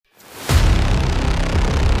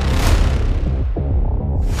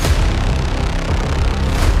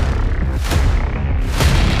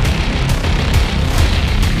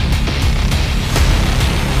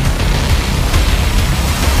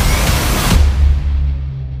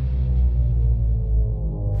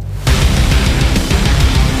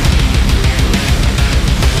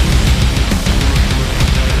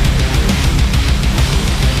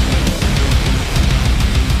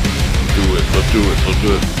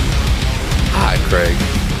Hi, Craig.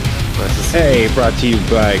 Hey, brought to you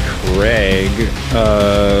by Craig.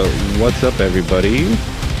 What's up, everybody?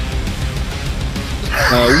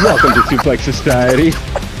 Welcome to Suplex Society.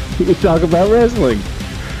 We talk about wrestling.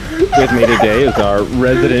 With me today is our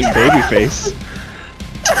resident babyface.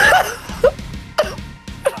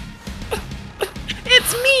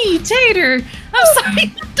 It's me, Tater. I'm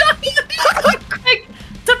sorry, I'm talking to Craig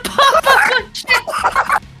to pop up my shit.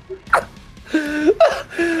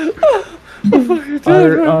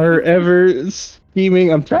 Our ever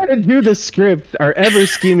scheming. I'm trying to do the script. Our ever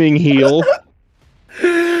scheming heel.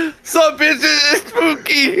 Some bitches is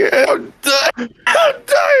spooky. I'm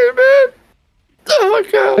tired, man. Oh my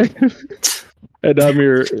god. And I'm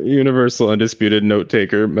your universal undisputed note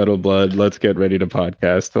taker, Metal Blood. Let's get ready to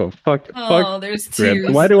podcast. Oh fuck! There's Script.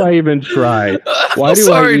 tears. Why do I even try? Why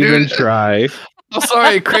do I even try? I'm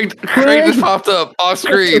sorry, Craig just popped up off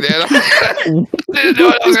screen, and I didn't know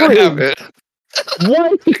what was gonna happen. Why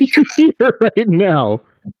are you here right now?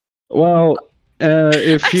 Well,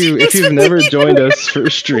 if you've never joined us for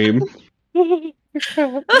stream, Oh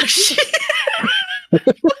shit! A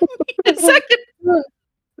second.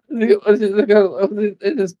 In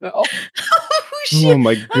his mouth. Oh shit! oh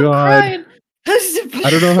my god! I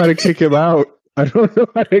don't know how to kick him out.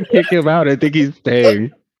 I think he's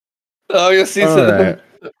staying. Oh, you'll see All something. right.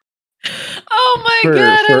 Oh my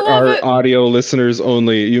god! For I love our it. audio listeners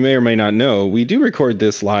only, you may or may not know, we do record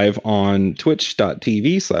this live on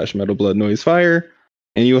twitch.tv/metalbloodnoisefire,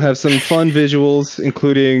 and you'll have some fun visuals,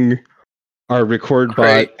 including our record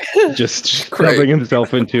bot just shoving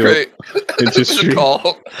himself into stream.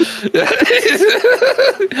 Call.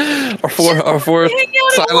 our fourth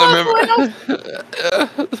silent member. Hang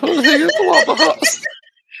out the Waffle House.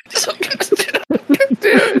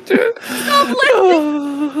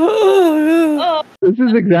 This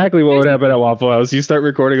is exactly what would happen at Waffle House. You start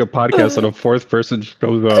recording a podcast and a fourth person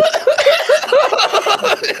shows up.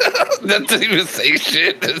 That didn't even say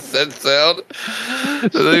shit. It said sound.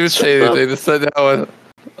 It didn't even say anything. It said that one.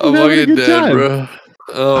 I'm fucking dead, bro.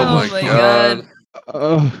 Oh my god.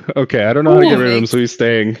 Okay, I don't know how to get rid of him, so he's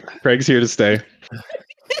staying. Craig's here to stay.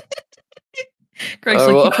 Craig's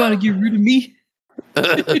like, you trying to get rid of me? We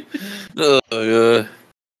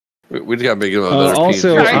just gotta make him a better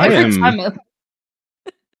also, piece.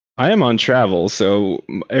 I am on travel, so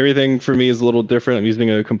everything for me is a little different. I'm using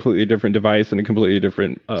a completely different device and a completely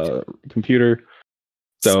different computer,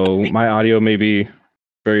 so my audio may be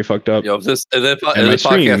very fucked up. Yo, if this my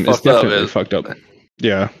stream is definitely fucked up.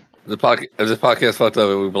 Yeah. If this podcast fucked up,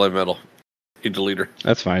 we blame Metal. You delete her.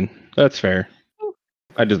 That's fine. That's fair.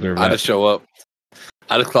 I deserve that. I just show up.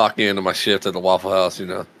 I just clock into my shift at the Waffle House, you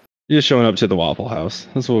know. You're just showing up to the Waffle House.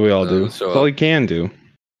 That's what we all do. That's all you can do.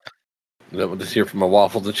 I'm just here for my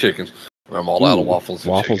waffles and chicken. I'm all out of waffles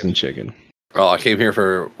and chicken. Oh, I came here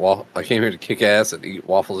to kick ass and eat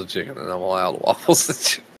waffles and chicken, and I'm all out of waffles and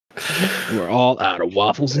chicken. We're all out of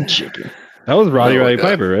waffles and chicken. That was Roddy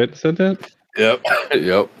Piper, right? Said that? Yep.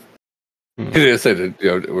 He didn't say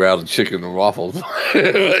that, we're out of chicken and waffles.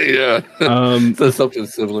 Yeah. So something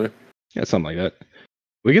similar. Yeah, something like that.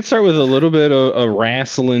 We could start with a little bit of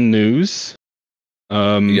wrestling news.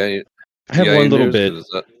 I have one little bit.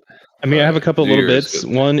 I have a couple little bits.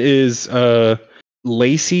 One is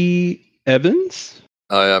Lacey Evans.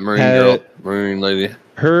 Oh yeah, Marine lady.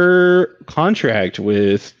 Her contract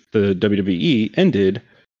with the WWE ended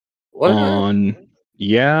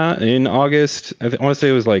in August. I want to say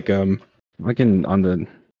it was on the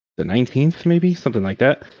 19th, maybe something like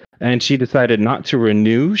that. And she decided not to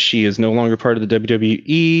renew. She is no longer part of the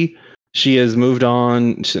WWE. She has moved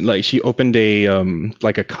on. She opened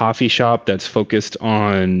a coffee shop that's focused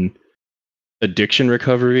on addiction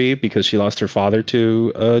recovery because she lost her father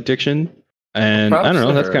to addiction. And I don't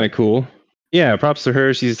know, that's kind of cool. Yeah, props to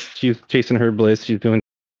her. She's chasing her bliss. She's doing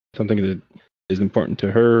something that is important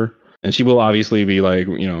to her. And she will obviously be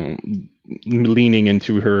leaning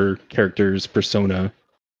into her character's persona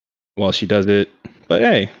while she does it. But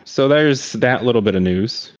hey, so there's that little bit of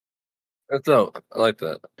news. That's dope. I like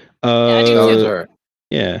that.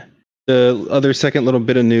 Yeah. The other second little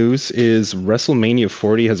bit of news is WrestleMania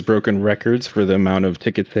 40 has broken records for the amount of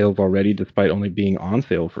ticket sales already, despite only being on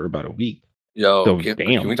sale for about a week. Yo, so,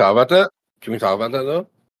 can we talk about that? Can we talk about that though?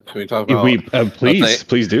 Can we talk about?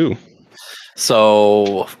 Please do.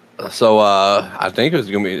 So I think it's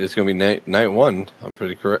gonna be night one. I'm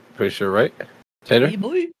pretty sure, right? Tater? Hey,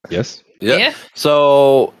 boy. Yes. Yeah.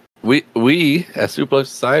 So we at Suplex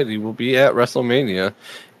Society will be at WrestleMania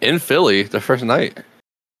in Philly the first night.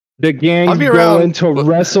 The gang's going to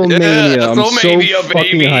WrestleMania. Yeah, I'm so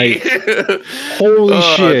fucking hyped. Holy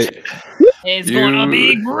shit. It's gonna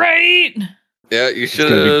be great. Yeah, you should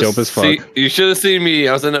have dope as fuck. You should have seen me.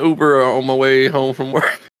 I was in an Uber on my way home from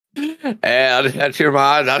work, and I just had to tear my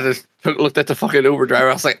eyes. I just looked at the fucking Uber driver.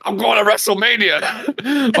 I was like, "I'm going to WrestleMania."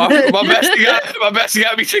 my bestie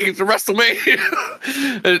got me tickets to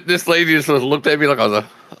WrestleMania. And this lady just looked at me like I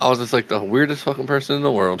was just like the weirdest fucking person in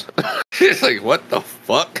the world. She's like, "What the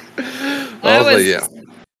fuck?" I was like, "Yeah."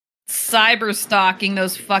 Cyber stalking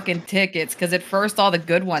those fucking tickets because at first all the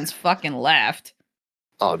good ones fucking left.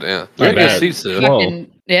 Oh damn! Yeah,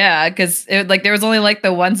 because there was only like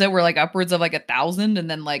the ones that were like upwards of like 1,000,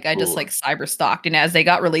 and then like I just like cyber stalked, and as they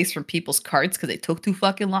got released from people's carts because they took too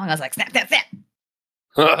fucking long, I was like, snap.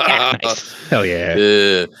 Nice. Hell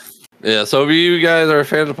yeah. Yeah. So if you guys are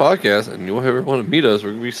fans of podcasts and you ever want to meet us,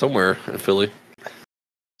 we're gonna be somewhere in Philly.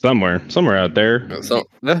 Somewhere out there.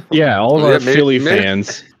 Yeah, all of our Philly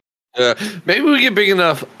fans. Yeah, maybe we get big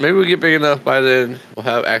enough. By then. We'll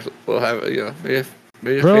have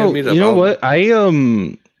maybe bro, you know what?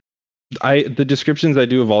 The descriptions I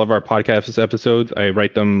do of all of our podcast episodes, I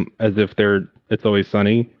write them as if It's Always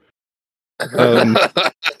Sunny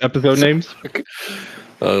episode names.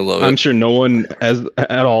 I love it. I'm sure no one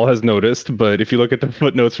at all has noticed, but if you look at the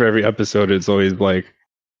footnotes for every episode, it's always like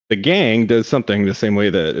the gang does something the same way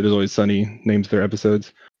that It Is Always Sunny names their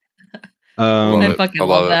episodes. I fucking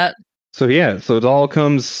love that. So yeah, so it all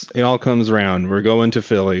comes around. We're going to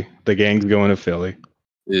Philly. The gang's going to Philly.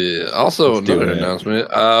 Yeah. Also, another announcement.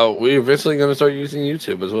 We're eventually going to start using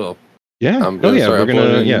YouTube as well. Yeah. We're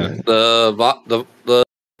gonna the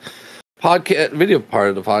podcast video part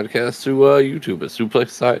of the podcast to YouTube at Suplex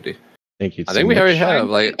Society. Thank you. I think we already have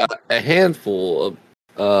like a handful of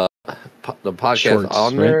the podcast shorts,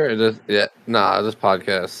 on there. Right? This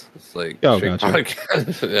podcast. It's like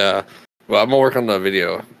podcast. Yeah. Well, I'm gonna work on the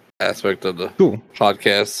video aspect of the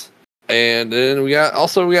podcast, and then we got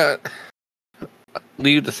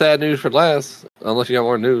leave the sad news for last, unless you got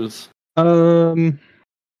more news. No,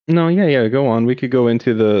 yeah, go on. We could go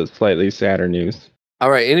into the slightly sadder news. All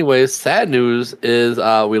right. Anyways, sad news is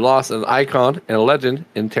we lost an icon and a legend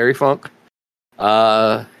in Terry Funk.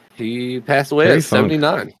 He passed away at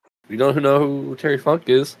 79. You know who Terry Funk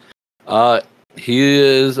is? He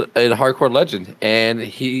is a hardcore legend, and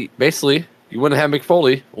he basically you wouldn't have Mick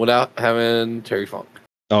Foley without having Terry Funk.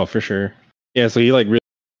 Oh, for sure. Yeah, so he like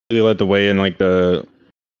really led the way in like the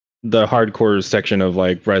hardcore section of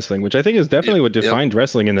like wrestling, which I think is definitely what defined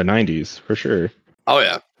wrestling in the 90s, for sure. Oh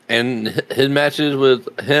yeah. And his matches with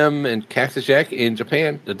him and Cactus Jack in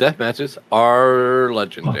Japan, the death matches, are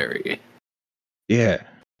legendary. Yeah.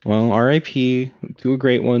 Well, R.I.P. to a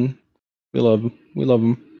great one. We love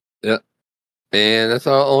him. Yeah. And that's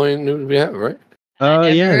all only news we have, right?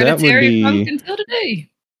 That would be until today.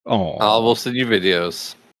 Oh, we'll send you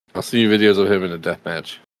videos. I'll send you videos of him in a death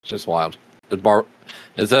match. It's just wild.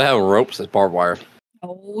 Instead of having ropes, it's barbed wire.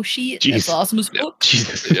 Oh shit! Jeez. That's awesome as fuck.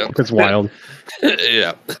 Jesus, that's wild.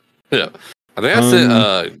 Yeah. I think I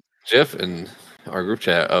sent Jeff in our group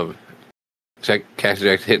chat of Cactus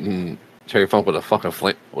Jack hitting Terry Funk with a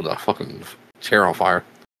fucking chair on fire.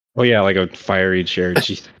 Oh yeah, like a fiery chair.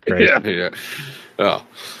 Jesus Christ. Yeah. Oh.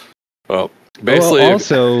 Well, basically,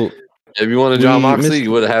 if you wanted John Moxley,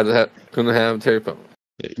 you would have couldn't have Terry Funk.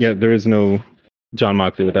 Yeah, there is no John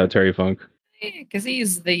Moxley without Terry Funk. Yeah, because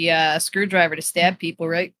he's the screwdriver to stab people,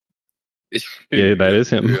 right? Yeah, that is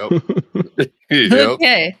him. Yep.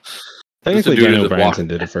 Okay. Technically, Daniel Bryanson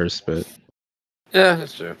did it first, but yeah,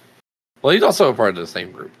 that's true. Well, he's also a part of the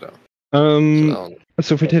same group, though.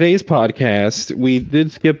 So for today's podcast, we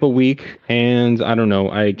did skip a week, and I don't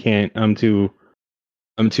know. I'm too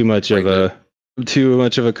much of a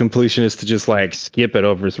completionist to just like skip it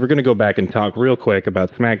over. So we're gonna go back and talk real quick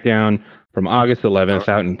about SmackDown from August 11th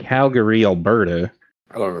out in Calgary, Alberta.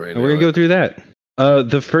 We're gonna go through that.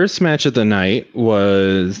 The first match of the night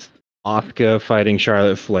was Asuka fighting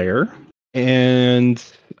Charlotte Flair, and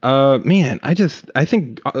I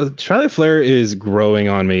think Charlotte Flair is growing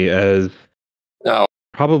on me as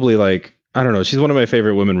probably like I don't know. She's one of my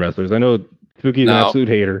favorite women wrestlers. I know Spooky's an absolute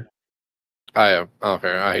hater. I am.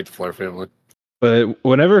 Okay, I hate the Flair family. But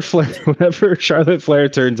whenever Charlotte Flair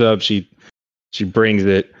turns up, she brings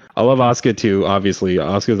it. I love Asuka too, obviously.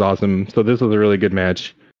 Asuka's awesome. So this was a really good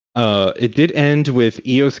match. It did end with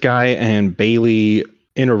Io Sky and Bayley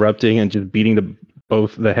interrupting and just beating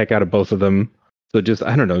the heck out of both of them. So just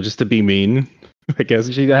I don't know, just to be mean. I guess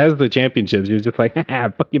she has the championship. She was just like,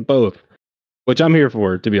 fuck you both. Which I'm here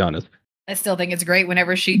for, to be honest. I still think it's great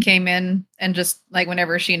whenever she came in and just like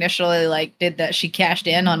whenever she initially like did that, she cashed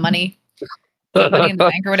in on money in the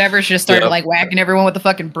bank or whatever. She just started like whacking everyone with the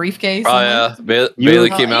fucking briefcase. Oh yeah,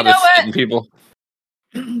 Bayley came out and hitting people.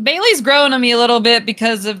 Bailey's growing on me a little bit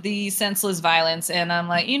because of the senseless violence, and I'm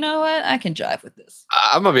like, you know what? I can jive with this.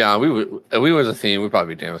 I'm gonna be honest. If we was a team, we'd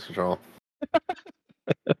probably be Damage Control.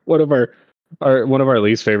 One of our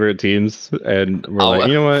least favorite teams, and we're like,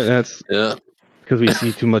 you know what? That's because we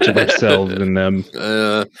see too much of ourselves in them.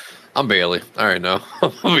 I'm Bailey. All right, now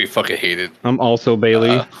I'm gonna be fucking hated. I'm also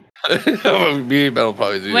Bailey. Me and Ben will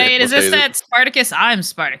probably do. Wait, is this that Spartacus? I'm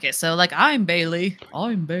Spartacus, so like I'm Bailey.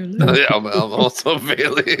 I'm Bailey. Yeah, I'm also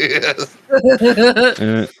Bailey. Yes.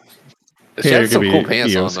 She Here had some cool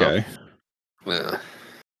pants on, though. Yeah.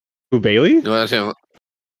 Who, Bailey? No,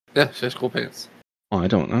 yeah, she has cool pants. Oh, I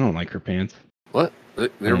don't like her pants. What?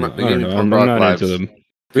 I don't know. I'm not into them.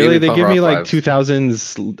 Really, they give me like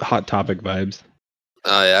 2000s Hot Topic vibes.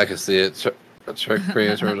 Oh yeah, I can see it. Shrek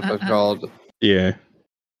pants, whatever the fuck called. Yeah.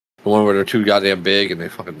 The one where they're too goddamn big and they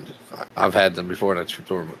fucking. I've had them before and I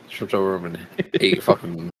tripped over them and ate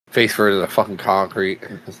fucking face first in the fucking concrete.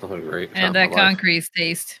 That's not great. And that concrete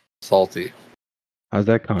taste. Salty. How's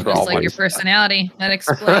that concrete? Just like your personality. That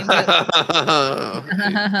explains it.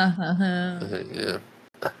 Yeah.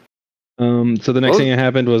 So the next thing that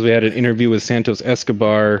happened was we had an interview with Santos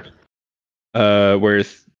Escobar, where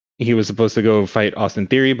he was supposed to go fight Austin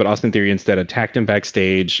Theory, but Austin Theory instead attacked him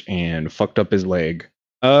backstage and fucked up his leg.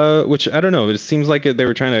 Which I don't know. It seems like they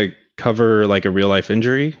were trying to cover like a real life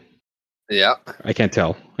injury. Yeah. I can't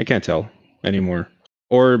tell anymore.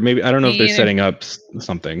 Or maybe I don't know if they're setting up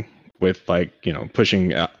something with like, you know,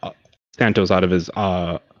 pushing Santos out of his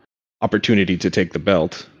opportunity to take the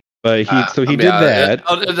belt. But he did that.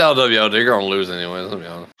 LWO, they're gonna lose anyway. Let's be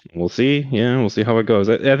honest. We'll see. Yeah, we'll see how it goes.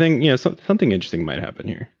 I think something interesting might happen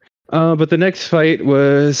here. But the next fight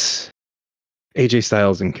was AJ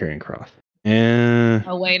Styles and Karrion Kross.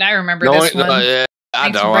 Oh wait, I remember this one. Yeah,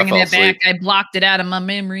 Thanks for bringing it back. I blocked it out of my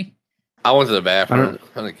memory. I went to the bathroom.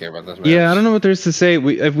 I didn't care about this match. Yeah, I don't know what there's to say.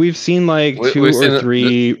 We've seen like two or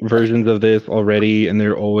three versions of this already, and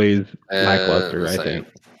they're always lackluster. I think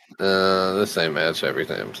the same match every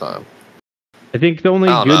time. I think the only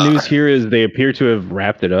good news here is they appear to have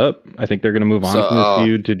wrapped it up. I think they're going to move on from this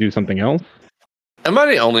feud to do something else. Am I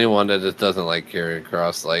the only one that just doesn't like Karrion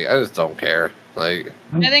Kross? Like, I just don't care. Like,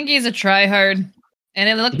 I think he's a tryhard, and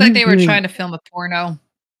it looked like they were trying to film a porno.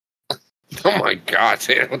 Oh my god,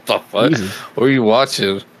 man, what the fuck? What are you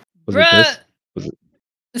watching? Was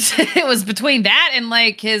it was between that and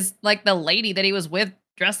like the lady that he was with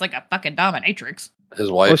dressed like a fucking dominatrix. His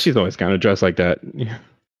wife. Well, she's always kind of dressed like that. Yeah,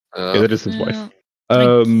 that is his wife.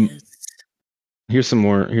 Here's some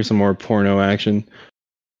more porno action.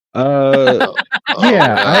 Karrion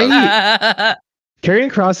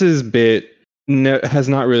Kross's bit has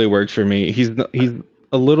not really worked for me. He's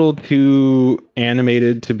a little too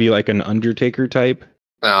animated to be like an Undertaker type.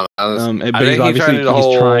 No, but he's obviously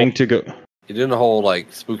trying to go. He's doing the whole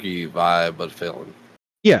like spooky vibe, but failing.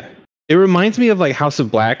 Yeah, it reminds me of like House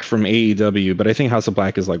of Black from AEW, but I think House of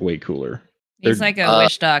Black is like way cooler. He's like a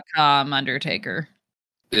Wish.com Undertaker.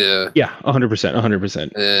 Yeah. Yeah, 100%.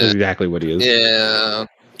 100%. That's exactly what he is. Yeah.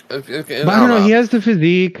 But I don't know. He has the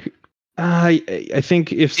physique. I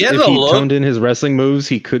think if he toned in his wrestling moves,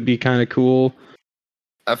 he could be kind of cool.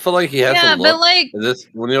 I feel like he has a look. But like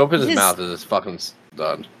when he opens his mouth, it's fucking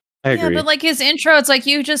done. I agree. Yeah, but like his intro, it's like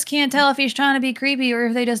you just can't tell if he's trying to be creepy or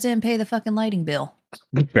if they just didn't pay the fucking lighting bill.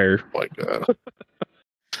 Fair. Oh my god.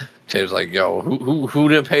 James like, yo, who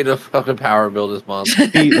didn't pay the fucking power bill this month?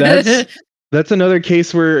 That's another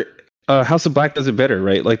case where House of Black does it better,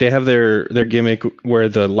 right? Like they have their gimmick where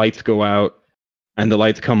the lights go out and the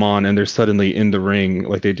lights come on and they're suddenly in the ring,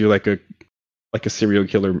 like they do like a serial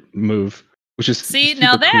killer move, which is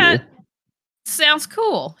now that sounds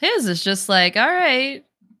cool. His is just like, all right,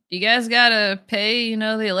 you guys gotta pay,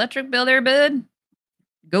 the electric bill there, bud.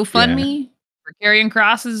 Go fund me for Karrion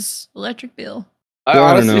Kross's electric bill. I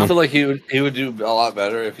honestly feel like he would do a lot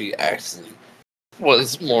better if he actually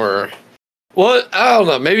was more. Well, I don't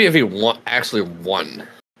know. Maybe if he actually won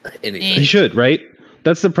anything, he should. Right?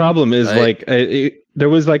 That's the problem. Is like there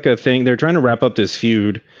was like a thing. They're trying to wrap up this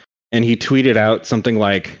feud, and he tweeted out something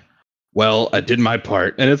like, "Well, I did my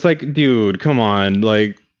part," and it's like, dude, come on,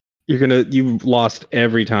 like you lost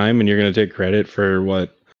every time, and you're gonna take credit for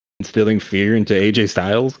what instilling fear into AJ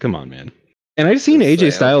Styles? Come on, man. And I've seen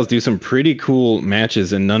AJ Styles do some pretty cool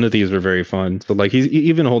matches, and none of these were very fun. So like he's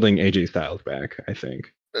even holding AJ Styles back, I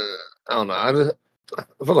think. I don't know. I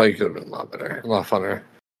feel like it could have been a lot better, a lot funner.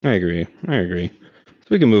 I agree. So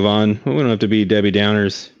we can move on. We don't have to be Debbie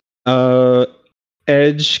Downers.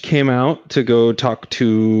 Edge came out to go talk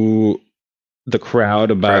to the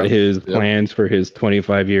crowd about his plans for his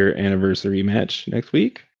 25-year anniversary match next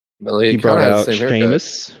week. He brought out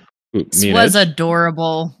Sheamus. This was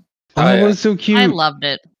adorable. Oh, it was so cute. I loved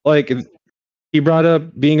it. Like, he brought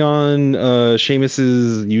up being on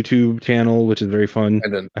Sheamus's YouTube channel, which is very fun.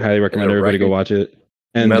 I highly recommend everybody go watch it.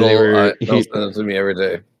 And Metal, he sends it to me every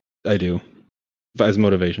day. I do, as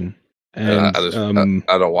motivation. And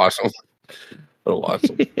I don't watch them. I don't watch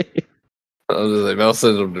them. I was just like, Mel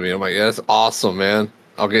sends them to me. I'm like, yeah, that's awesome, man.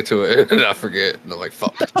 I'll get to it, and I forget. And I'm like,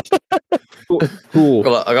 fuck. Cool.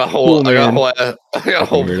 I got a whole playlist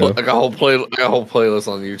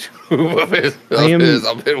on YouTube of his.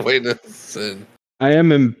 I've been waiting to send. I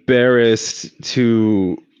am embarrassed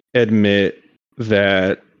to admit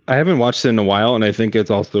that I haven't watched it in a while, and I think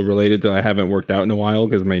it's also related to I haven't worked out in a while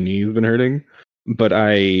because my knee's been hurting. But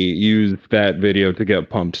I used that video to get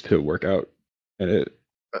pumped to work out, and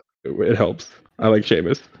it helps. I like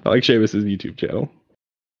Sheamus. I like Sheamus's YouTube channel.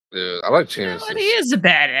 Dude, I like Sheamus. He is a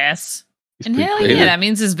badass. And hell yeah, that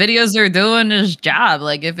means his videos are doing his job.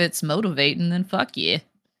 Like, if it's motivating, then fuck yeah.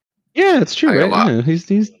 Yeah, it's true, right?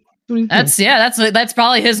 Yeah, that's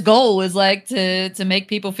probably his goal, is like to make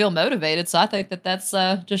people feel motivated. So I think that's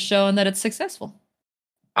just showing that it's successful.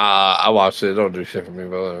 I watched it. Don't do shit for me,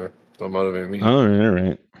 but whatever. Don't motivate me. All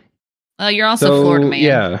right. You're also Florida man.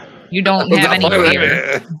 Yeah. You don't have any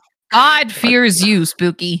fear. God fears you,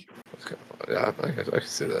 Spooky. Yeah, I can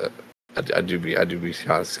see that. I do be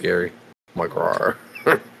kind of scary. I'm like, rawr.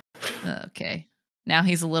 Okay. Now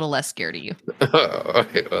he's a little less scared of you.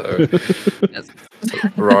 Okay, whatever.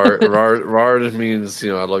 Rawr just means,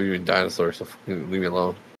 I love you in dinosaurs, so leave me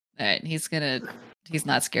alone. All right, he's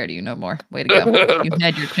not scared of you no more. Way to go. You've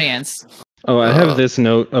had your chance. Oh, I have this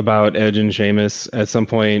note about Edge and Sheamus. At some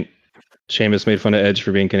point, Sheamus made fun of Edge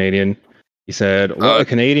for being Canadian. He said, "What, a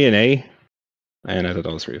Canadian, eh?" And I thought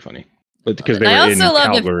that was pretty funny. But because they were in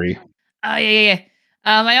Calgary. Oh, yeah.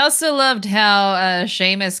 I also loved how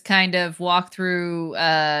Sheamus kind of walked through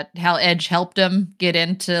how Edge helped him get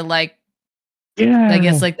into, like, I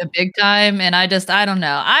guess, like, the big time. And I don't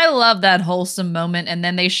know. I love that wholesome moment. And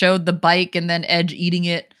then they showed the bike and then Edge eating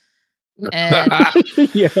it. And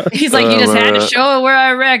he's like, you just had to show it where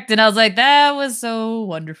I wrecked. And I was like, that was so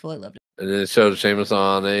wonderful. I loved it. And then it showed Sheamus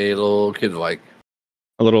on a little kid bike.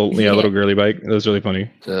 A little girly bike. That was really funny.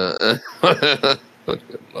 Love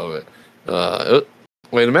it.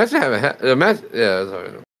 Wait, imagine having a match.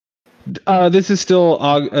 Yeah. This is still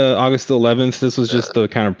August 11th. This was just the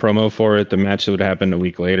kind of promo for it. The match that would happen a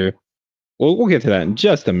week later. We'll get to that in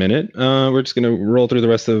just a minute. We're just gonna roll through the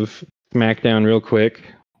rest of SmackDown real quick.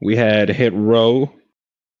 We had Hit Row.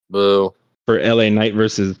 Boo. For LA Knight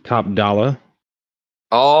versus Top Dollar.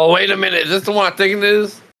 Oh, wait a minute. Is this the one I think it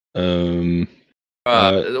is? Didn't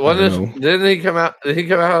he come out? Did he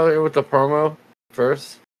come out here with the promo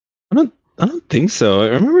first? I don't think so. I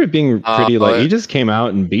remember it being pretty he just came out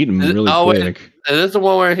and beat him really quick. Is this the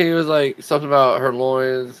one where he was like something about her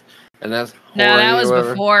loins and that's no, that was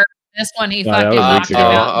before. This one he fucking knocked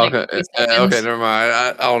out. Okay, never mind.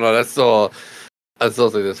 I don't know. I still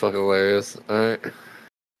think that's fucking hilarious. All right.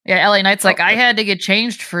 Yeah, LA Knight's like, I had to get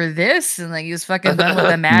changed for this, and like he was fucking done with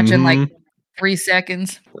the match in like 3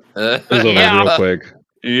 seconds. It was over real quick.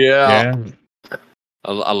 Yeah.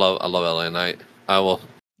 I love LA Knight. I will.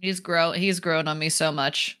 He's grown on me so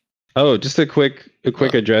much. Oh, just a quick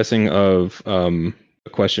addressing of a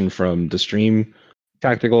question from the stream.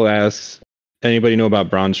 Tactical asks, anybody know about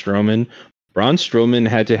Braun Strowman? Braun Strowman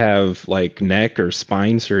had to have like neck or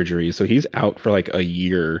spine surgery, so he's out for like a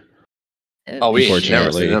year. Oh, we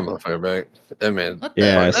never seen that motherfucker back. That man.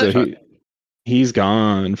 Yeah, so he's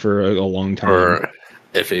gone for a long time. Or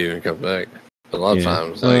if he even comes back. A lot of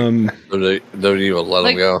times, like, WWE will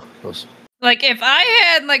let him go. Like, if I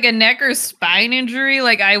had like a neck or spine injury,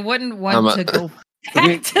 like I wouldn't want to go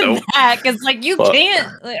back to that because, like, you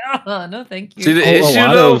can't. Like, oh no, thank you. See, the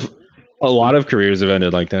issue a lot of careers have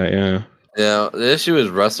ended like that. Yeah. Yeah, the issue is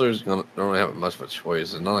wrestlers don't really have much of a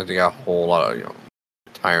choice. It's not like they got a whole lot of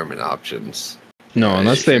retirement options. No,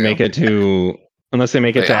 unless they make it to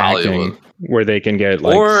acting, where they can get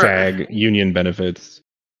like SAG union benefits.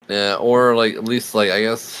 Yeah, or like at least like I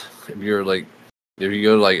guess if you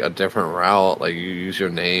go like a different route, like you use your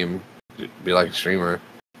name, be like a streamer.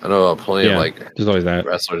 I know plenty of like there's always that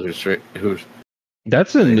wrestlers who's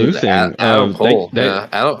that's a new thing. Adam Cole,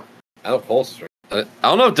 Adam Cole stream. I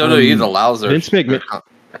don't know if WWE allows their Vince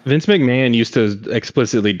McMahon used to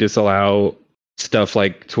explicitly disallow stuff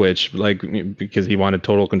like Twitch, like because he wanted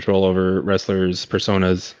total control over wrestlers'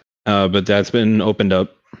 personas. But that's been opened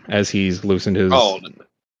up as he's loosened his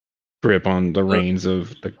grip on the reins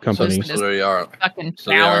of the company. So they are fucking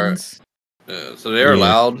balance. So they're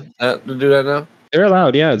allowed to do that now. They're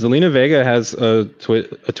allowed, yeah. Zelina Vega has a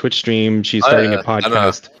Twitch stream. She's starting a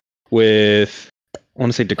podcast. with, I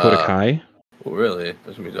want to say Dakota Kai. Really?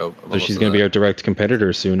 That's gonna be dope. So she's gonna be our direct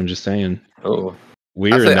competitor soon. I'm just saying. Oh,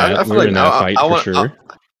 we're in that fight for sure.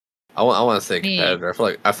 I want to say competitor.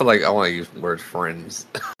 I feel like I want to use the word friends.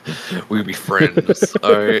 We could be friends.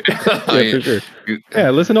 All right. Yeah, for sure. Yeah,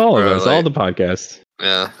 listen to all of us, all the podcasts.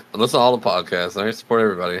 Yeah, listen to all the podcasts. I support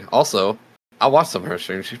everybody. Also, I watched some of her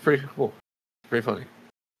streams. She's pretty cool. Pretty funny.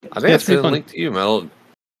 I think I sent a link to you, Mel.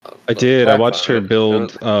 I did. I watched her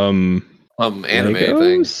build anime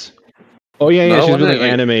Legos? thing. Oh yeah, she's building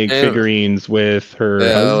anime figurines with her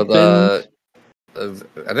husband.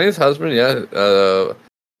 I think his husband, yeah.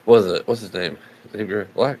 What is it? What's his name? Peter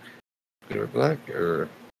Black? Peter Black? Or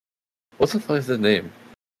what's the fuck is his name?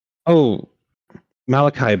 Oh,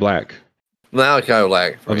 Malachi Black. Malachi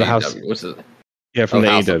Black of the House. What's it? Yeah, from the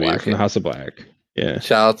AEW, from the House of Black. Yeah.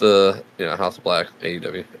 Shout out to House of Black,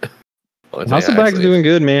 AEW. House of Black's doing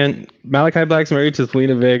good, man. Malachi Black's married to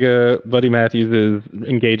Selena Vega. Buddy Matthews is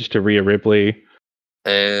engaged to Rhea Ripley.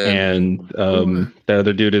 And the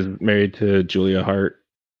other dude is married to Julia Hart.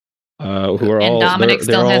 Who are all Dominic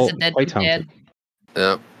still has a dead dad.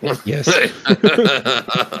 Yeah. Yes.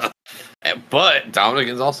 But Dominic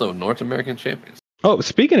is also North American champion. Oh,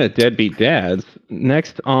 speaking of deadbeat dads,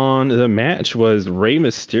 next on the match was Rey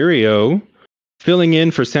Mysterio filling in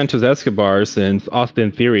for Santos Escobar since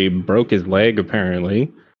Austin Theory broke his leg,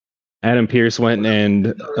 apparently. Adam Pearce went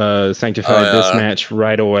and sanctified this match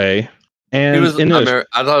right away. And I thought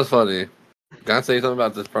it was funny. Can I say something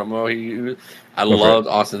about this promo? I loved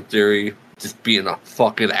Austin Theory just being a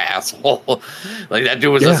fucking asshole. Like that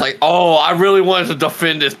dude was just like, "Oh, I really wanted to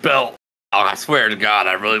defend this belt. Oh, I swear to God,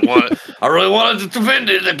 I really wanted to defend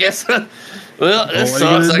it. I guess. Well, this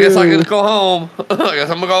sucks. I guess I can go home. I guess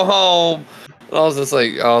I'm gonna go home." I was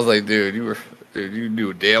like, dude, you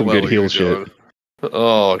knew damn well what you were doing.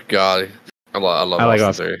 Oh God, I love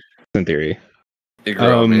Austin Theory. He grew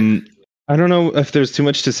on me. I don't know if there's too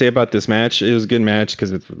much to say about this match. It was a good match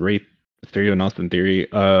because it's Rey Mysterio and Austin Theory.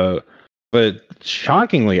 But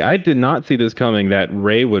shockingly, I did not see this coming that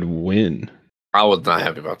Rey would win. I was not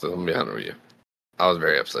happy about this. I'm gonna be honest with you. I was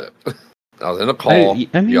very upset. I was in a call,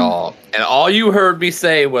 y'all, and all you heard me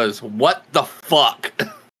say was, "What the fuck?"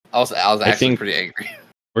 I was actually pretty angry.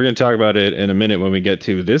 We're gonna talk about it in a minute when we get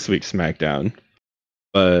to this week's SmackDown.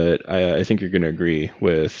 But I think you're gonna agree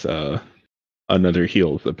with another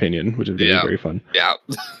heel's opinion, which is gonna be very fun. Yeah.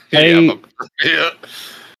 Yeah.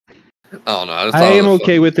 Oh no, I am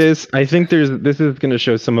okay with this. I think this is going to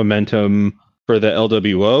show some momentum for the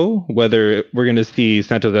LWO. Whether we're going to see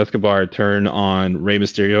Santos Escobar turn on Rey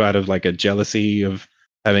Mysterio out of like a jealousy of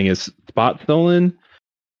having his spot stolen,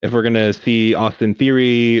 if we're going to see Austin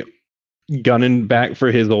Theory gunning back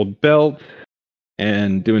for his old belt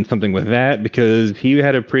and doing something with that, because he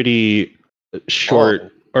had a pretty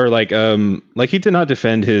short or like he did not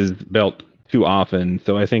defend his belt too often,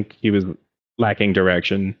 so I think he was lacking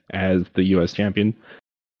direction as the U.S. champion.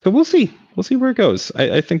 So we'll see where it goes.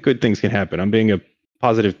 I think good things can happen. I'm being a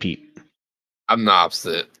positive Pete. I'm the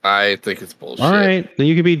opposite. I think it's bullshit. All right, then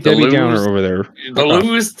you could be Debbie Downer over there. To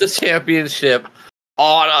lose the championship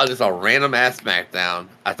on just a random ass SmackDown,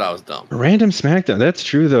 I thought it was dumb. A random SmackDown. That's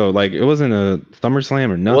true though. Like it wasn't a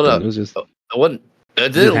SummerSlam or nothing. It was just.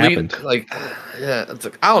 It didn't lead, it's like,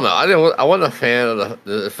 I don't know. I wasn't a fan of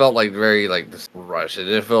it felt like very like this rush. It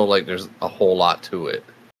didn't feel like there's a whole lot to it.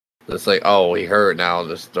 It's like, oh, he hurt now,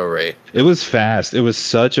 the story. It was fast. It was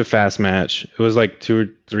such a fast match. It was like 2 or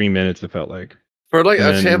 3 minutes, it felt like. For like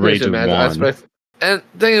a championship match, and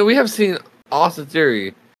dang, we have seen Austin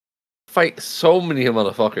Theory fight so many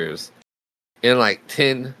motherfuckers in like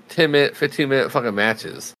 10 minute, 15 minute fucking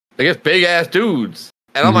matches against big ass dudes.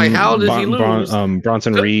 And I'm like, how does he lose?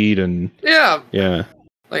 Bronson Reed and yeah.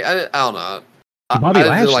 Like I don't know. Bobby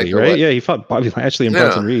Lashley, right? Yeah, he fought Bobby Lashley and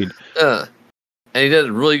Bronson Reed. Yeah, and he did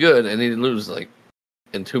it really good, and he lose like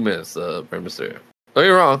in 2 minutes. Rey Mysterio. Don't get me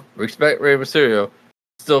wrong, respect Rey Mysterio.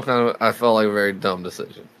 Still, kind of, I felt like a very dumb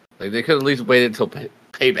decision. Like they could at least wait until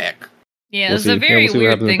payback. Yeah, it's a very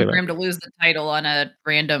weird thing for him to lose the title on a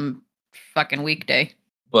random fucking weekday.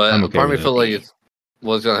 But part of me feel like it's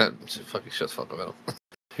gonna happen. Fucking shut the fuck up.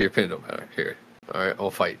 Your opinion don't matter. Here. Alright, I'm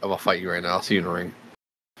gonna fight you right now. I'll see you in the ring.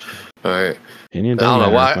 Alright. I don't know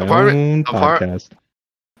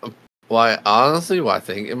why. Honestly, why I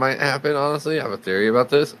think it might happen, honestly. I have a theory about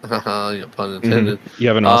this. Pun intended. You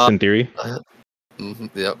have an Austin theory?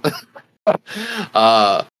 Yep.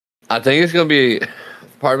 I think it's gonna be,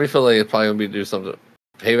 part of me feel like it's probably gonna be do something.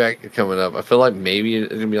 Payback coming up. I feel like maybe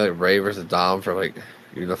it's gonna be like Ray versus Dom for like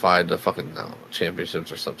unified the fucking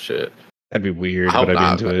championships or some shit. That'd be weird, but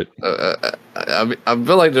I'd be into it. I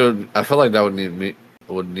feel like that would need me.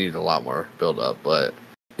 would need a lot more build up, but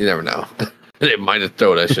you never know. They might just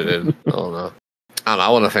throw that shit in. I don't know. I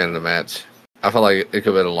wasn't a fan of the match. I felt like it could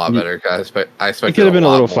have been a lot better. I expected it could have been a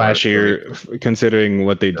little flashier considering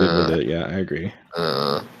what they did with it. Yeah, I agree.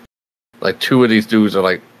 Like 2 of these dudes are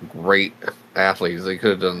like great athletes. They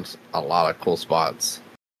could have done a lot of cool spots.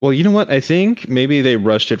 Well, you know what? I think maybe they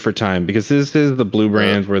rushed it for time because this is the Blue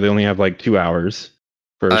Brand where they only have like 2 hours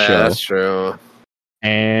for a show. Yeah, that's true.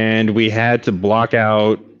 And we had to block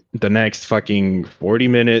out the next fucking 40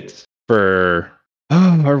 minutes for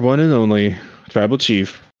our one and only Tribal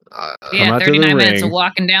Chief. 39 minutes of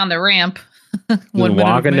walking down the ramp.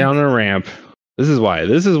 Walking down the ramp. This is why,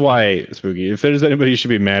 Spooky. If there's anybody you should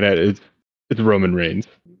be mad at, it's Roman Reigns.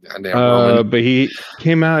 Roman. But he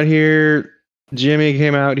came out here. Jimmy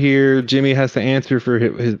came out here. Jimmy has to answer for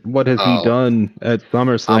his what has he done at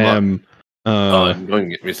SummerSlam. Don't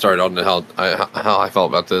get me started on how I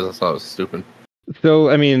felt about this. I thought it was stupid. So,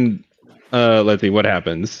 I mean, let's see what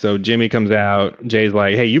happens. So Jimmy comes out. Jay's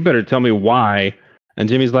like, hey, you better tell me why. And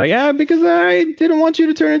Jimmy's like, yeah, because I didn't want you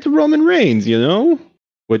to turn into Roman Reigns, you know?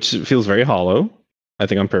 Which feels very hollow. I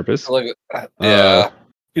think on purpose. Yeah.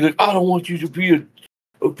 He's like, I don't want you to be a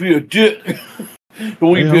dick. I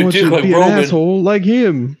want you to be a dick like Roman. An asshole like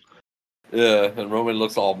him. Yeah, and Roman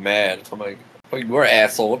looks all mad. I'm like, you're an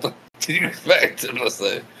asshole. What the did you expect him to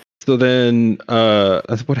say? So then,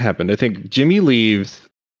 that's what happened. I think Jimmy leaves.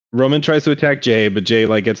 Roman tries to attack Jay, but Jay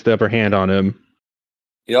like gets the upper hand on him.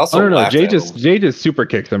 He also Jay just super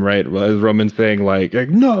kicks him, right? As Roman's saying like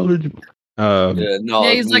acknowledge. He's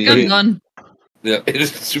like, I'm done. Yeah, it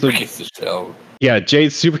just super kicks the shit out. Yeah, Jay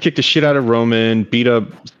super kicked the shit out of Roman, beat up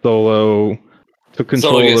Solo, took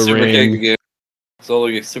control of the ring. Solo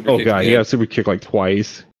gets super kicked. Oh god, he got super kicked like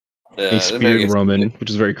twice. Yeah, he speared Roman, which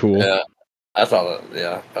is very cool. Yeah, I thought that.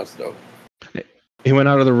 Yeah, that's dope. He went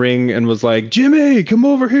out of the ring and was like, "Jimmy, come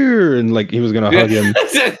over here," and like he was gonna hug him.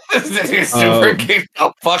 He super kicked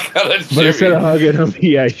the fuck out of Jimmy. But instead of hugging him,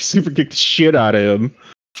 he super kicked the shit out of him.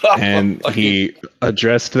 And he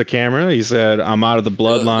addressed the camera. He said, "I'm out of the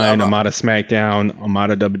bloodline. I'm out of SmackDown. I'm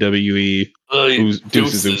out of WWE.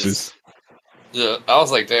 Deuces." Yeah, I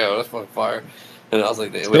was like, "Damn, that's fucking fire." And I was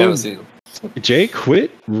like, "Damn, we haven't seen him." Jay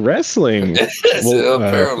quit wrestling.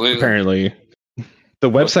 Apparently. The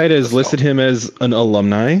website has listed him as an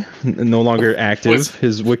alumni, no longer active.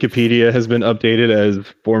 His Wikipedia has been updated as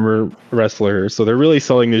former wrestler. So they're really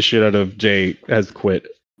selling this shit out of Jay has quit.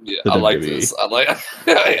 Yeah, I like this.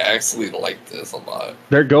 I actually like this a lot.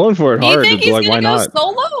 They're going for it hard. Do you think he's like, gonna why go not?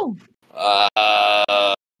 Solo?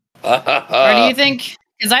 Or do you think?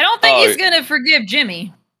 Because I don't think he's gonna forgive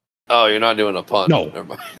Jimmy. Oh, you're not doing a pun. No. Never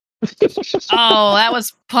mind. Oh, that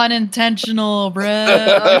was pun intentional, bro.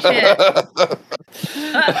 Oh shit.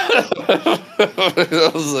 I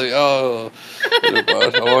was like, oh,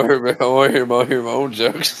 I want to hear my own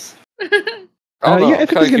jokes. I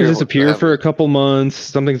think he's gonna disappear for a couple months.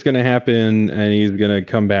 Something's gonna happen, and he's gonna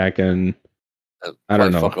come back, and I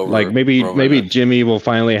don't know. Like maybe Jimmy will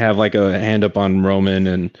finally have like a hand up on Roman,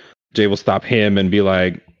 and Jay will stop him and be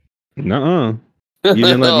like, "Nuh-uh. You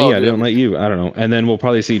didn't let me. I didn't let you." I don't know. And then we'll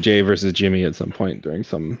probably see Jay versus Jimmy at some point during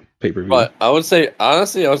some pay-per-view. But I would say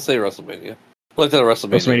WrestleMania. Like that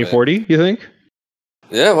WrestleMania 40, you think?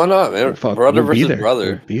 Yeah, why not, man? Brother versus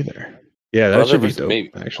brother. We'll be there. Yeah, that should be dope.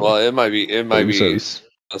 Maybe. Actually, well, it might be a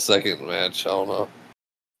second match. I don't know.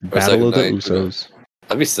 Battle of the Usos.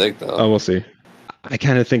 That'd be sick though. Oh, we'll see. I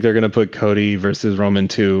kind of think they're gonna put Cody versus Roman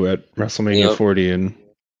 2 at WrestleMania 40, and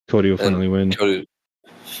Cody will finally win. Cody,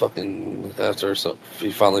 fucking after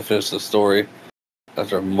he finally finished the story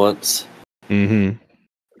after months. Mm-hmm.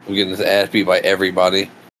 We're getting his ass beat by everybody.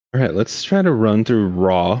 All right, let's try to run through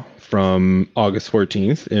Raw from August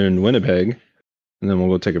 14th in Winnipeg, and then we'll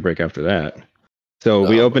go take a break after that. So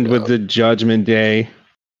we opened with the Judgment Day.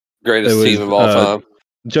 Greatest team of all time.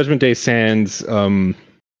 Judgment Day sans Finn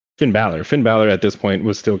Balor. Finn Balor at this point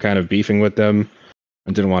was still kind of beefing with them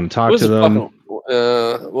and didn't want to talk to them.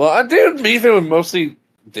 Well, I did beefing with mostly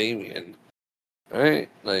Damian. Right?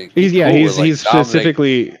 Like he's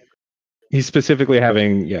specifically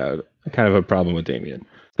having kind of a problem with Damian.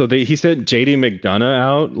 So he sent JD McDonough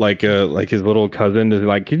out like his little cousin is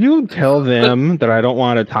like, "Can you tell them that I don't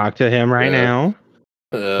want to talk to him right now?"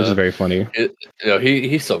 Which is very funny.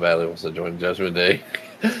 He so badly wants to join Judgment Day.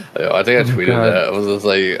 I think I tweeted that. I was just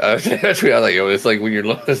like, I was like, it's like when your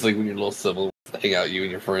little sibling hang out, you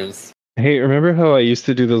and your friends. Hey, remember how I used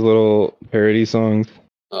to do those little parody songs?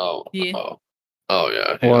 Oh yeah.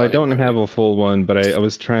 Well, I don't have a full one, but I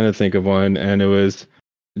was trying to think of one, and it was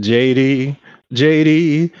JD,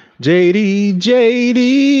 you're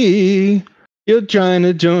trying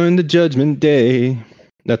to join the Judgment Day.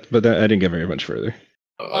 But I didn't get very much further.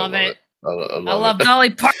 Love it. I love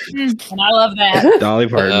Dolly Parton, and I love that. Dolly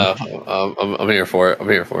Parton. I'm here for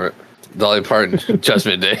it. Dolly Parton,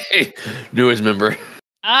 Judgment Day, newest member.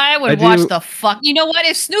 I would watch the fuck. You know what?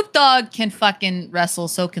 If Snoop Dogg can fucking wrestle,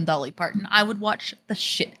 so can Dolly Parton. I would watch the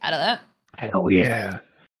shit out of that. Hell yeah.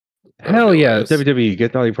 Hell yeah. WWE,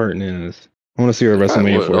 get Dolly Parton in this. I want to see her at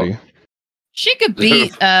WrestleMania 40. She could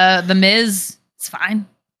beat The Miz. It's fine.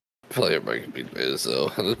 I feel like everybody can beat The Miz, though,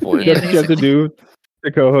 at this point. You have to do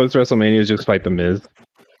the co-host WrestleMania is just fight The Miz.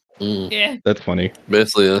 Yeah. That's funny.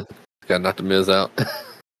 Basically, got to knock The Miz out.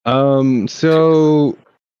 So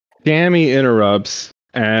Sammy interrupts,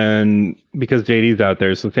 and because JD's out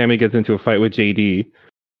there, so Sammy gets into a fight with JD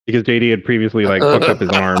because JD had previously fucked up his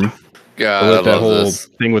arm. God, with that whole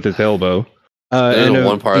thing with his elbow. And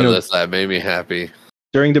one part of this that made me happy.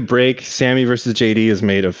 During the break, Sammy versus JD is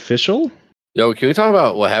made official. Yo, can we talk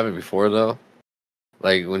about what happened before though?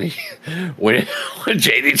 Like when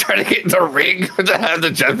JD tried to get in the ring to have the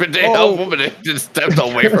Judgment Day help him, and it just stepped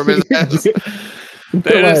away from his ass.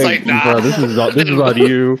 They're just like, nah, bro, this is on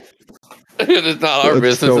you. It's not our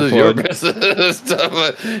business. This is your business.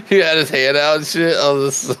 He had his hand out and shit. I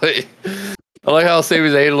was just like, I like how Sami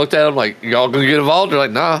Zayn looked at him like, y'all gonna get involved? They're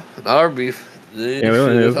like, nah, not our beef. This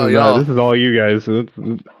is all you guys.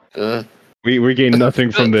 We gain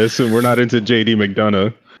nothing from this, and we're not into JD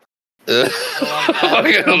McDonough.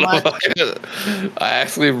 I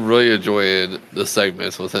actually really enjoyed the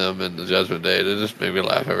segments with him and the Judgment Day. They just made me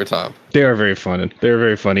laugh every time. They are very fun. They're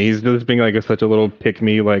very funny. He's just being such a little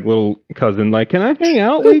pick-me, little cousin. Can I hang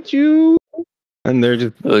out with you? And they're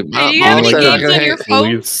just do you have any games on your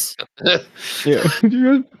phones? Yeah.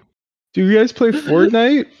 Do you guys play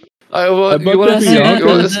Fortnite? I bought the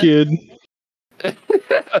Bianca skin.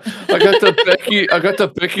 I got the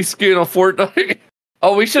Becky skin on Fortnite.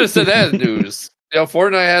 Oh, we should have said that in news.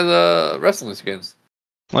 Fortnite has wrestling skins.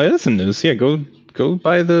 Oh, yeah, that's some news. Yeah, go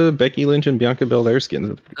buy the Becky Lynch and Bianca Belair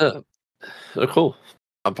skins. They're cool.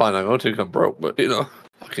 I'm probably not going to because I'm broke, but I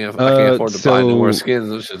can't afford to buy no more skins.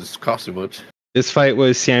 This shit just costs too much. This fight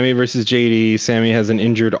was Sammy versus JD. Sammy has an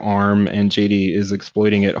injured arm, and JD is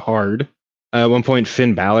exploiting it hard. At one point,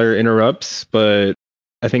 Finn Balor interrupts, but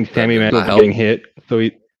I think Sammy manages getting hit, so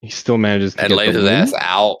he still manages to get laid his ass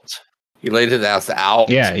out. He laid his ass out.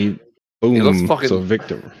 Yeah, he looks fucking so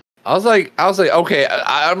victor. I was like, okay,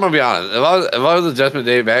 I'm gonna be honest. If I was a Judgment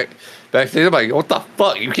Day backstage, I'm like, what the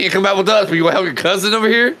fuck? You can't come out with us, but you gonna help your cousin over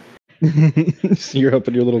here? You're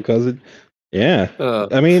helping your little cousin. Yeah,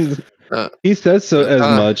 I mean, he says so as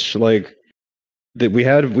much. That we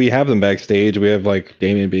have them backstage. We have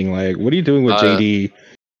Damian being like, "What are you doing with JD?"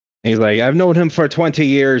 And he's like, "I've known him for 20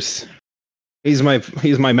 years. He's my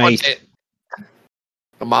mate."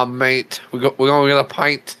 My mate. We're gonna get a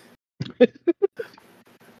pint.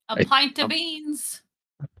 A pint of beans.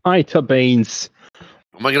 A pint of beans.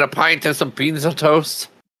 I'm gonna get a pint and some beans on toast.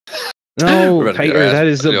 No, that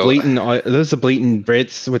is a blatant. Those are blatant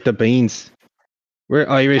Brits with the beans. We're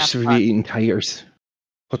Irish. We eating potatoes.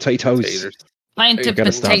 Pint of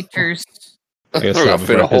potatoes. I guess stop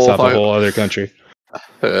a whole other country.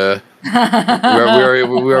 we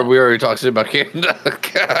already talked about Canada.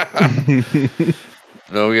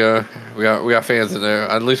 No, we got fans in there.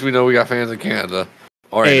 At least we know we got fans in Canada.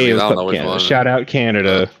 Or hey, I don't know which one. Shout out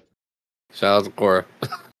Canada. Shout out to Cora.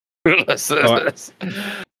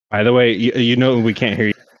 By the way, you know we can't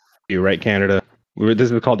hear you, right, Canada?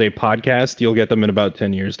 This is called a podcast. You'll get them in about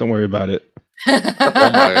 10 years. Don't worry about it. Oh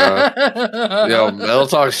my god. Yo, Metal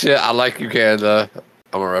Talk shit. I like you, Canada.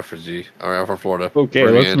 I'm a refugee. I'm from Florida. Okay,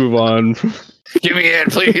 let's move on. Give me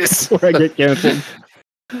in, please. Before I get canceled.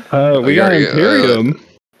 We got Imperium.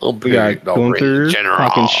 We got Gunther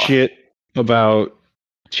talking shit about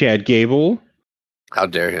Chad Gable. How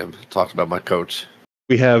dare him talk about my coach.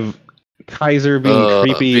 We have Kaiser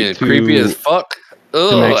being creepy as fuck.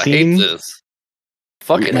 Ugh, I hate this.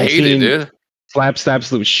 Fucking hate it, dude. Slaps the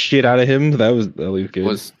absolute shit out of him. That was at least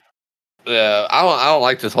good. Yeah, I don't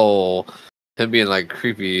like this whole him being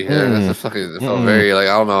creepy. That's a fucking very I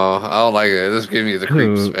don't know. I don't like it. This gives me the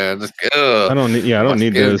creeps, man. I don't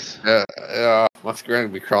need this. Yeah, my skin gonna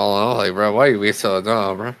be crawling. I'm like, bro, why are you being so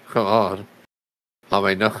dumb, bro? Come on. I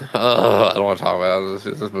mean, no. I don't want to talk about it.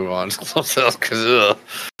 Let's move on to something else because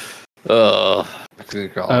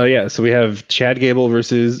yeah, so we have Chad Gable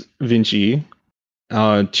versus Vinci.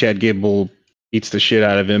 Chad Gable beats the shit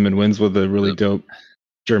out of him and wins with a really dope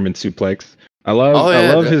German suplex. I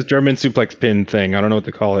love his German suplex pin thing. I don't know what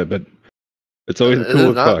to call it, but it's always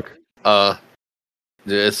cool as fuck. Yeah,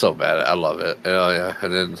 it's so bad. I love it. Yeah.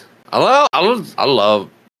 And then I love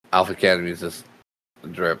Alpha Academy's just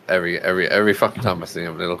drip every fucking time I see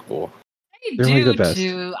them. They look cool. I do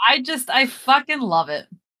too. I fucking love it.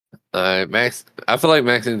 Max. I feel like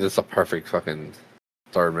Maxine is a perfect fucking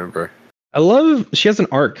star member. I love she has an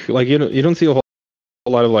arc. Like you don't see a whole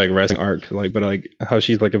lot of like wrestling arc, like but like how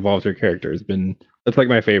she's like evolved her character has been. That's like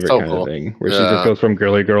my favorite kind of thing, where she just goes from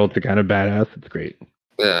girly girl to kind of badass. It's great.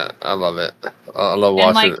 Yeah, I love it. I love watching.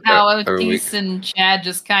 And like how Otis and Chad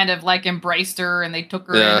just kind of like embraced her and they took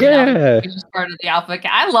her in. Yeah, she just started the Alpha.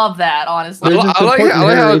 I love that, honestly. I like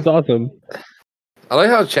how it's awesome. I like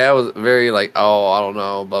how Chad was very like, oh, I don't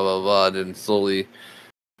know, blah blah blah, and then slowly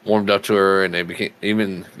warmed up to her, and they became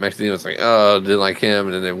even Maxine was like, oh, didn't like him,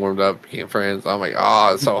 and then they warmed up, became friends. I'm like,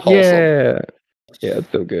 oh, it's so wholesome. Yeah,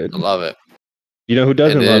 it's so good. I love it. You know who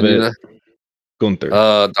doesn't love it? Gunther.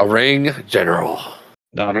 The Ring General.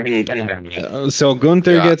 So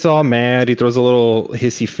Gunther gets all mad. He throws a little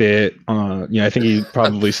hissy fit. I think he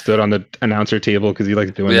probably stood on the announcer table because he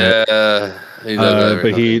likes doing that. Yeah, he does.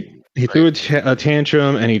 But he threw a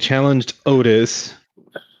tantrum and he challenged Otis.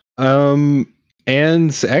 And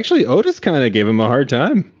actually, Otis kind of gave him a hard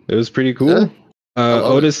time. It was pretty cool. Yeah.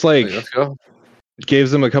 Otis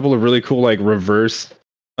gives him a couple of really cool like reverse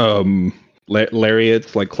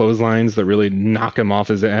lariats, like clotheslines that really knock him off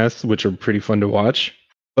his ass, which are pretty fun to watch.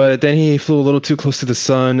 But then he flew a little too close to the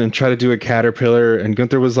sun and tried to do a caterpillar, and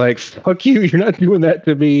Gunther was like, "Fuck you! You're not doing that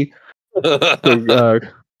to me." So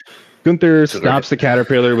Gunther stops the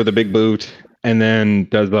caterpillar with a big boot, and then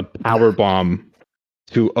does a power bomb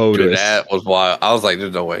to Otis. Dude, that was wild. I was like,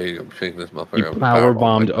 "There's no way he's gonna pick this motherfucker." He power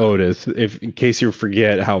bombed Otis. In case you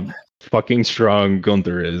forget how fucking strong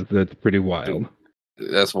Gunther is, that's pretty wild.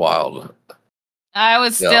 Dude, that's wild. I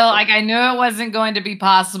was still like, I knew it wasn't going to be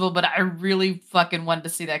possible, but I really fucking wanted to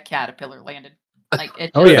see that caterpillar landed. Like,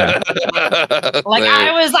 it oh yeah, like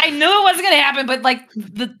I knew it wasn't going to happen, but like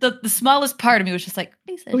the smallest part of me was just like,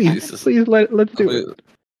 please let's do it.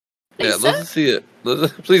 Yeah, let's see it.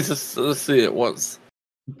 Let's see it once.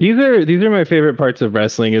 These are my favorite parts of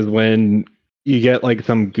wrestling is when you get like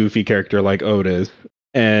some goofy character like Otis.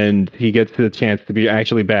 And he gets the chance to be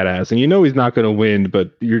actually badass, and you know he's not going to win,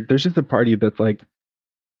 but there's just a party that's like,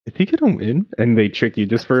 is he going to win? And they trick you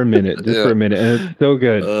just for a minute, for a minute, and it's so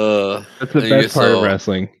good. That's the best part of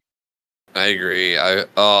wrestling. I agree.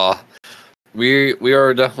 We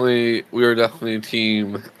are definitely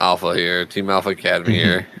Team Alpha here, Team Alpha Academy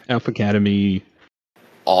here. Alpha Academy,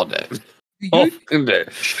 all day, all day.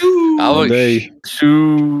 All day.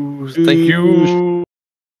 Shoes. Thank you.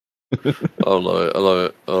 I love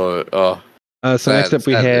it. Oh. So next up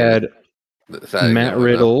we had Matt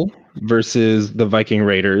Riddle versus the Viking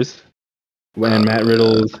Raiders. When Matt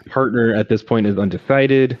Riddle's partner at this point is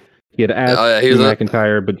undecided. He had asked Drew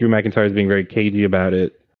McIntyre, but Drew McIntyre is being very cagey about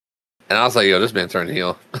it. And I was like, yo, this man turned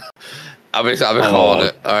heel. I've been calling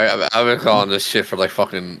it. All right, I've been calling this shit for like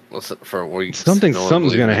for weeks. Something's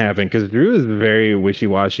gonna happen because Drew is very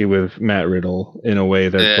wishy-washy with Matt Riddle in a way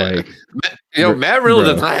that's like, Matt Riddle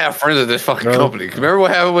does not have friends at this fucking company. Remember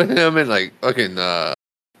what happened with him and like fucking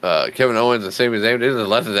Kevin Owens and Sami Zayn? They just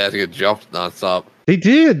left his ass to get jumped nonstop. They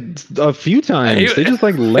did a few times. They just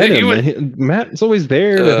like let him. Matt's always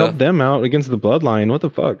there to help them out against the Bloodline. What the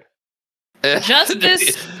fuck?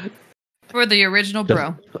 Justice for the original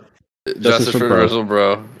bro. Justice for the original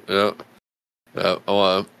bro. Yep.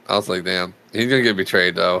 I was like, damn, he's gonna get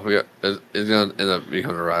betrayed though. It's gonna end up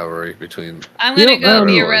becoming a rivalry between. I'm gonna go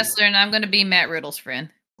be a wrestler, and I'm gonna be Matt Riddle's friend.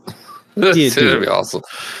 It's gonna be awesome.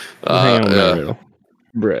 Hang on, Matt Riddle,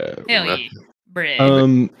 bro. Hell yeah,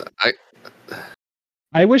 bro.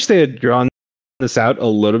 I wish they had drawn this out a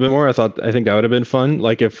little bit more. I think that would have been fun.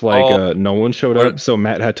 Like if no one showed up, so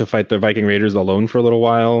Matt had to fight the Viking Raiders alone for a little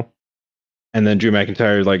while. And then Drew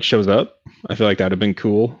McIntyre like shows up. I feel like that'd have been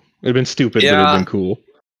cool. It'd have been stupid, but it'd have been cool.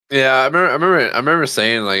 Yeah, I remember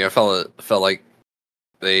saying like I felt like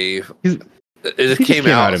it just came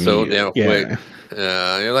out so damn quick.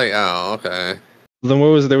 Yeah, you're like, oh, okay. Then there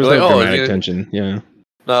was like dramatic tension. Yeah.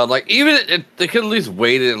 No, like even they could at least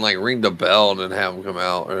waited and like ring the bell and then have him come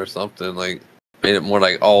out or something. Like made it more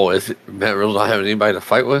like, oh, is Matt Riddle not having anybody to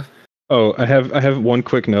fight with? Oh, I have one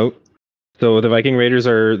quick note. So the Viking Raiders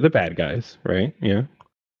are the bad guys, right? Yeah.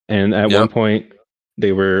 And at one point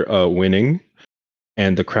they were winning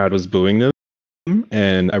and the crowd was booing them.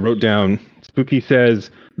 And I wrote down, Spooky says,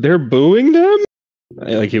 they're booing them?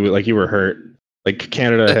 Like you were hurt. Like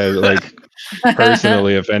Canada has like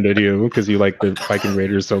personally offended you because you like the Viking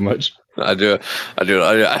Raiders so much. I do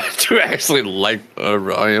actually like.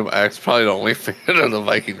 I am probably the only fan of the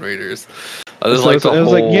Viking Raiders. I was like,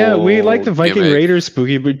 yeah, we like the Viking Raiders,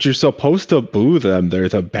 Spooky, but you're supposed to boo them. They're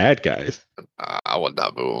the bad guys. I would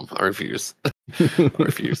not boo them. I refuse. I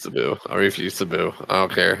refuse to boo. I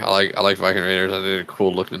don't care. I like Viking Raiders. I think they're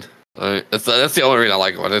cool looking. That's the only reason I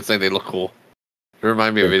like them. I didn't say they look cool. They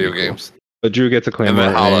remind me of video games. But Drew gets a Claymore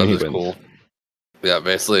and he wins. Cool. Yeah,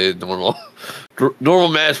 basically normal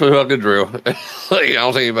match with fucking Drew. Like I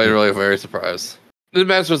don't think anybody really very surprised. The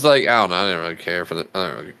match was like I don't know. I didn't really care for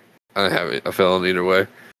I didn't have a feeling either way.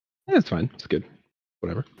 Yeah, it's fine. It's good.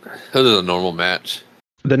 Whatever. This is a normal match.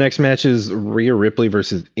 The next match is Rhea Ripley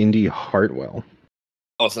versus Indy Hartwell.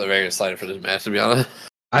 I was very excited for this match, to be honest.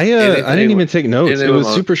 I didn't even take notes. It was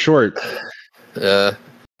super short. Yeah.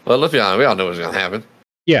 Well, let's be honest. We all know what's gonna happen.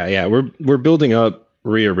 Yeah. We're building up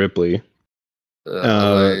Rhea Ripley.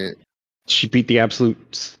 She beat the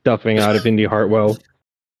absolute stuffing out of Indy Hartwell.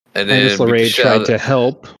 And then Candice LeRae tried to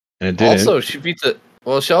help, and it didn't. Also, she beat the.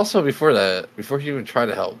 Well, she also before she even tried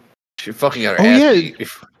to help, she fucking got her ass beat.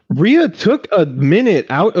 Rhea took a minute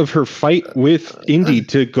out of her fight with Indy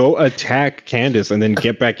to go attack Candice and then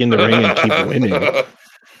get back in the ring and keep winning.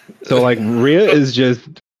 So like Rhea is just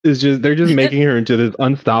they're just making her into this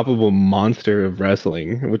unstoppable monster of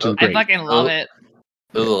wrestling, which is great. I fucking love it.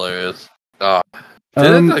 It was hilarious. Like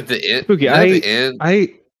the end. Spooky,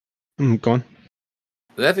 go on.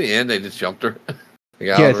 At the end, they just jumped her.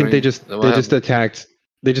 Yeah, I think they just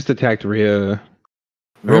attacked Rhea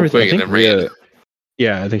real quick and then ran.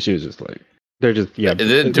 Yeah, I think she was just like they're just It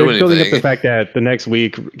didn't do anything. Building up the fact that the next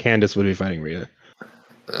week Candice would be fighting Rhea.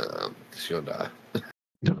 She'll die.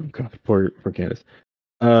 Oh God, poor Candice.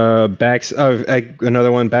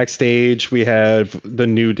 Another one backstage. We have the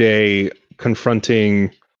New Day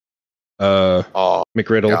confronting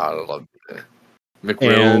McRiddle. God, I love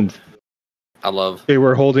McRiddle. And they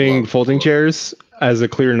were holding folding chairs as a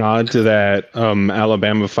clear nod to that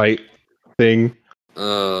Alabama fight thing.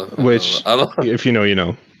 Which, if you know, you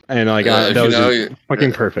know. And like that was just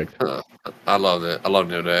fucking perfect. I love it. I love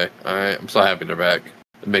New Day. All right, I'm so happy they're back.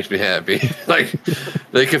 It makes me happy. Like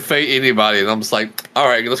they can fight anybody, and I'm just like, all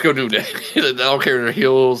right, let's go New Day. I don't care if they're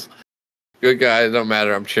heels, good guys. It don't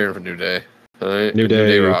matter. I'm cheering for New Day. All right, New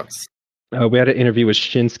Day rocks. We had an interview with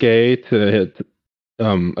Shinsuke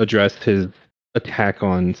to address his attack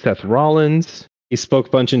on Seth Rollins. He spoke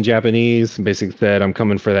a bunch in Japanese and basically said, "I'm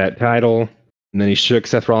coming for that title." And then he shook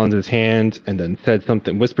Seth Rollins' hand and then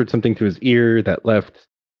whispered something to his ear that left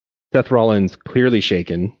Seth Rollins clearly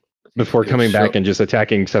shaken before coming back and just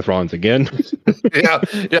attacking Seth Rollins again. yeah.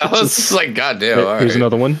 I was just like, God damn. Here's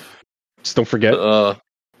another one. Just don't forget. Yeah,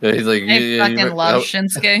 he's like, I fucking love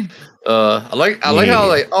Shinsuke. I like how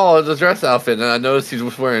like, oh, the dress outfit, and I noticed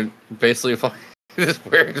he's wearing basically just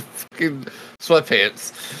wearing fucking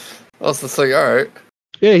sweatpants. I was just like, all right.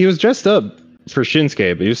 Yeah, he was dressed up for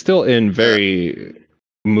Shinsuke, but he was still in very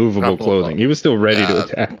movable clothing. He was still ready to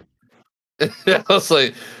attack. Yeah, I was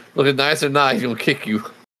like, looking nice or not, he's gonna kick you.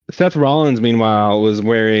 Seth Rollins, meanwhile, was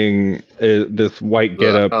wearing this white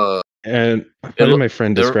getup, and how did my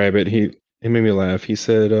friend describe it? He made me laugh. He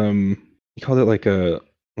said, he called it like a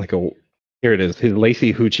here it is, his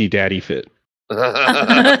lacy hoochie daddy fit.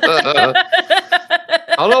 I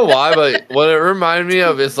don't know why, but what it reminded me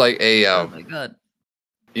of is like a oh my God.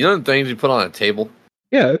 You know the things you put on a table?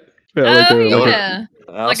 Yeah.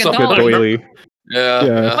 Like a doily. Yeah.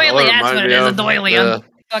 Doily, that's what it is, a doily. I'm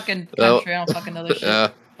fucking country, I don't fucking know this shit. Yeah.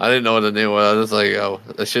 I didn't know what the name was. I was like, oh,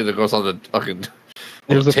 that shit that goes on the fucking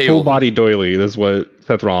There's a full body doily. That's what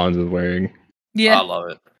Seth Rollins is wearing. Yeah. I love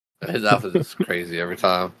it. His outfit is crazy every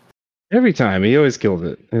time. Every time. He always kills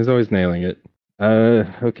it. He's always nailing it.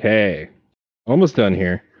 Okay. Almost done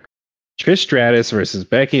here. Trish Stratus versus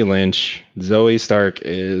Becky Lynch. Zoe Stark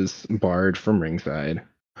is barred from ringside.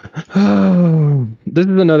 This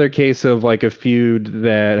is another case of like a feud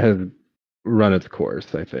that has run its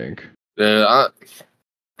course, I think. I'm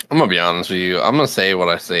gonna be honest with you. I'm gonna say what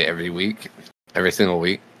I say every single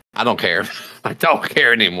week. I don't care. I don't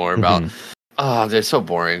care anymore about. Oh, they're so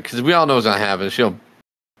boring because we all know what's gonna happen. She'll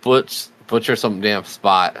butcher some damn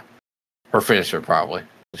spot. Her finisher probably.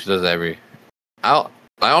 She does every. I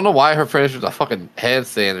don't know why her finisher is a fucking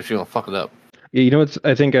handstand if she don't fuck it up. Yeah, you know what?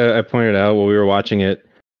 I think I pointed out while we were watching it.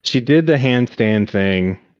 She did the handstand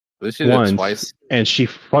thing once, twice, and she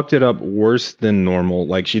fucked it up worse than normal.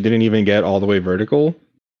 Like she didn't even get all the way vertical,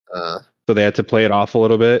 so they had to play it off a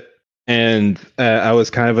little bit. And I was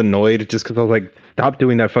kind of annoyed just because I was like, "Stop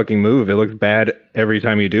doing that fucking move! It looks bad every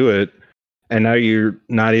time you do it." And now you're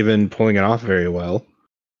not even pulling it off very well.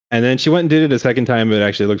 And then she went and did it a second time, but it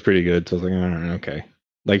actually looks pretty good. So I was like, okay.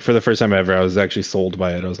 Like for the first time ever, I was actually sold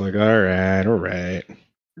by it. I was like, all right.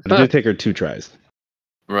 But it did take her 2 tries.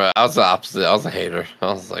 Right, I was the opposite. I was a hater. I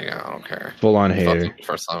was like, I don't care. Full on hater.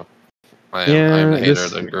 First time. I am the hater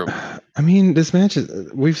of the group. I mean, this match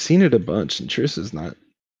we've seen it a bunch, and Trish is not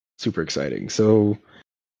super exciting. So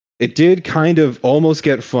it did kind of almost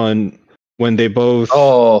get fun when they both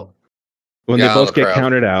get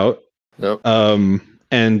counted out. Nope.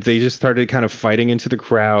 And they just started kind of fighting into the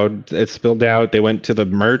crowd. It spilled out. They went to the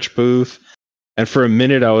merch booth. And for a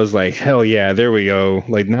minute, I was like, hell yeah, there we go.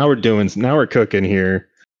 Like, now we're cooking here.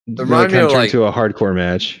 It kind of turned to a hardcore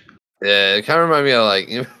match. Yeah, it kind of reminded me of like,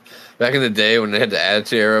 you know, back in the day when they had the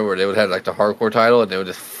Attitude Era where they would have like the hardcore title and they would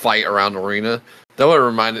just fight around the arena. That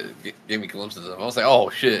would gave me glimpses of them. I was like, oh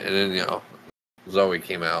shit. And then, you know, Zoe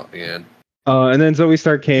came out again. And then Zoe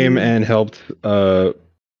Stark came and helped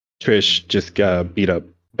Trish just beat up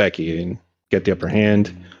Becky and get the upper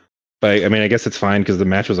hand. But I mean, I guess it's fine because the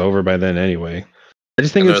match was over by then anyway. I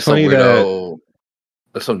just think it's funny that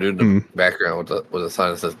there's some dude in the background with a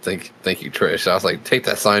sign that says "Thank you, Trish." I was like, take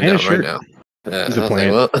that sign down right now. Yeah, he's a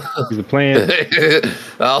plant. He's a plant.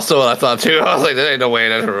 Also, what I thought too. I was like, there ain't no way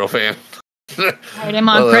that's a real fan. Hired him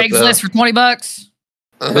on Craigslist for $20.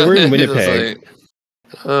 They were in Winnipeg.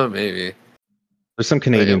 Maybe. There's some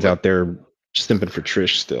Canadians out there simping for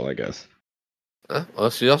Trish still, I guess. Well,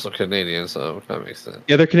 she's also Canadian, so that makes sense.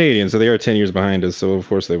 Yeah, they're Canadian, so they are 10 years behind us, so of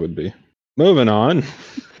course they would be. Moving on,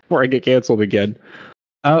 before I get canceled again.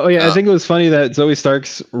 I think it was funny that Zoe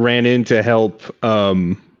Starks ran in to help.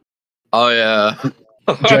 Dressed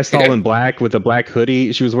all in black with a black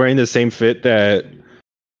hoodie. She was wearing the same fit that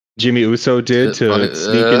Jimmy Uso did to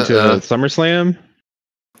sneak into SummerSlam.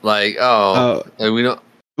 Like, we don't.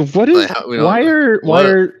 What is? Why are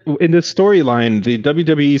in the storyline the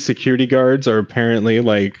WWE security guards are apparently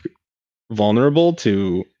like vulnerable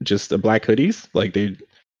to just black hoodies? Like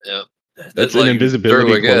that's an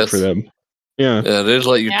invisibility cloak for them. Yeah, they just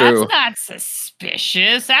let you through. That's not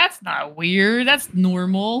suspicious. That's not weird. That's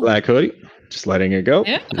normal. Black hoodie, just letting it go.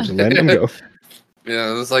 Yeah, just letting them go.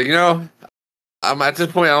 Yeah, it's like, you know, I'm at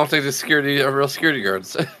this point. I don't think the security are real security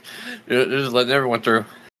guards. They're just letting everyone through.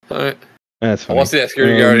 All right. That's funny. I want to see that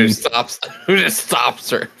security guard who just stops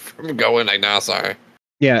her from going. Like, nah, sorry.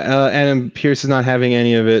 Yeah, Adam Pearce is not having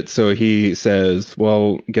any of it, so he says,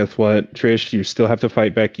 well, guess what, Trish, you still have to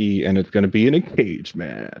fight Becky, and it's going to be in a cage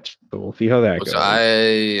match. So we'll see how that goes. I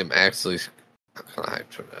am actually kind of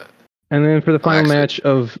hyped for that. And then for the final match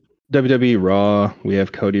of WWE Raw, we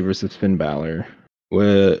have Cody versus Finn Balor,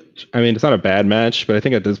 which, I mean, it's not a bad match, but I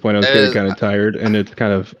think at this point I was getting kind of tired, and it's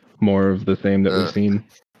kind of more of the same that we've seen.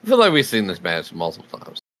 I feel like we've seen this match multiple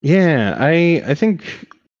times. Yeah, I think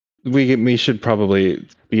we should probably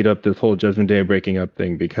speed up this whole Judgment Day breaking up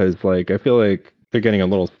thing because, like, I feel like they're getting a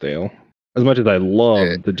little stale. As much as I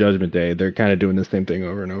love the Judgment Day, they're kind of doing the same thing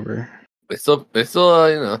over and over. They still, you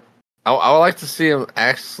know, I would like to see them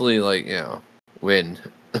actually, like, you know, win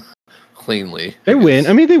cleanly. They win.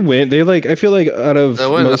 I mean, they win. They like. I feel like out of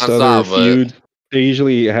most other feuds, they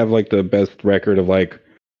usually have like the best record of like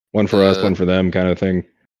one for us, one for them kind of thing.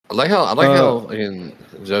 I like how in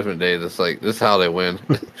Judgment Day, this is how they win.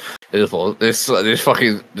 they just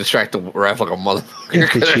fucking distract the ref like a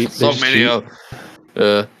motherfucker. So many of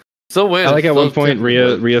still win. I like at one point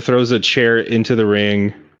Rhea throws a chair into the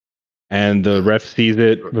ring, and the ref sees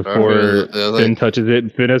it before Finn touches it.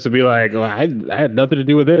 And Finn has to be like, well, I had nothing to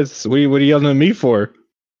do with this. What are you yelling at me for?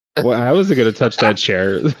 Well, I wasn't gonna touch that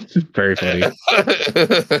chair. Very funny.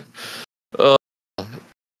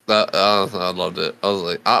 I loved it. I was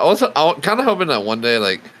like, I was kind of hoping that one day,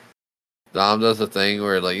 like, Dom does the thing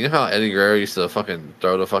where, like, you know how Eddie Guerrero used to fucking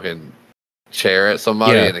throw the fucking chair at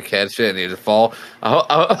somebody and they catch it and he just fall.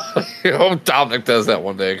 I hope Dominic does that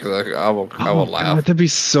one day because I will laugh. God, that'd be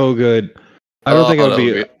so good. I don't think it would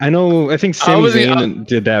be. I think Sami Zayn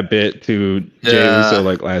did that bit to Jey Uso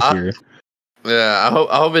like last year. Yeah,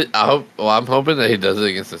 I'm hoping that he does it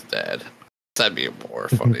against his dad. That'd be more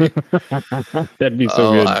funny. That'd be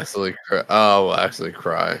so good. I'll actually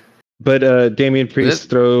cry. But Damian Priest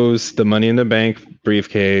throws the Money in the Bank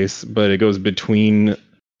briefcase, but it goes between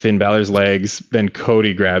Finn Balor's legs. Then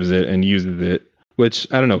Cody grabs it and uses it. Which,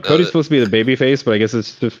 I don't know. Cody's supposed to be the babyface, but I guess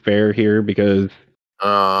it's just fair here because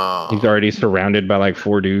he's already surrounded by like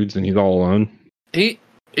 4 dudes and he's all alone. He'd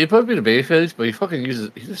probably be the babyface, but he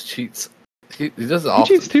just cheats. He does it often.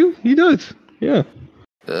 He cheats too? He does. Yeah.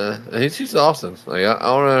 He cheats often. Like, I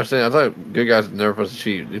don't understand. I thought good guys never supposed to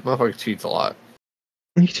cheat. These motherfuckers cheats a lot.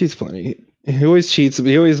 He cheats plenty. He always cheats, but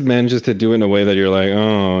he always manages to do it in a way that you're like,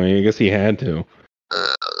 oh, I guess he had to.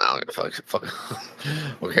 I don't give a fuck.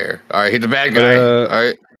 Okay. All right, he's the bad guy. All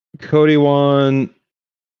right. Cody won.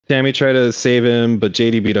 Sammy tried to save him, but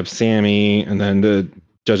JD beat up Sammy, and then the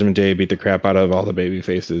Judgment Day beat the crap out of all the baby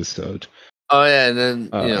faces. So. Oh yeah, and then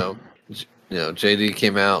you know, JD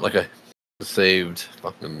came out like a saved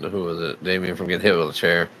fucking who was it? Damien from getting hit with a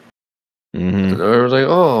chair. Mm-hmm. And I was like,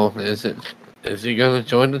 oh, is he gonna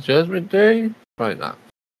join the Judgment Day? Probably not.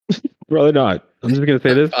 Probably not. I'm just gonna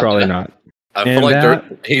say this. Probably not. I feel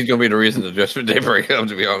like he's gonna be the reason the Judgment Day break up.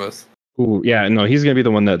 To be honest. Ooh, yeah, no, he's gonna be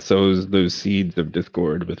the one that sows those seeds of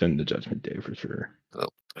discord within the Judgment Day for sure. Oh,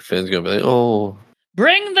 Finn's gonna be like, oh,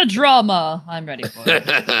 bring the drama. I'm ready for it.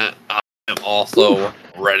 I am also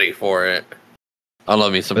ready for it. I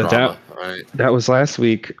love me some drama. Right. That was last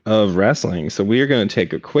week of wrestling, so we are going to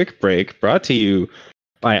take a quick break. Brought to you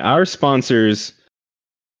by our sponsors,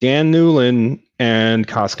 Dan Newland and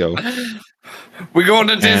Costco. We're going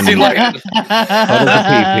to Disney Land.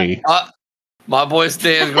 My boy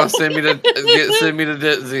Stan's gonna send me to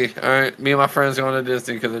Disney. All right, me and my friends going to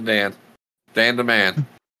Disney because of Dan. Dan the man.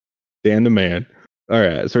 Dan the man. All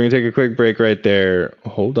right, so we're gonna take a quick break right there.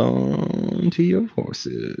 Hold on to your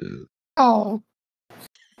horses. Oh.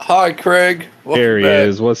 Hi, Craig. There he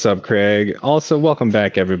is. What's up, Craig? Also, welcome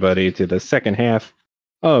back, everybody, to the second half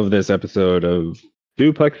of this episode of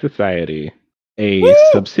Duplex Society, a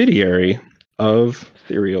subsidiary of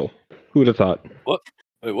Serial. Who would have thought? What?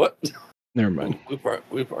 Wait, what? Never mind. We part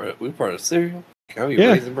of Serial? Can we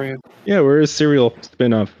Raisin Brand? Yeah, we're a Serial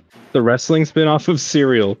spinoff. The wrestling spinoff of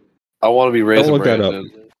Serial. I want to be Raisin Brandon.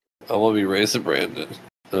 I want to be Raisin Brandon.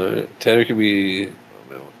 Tanner can be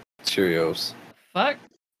Cheerios. Fuck.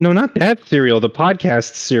 No, not that Serial. The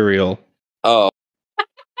podcast Serial. Oh.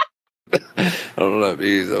 I don't know what that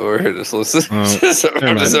means. Over here, just listen.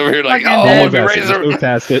 I'm just over here like, I want to be Raisin. Move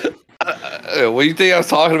past it. What do you think I was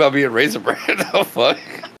talking about being Raisin Brand? Oh, fuck.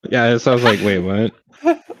 Yeah, so I was like, wait, what?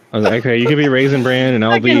 I was like, okay, you can be Raisin Brand and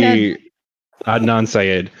I'll be Adnan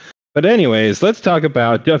Syed. But anyways, let's talk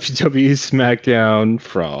about WWE SmackDown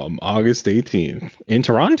from August 18th in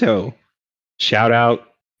Toronto. Shout out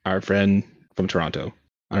our friend from Toronto.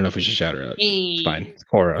 I don't know if we should shout her out. It's fine. It's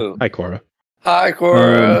Cora. Oh. Hi, Cora. Hi,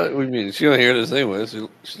 Cora. What do you mean? She don't hear this anyway. She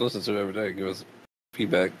listens to it every day. Give us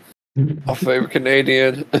feedback. Our favorite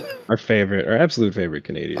Canadian. Our absolute favorite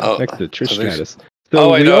Canadian. Next to Trish Stratus.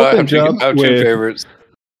 So I have two favorites.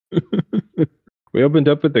 We opened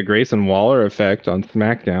up with the Grayson Waller effect on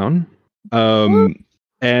SmackDown.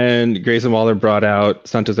 And Grayson Waller brought out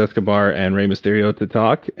Santos Escobar and Rey Mysterio to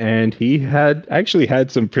talk, and he actually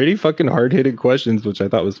had some pretty fucking hard-hitting questions, which I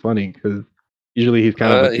thought was funny because usually he's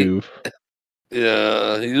kind of a goof.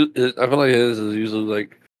 Yeah, I feel like his is usually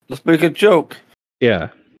like, let's make a joke. Yeah,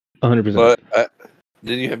 100%. But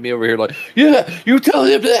then you have me over here like, yeah, you tell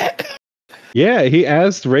him that. Yeah, he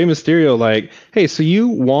asked Rey Mysterio like, hey, so you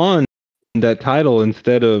won that title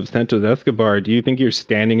instead of Santos Escobar. Do you think you're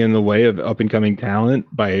standing in the way of up-and-coming talent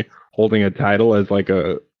by holding a title as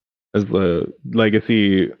a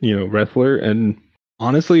legacy, wrestler? And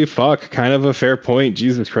honestly, kind of a fair point.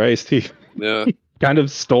 Jesus Christ, he kind of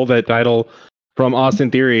stole that title from Austin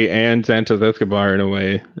Theory and Santos Escobar in a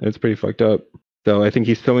way. It's pretty fucked up. So I think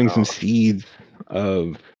he's sowing some seeds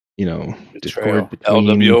of discord between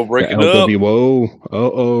LWO breaking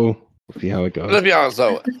LWO. We'll see how it goes. Let's be honest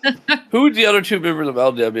though. Who's the other two members of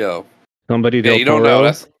LWO? Somebody you don't know.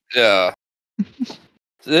 That's The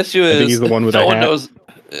issue is he's the one with no one knows.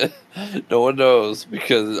 No one knows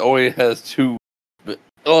because it only has two,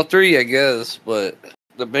 three, I guess. But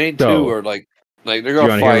the main two are like they're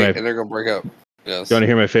gonna fight and they're gonna break up. Yes. Do you want to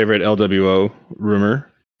hear my favorite LWO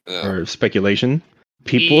rumor or speculation?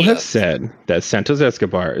 People have said that Santos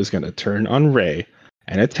Escobar is going to turn on Rey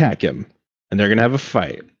and attack him, and they're going to have a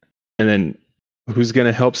fight. And then who's going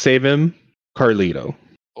to help save him? Carlito.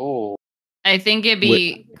 Oh. I think it'd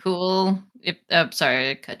be cool if... sorry,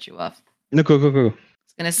 I cut you off. No, go. I was going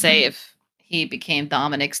to say if he became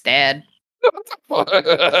Dominic's dad.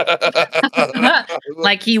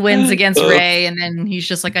 Like he wins against Rey, and then he's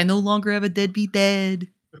just like, I no longer have a deadbeat dad.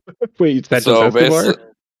 Wait, Santos Escobar?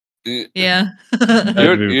 Yeah. That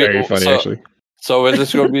would be very funny, actually. So is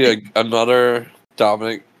this going to be another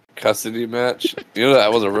Dominic custody match?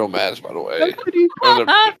 That was a real match, by the way.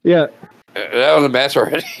 Yeah. That was a match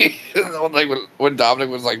already. Like when Dominic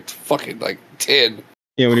was like fucking like 10.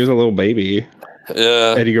 Yeah, when he was a little baby.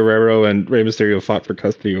 Yeah. Eddie Guerrero and Rey Mysterio fought for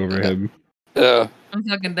custody over him. Yeah. I'm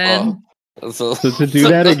fucking dead. So to do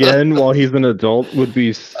that again while he's an adult would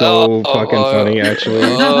be so fucking funny, actually.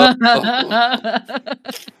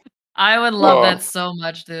 I would love that so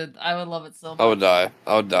much, dude. I would love it so much. I would die.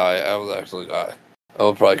 I would actually die. I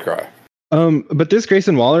would probably cry. But this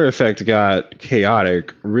Grayson Waller effect got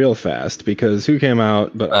chaotic real fast because who came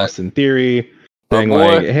out but Austin Theory saying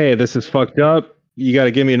like, hey, this is fucked up. You got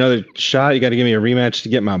to give me another shot. You got to give me a rematch to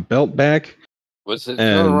get my belt back. What's it?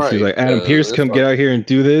 And he's like, Adam Pearce, come get out here and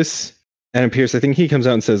do this. Adam Pearce, I think he comes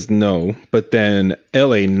out and says no, but then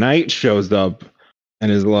LA Knight shows up and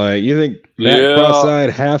is like, "You think that cross-eyed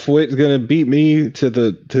half-wit is gonna beat me to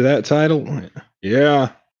that title?"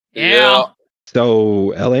 Yeah.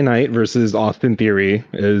 So LA Knight versus Austin Theory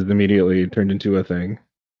is immediately turned into a thing,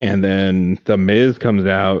 and then the Miz comes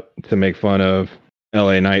out to make fun of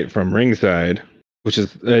LA Knight from ringside, which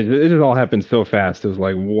is it just all happened so fast. It was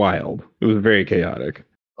like wild. It was very chaotic.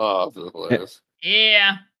 Oh, that's hilarious.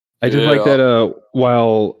 Yeah. I just like that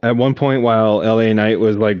while at one point while LA Knight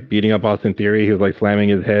was like beating up Austin Theory, he was like slamming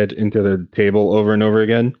his head into the table over and over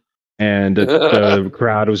again. And the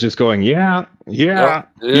crowd was just going, yeah,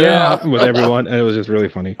 with everyone. And it was just really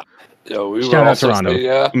funny. Shout out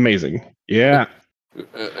Toronto. Amazing. Yeah.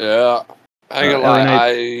 Yeah. I ain't gonna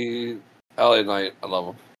lie. LA Knight, I love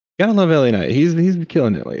him. Gotta love LA Knight. He's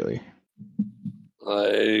killing it lately.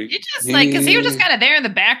 Because he was just kind of there in the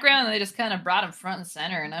background, and they just kind of brought him front and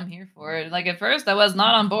center, and I'm here for it. Like at first, I was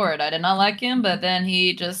not on board. I did not like him, but then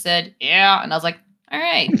he just said, "Yeah," and I was like, "All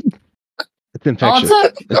right." It's infectious.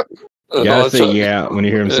 You gotta say yeah when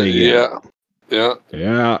you hear him say yeah.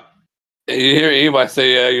 Yeah. You hear anybody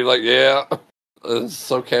say yeah, you're like, yeah. It's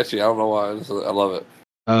so catchy. I don't know why. I love it.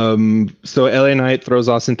 So LA Knight throws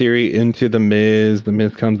Austin Theory into the Miz. The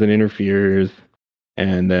Miz comes and interferes,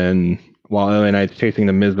 and then while LA Knight's chasing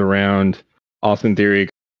the Miz around, Austin Theory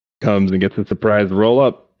comes and gets a surprise roll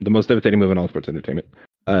up, the most devastating move in all sports entertainment.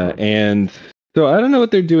 And so I don't know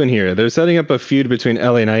what they're doing here. They're setting up a feud between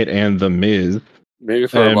LA Knight and the Miz. Maybe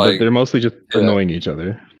for but they're mostly just annoying each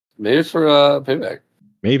other. Maybe it's for payback.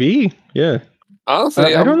 Maybe, yeah.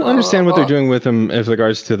 Honestly, I don't understand what they're doing with him as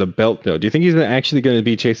regards to the belt, though. Do you think he's actually going to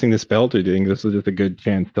be chasing this belt, or do you think this is just a good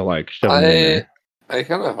chance to like shove him in there? I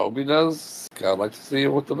kind of hope he does. I'd like to see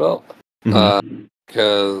him with the belt.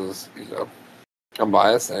 Because I'm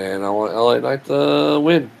biased and I want LA Knight to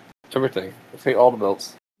win everything. I take all the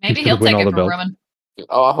belts. Maybe he'll take it from Roman.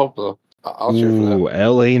 Oh, I hope so. I'll cheer for that.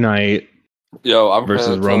 LA Knight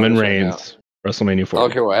versus Roman Reigns, WrestleMania 4. I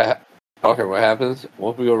don't care what happens.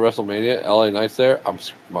 Once we go to WrestleMania, LA Knight's there. I'm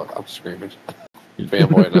screaming.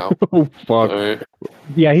 Fanboy now. Oh, fuck. Right.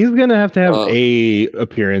 Yeah, he's gonna have to have a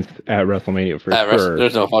appearance at WrestleMania for sure.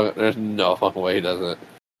 There's no fucking way he doesn't.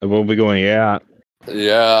 We'll be going, yeah.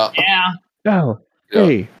 Oh,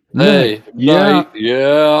 hey, yeah.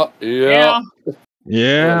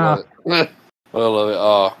 I love it.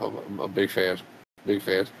 Oh, I'm a big fan.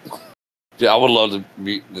 Yeah, I would love to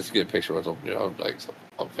get a picture with him. I'm like,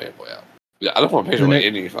 I'm a fanboy out. Yeah, I don't want a picture with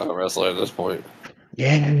any fucking wrestler at this point.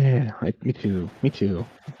 Yeah, me too.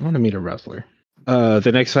 I want to meet a wrestler.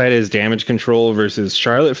 The next fight is Damage Control versus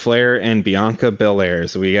Charlotte Flair and Bianca Belair.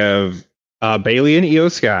 So we have Bayley and Io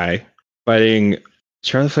Sky fighting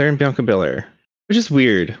Charlotte Flair and Bianca Belair, which is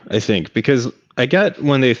weird, I think, because I get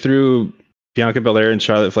when they threw Bianca Belair and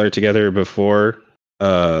Charlotte Flair together before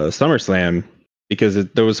SummerSlam, because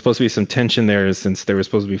there was supposed to be some tension there since they were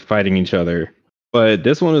supposed to be fighting each other. But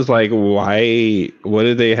this one is like, why? What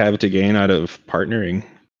did they have to gain out of partnering?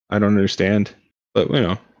 I don't understand. But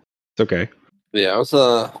it's okay. Yeah, it's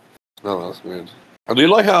that's weird. I do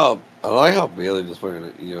like how Bayley just wearing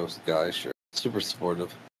an Io Sky shirt. Super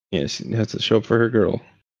supportive. Yeah, she has to show up for her girl.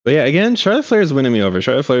 But yeah, again, Charlotte Flair is winning me over.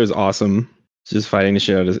 Charlotte Flair is awesome. She's just fighting the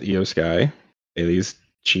shit out of Io Sky. Bayley's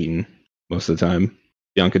cheating most of the time.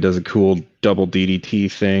 Bianca does a cool double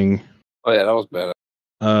DDT thing. Oh yeah, that was bad.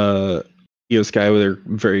 Io Sky with her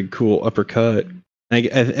very cool uppercut.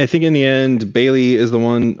 I think in the end, Bayley is the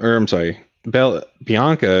one, or I'm sorry,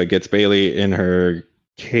 Bianca gets Bayley in her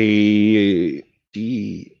KOD.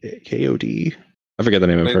 I forget the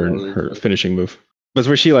name of her finishing move. But it's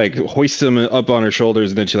where she like hoists him up on her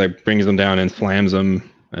shoulders and then she like brings him down and slams him.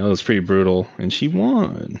 That was pretty brutal, and she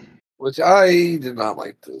won. Which I did not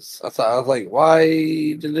like this. I was like, why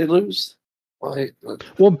did they lose? Why?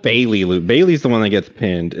 Well, Bayley's the one that gets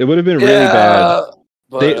pinned. It would have been really bad.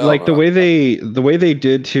 They like the way they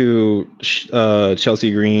did to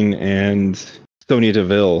Chelsea Green and Sonya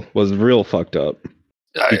Deville was real fucked up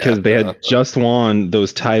because they had just won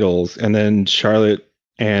those titles, and then Charlotte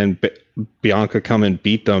and Bianca come and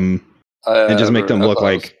beat them and just make them look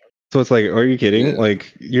like. So it's like, are you kidding? Yeah.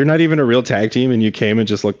 Like, you're not even a real tag team, and you came and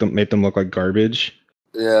just made them look like garbage.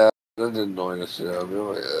 Yeah. That didn't annoy us, yeah.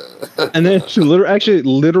 And then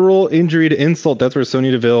literal injury to insult. That's where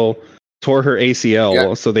Sonya Deville tore her ACL.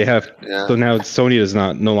 Yeah. So they have. Yeah. So now Sonya is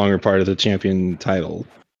no longer part of the champion title.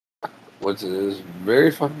 Which is very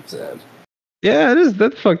fucking sad. Yeah, it is.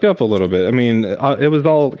 That's fucked up a little bit. I mean, it was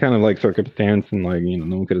all kind of like circumstance, and like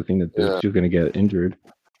no one could have seen that she was going to get injured.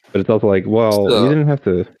 But it's also like, well, you didn't have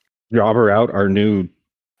to job her out our new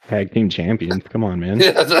tag team champions. Come on, man.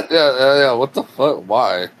 Yeah. What the fuck?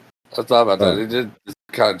 Why? I thought about that. They did just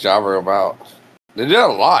kind of jobber about. They did a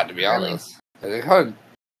lot, to be honest. And they kind of.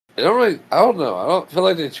 They don't really. I don't know. I don't feel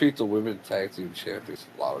like they treat the women tag team champions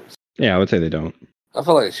a lot. Yeah, I would say they don't. I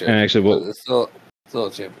feel like they should. And actually, it's still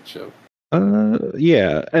a championship.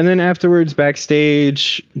 Yeah. And then afterwards,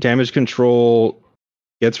 backstage, Damage Control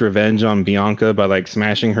gets revenge on Bianca by like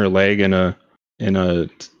smashing her leg in a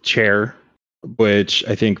chair, which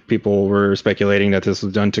I think people were speculating that this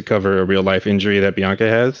was done to cover a real life injury that Bianca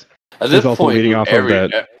has. At this point, leading off of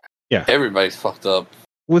that. Yeah, everybody's fucked up.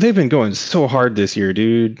 Well, they've been going so hard this year,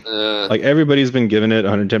 dude. Like everybody's been giving it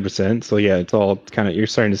 110%. So yeah, it's all kind of, you're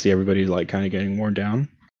starting to see everybody like kind of getting worn down.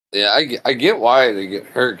 Yeah, I get why they get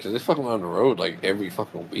hurt because they fucking on the road like every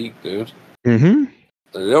fucking week, dude. Mm-hmm.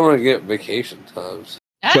 They don't want to get vacation times.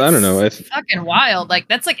 That's so I don't know. It's fucking wild. Like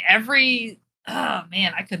that's like every. Oh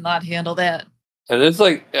man, I could not handle that. And it's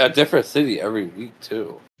like a different city every week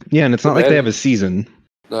too. Yeah, and it's not like they have a season.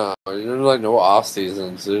 No, there's like no off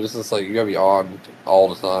seasons. It's just like you gotta be on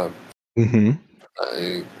all the time. Mm-hmm.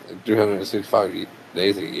 365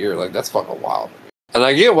 days a year, like that's fucking wild. And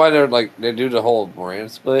I get why they do the whole brand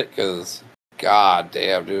split because, god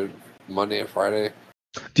damn, dude, Monday and Friday.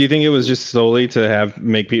 Do you think it was just solely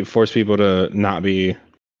to force people to not be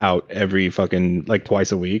out every fucking like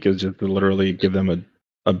twice a week? Is just to literally give them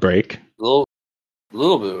a break. A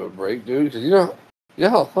little bit of a break, dude. Because you know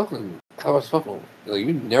how much fucking like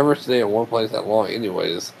you never stay in one place that long,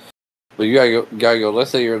 anyways. But you gotta go.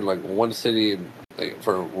 Let's say you're in like one city and like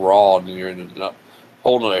for Raw, and you're in a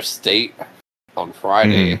whole other state on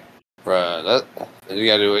Friday. Bruh, and you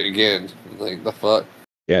gotta do it again. Like the fuck.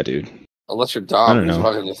 Yeah, dude. Unless you're Dom, who's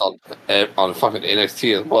fucking just on fucking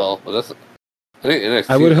NXT as well. But that's, I think NXT.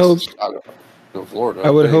 I would hope. In Florida.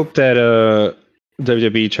 I would hope that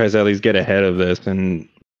WWE tries to at least get ahead of this, and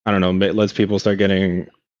I don't know, lets people start getting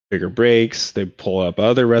bigger breaks. They pull up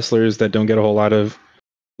other wrestlers that don't get a whole lot of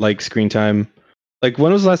like screen time. Like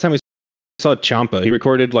when was the last time we saw Ciampa? He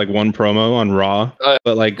recorded like one promo on Raw,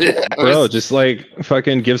 but like, bro, just like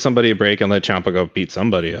fucking give somebody a break and let Ciampa go beat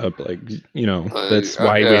somebody up. Like, you know, that's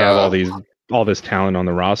why we have all this talent on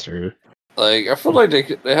the roster. Like, I feel like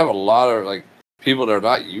they have a lot of like people that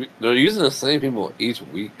are they're using the same people each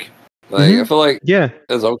week. Like, I feel like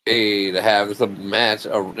it's okay to have just a match,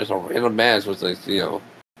 just a random match with like, you know.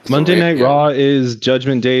 Monday Night Raw is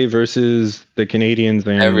Judgment Day versus the Canadians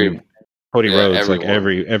and Cody Rhodes, like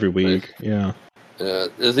every week. Yeah.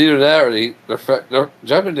 It's either that or the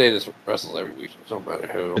Judgment Day just wrestles every week. It don't matter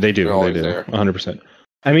who. They do. 100%.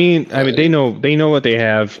 I mean, they know what they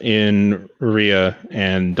have in Rhea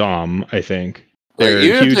and Dom. I think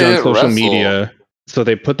they're huge on social media, so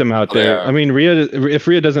they put them out there. I mean, if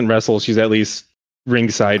Rhea doesn't wrestle, she's at least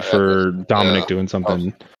ringside for Dominic doing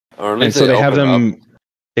something. And so they have them.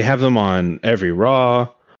 They have them on every Raw.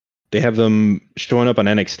 They have them showing up on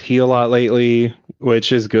NXT a lot lately,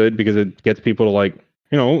 which is good because it gets people to like,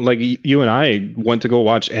 you know, like you and I went to go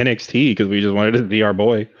watch NXT because we just wanted to see our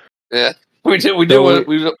boy. Yeah, we did. We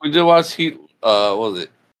did watch Heat. What was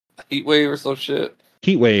it? Heat Wave or some shit.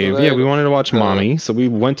 Heat Wave. Yeah, we wanted to watch Mommy, so we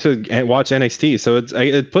went to watch NXT. So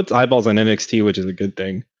it puts eyeballs on NXT, which is a good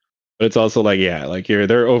thing. But it's also like, yeah, like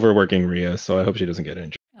they're overworking Rhea, so I hope she doesn't get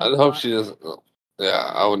injured. I hope she doesn't.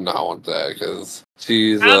 Yeah, I would not want that because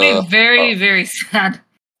she's. I'll be very, very sad.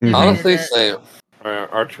 Honestly, same.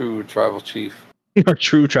 Our true tribal chief. Our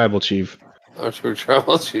true tribal chief. Our true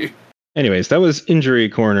tribal chief. Anyways, that was injury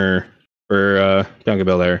corner for Bianca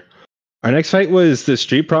Belair. Our next fight was the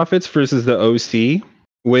Street Profits versus the OC,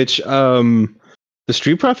 which the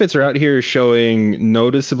Street Profits are out here showing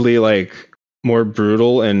noticeably like more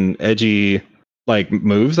brutal and edgy like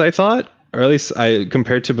moves, I thought. Or at least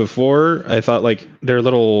compared to before, I thought like they're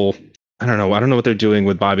little, I don't know what they're doing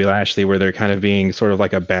with Bobby Lashley, where they're kind of being sort of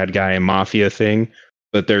like a bad guy mafia thing,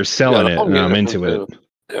 but they're selling it and I'm into it.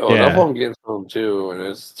 Yeah, that's what I'm getting from too, and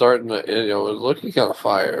it's starting to, it's looking kind of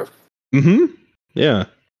fire. Mm-hmm. Yeah.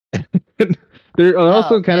 They're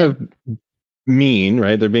also kind of mean,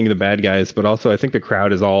 right? They're being the bad guys, but also I think the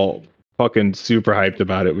crowd is all fucking super hyped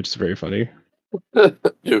about it, which is very funny.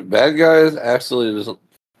 Dude, bad guys absolutely doesn't.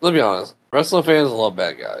 Let's be honest. Wrestling fans love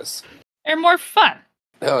bad guys. They're more fun.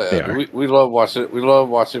 Hell yeah. We love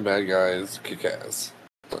watching bad guys kick ass.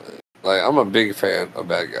 Like, I'm a big fan of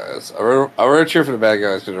bad guys. I really cheer for the bad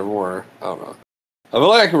guys because they're more, I don't know. I feel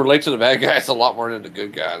like I can relate to the bad guys a lot more than the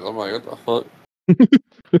good guys. I'm like, what the fuck?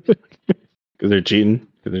 Because they're cheating?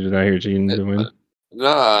 Because they're just out here cheating to win?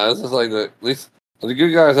 Nah, it's just like at least the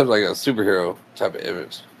good guys have like a superhero type of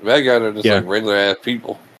image. The bad guys are just like regular ass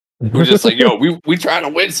people. We're just like, yo, we trying to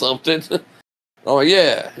win something. Oh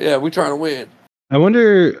yeah, we trying to win. I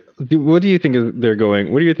wonder, what do you think they're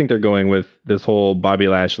going? Where do you think they're going with this whole Bobby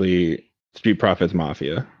Lashley Street Profits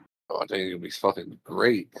Mafia? Oh, I think it'll be fucking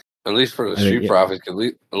great. At least for the Street Profits, at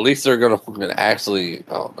least they're gonna actually,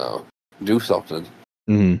 I don't know, do something.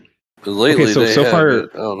 Mm-hmm. Because lately so far,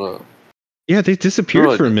 I don't know. Yeah, they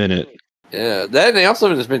disappeared for a minute. Yeah, that they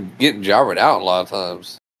also just been getting jobbered out a lot of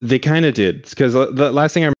times. They kind of did, because the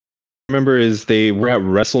last thing I remember is they were at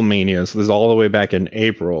WrestleMania, so this is all the way back in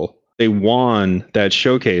April. They won that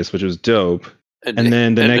showcase, which was dope. And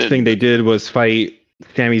then the next thing they did was fight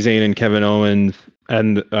Sami Zayn and Kevin Owens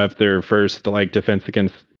and their first defense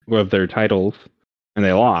against of their titles, and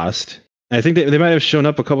they lost. And I think they might have shown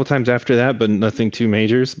up a couple times after that, but nothing too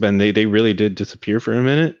majors. But they really did disappear for a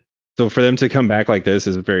minute. So for them to come back like this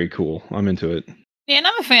is very cool. I'm into it. Yeah, and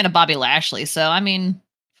I'm a fan of Bobby Lashley, so I mean,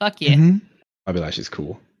 fuck yeah. Mm-hmm. Bobby Lashley's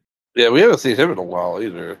cool. Yeah, we haven't seen him in a while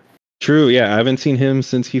either. True, yeah, I haven't seen him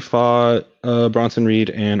since he fought Bronson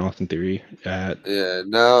Reed and Austin Theory at... Yeah,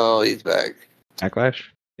 no, he's back. Backlash?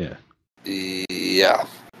 Yeah. Yeah,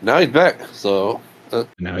 now he's back, so...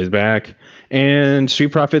 Now he's back. And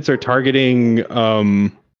Street Profits are targeting...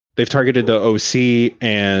 they've targeted the OC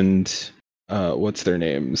and... what's their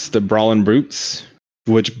names? The Brawlin' Brutes,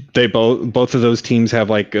 which they both of those teams have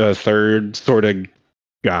like a third sort of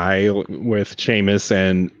guy with Sheamus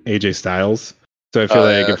and AJ Styles. So I feel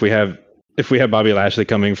like if we have Bobby Lashley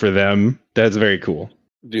coming for them, that's very cool.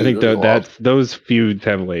 Dude, I think those feuds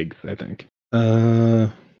have legs. I think.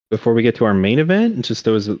 Before we get to our main event, just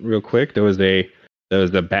there was real quick. There was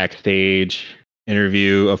a backstage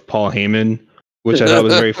interview of Paul Heyman, which I thought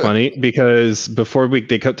was very funny because before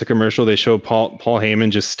they cut to commercial, they show Paul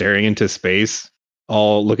Heyman just staring into space,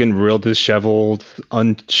 all looking real disheveled,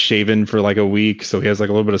 unshaven for like a week. So he has like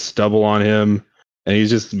a little bit of stubble on him, and he's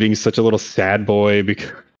just being such a little sad boy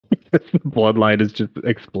because the bloodline is just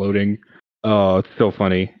exploding. Oh, it's so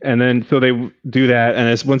funny. And then so they do that,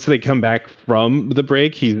 and once they come back from the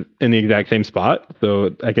break, he's in the exact same spot.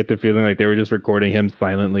 So I get the feeling like they were just recording him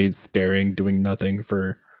silently staring, doing nothing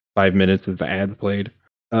for 5 minutes as the ads played.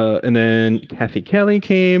 And then Kathy Kelly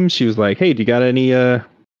came. She was like, "Hey, do you got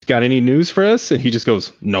any news for us?" And he just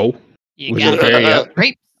goes, "No." You got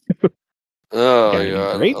great. Oh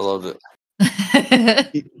yeah, I loved it.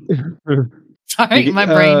 Sorry, my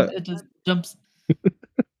brain it just jumps.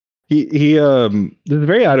 He this is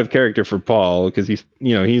very out of character for Paul because he's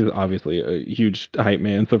obviously a huge hype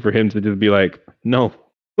man. So for him to just be like, "No,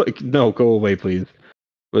 go away, please,"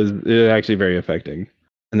 was actually very affecting.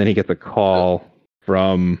 And then he gets a call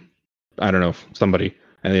from, I don't know, somebody,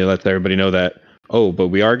 and he lets everybody know that, but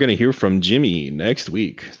we are going to hear from Jimmy next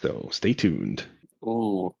week, so stay tuned.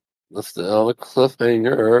 Ooh, that's the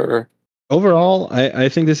cliffhanger. Overall, I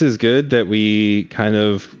think this is good that we kind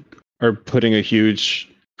of are putting a huge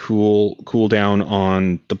cool down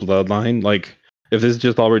on the bloodline. Like, if this is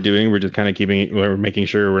just all we're doing, we're just kind of we're making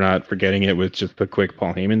sure we're not forgetting it with just the quick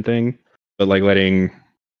Paul Heyman thing, but like letting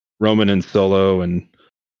Roman and Solo and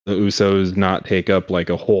the Usos not take up like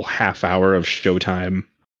a whole half hour of showtime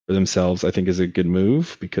for themselves, I think is a good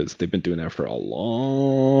move because they've been doing that for a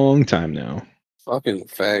long time now. Fucking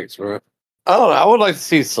facts, bro. I don't know. I would like to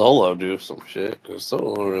see Solo do some shit because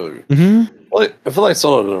Solo don't really. I feel like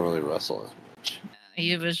Solo doesn't really wrestle as much.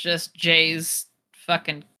 He was just Jay's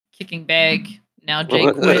fucking kicking bag. Now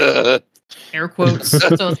Jay quit. Air quotes.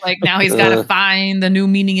 So it's like now he's got to find the new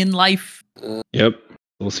meaning in life. Yep.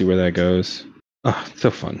 We'll see where that goes. Oh, so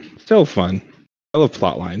fun. So fun. I love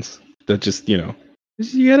plot lines that just, you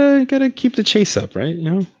gotta keep the chase up, right?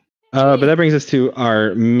 But that brings us to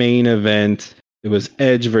our main event. It was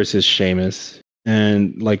Edge versus Sheamus.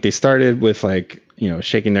 And like they started with like,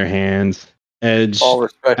 shaking their hands. Edge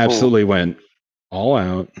absolutely went all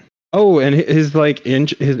out. Oh, and his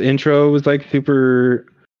his intro was like super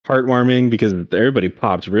heartwarming because everybody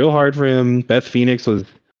popped real hard for him. Beth Phoenix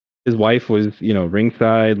his wife was,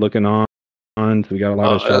 ringside looking on. So we got a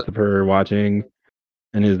lot of shots of her watching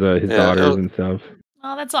and his daughters and stuff.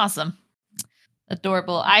 Oh, that's awesome.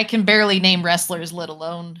 Adorable. I can barely name wrestlers, let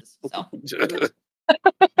alone. So.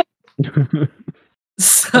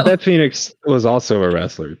 Beth Phoenix was also a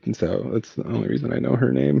wrestler, so that's the only reason I know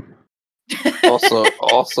her name.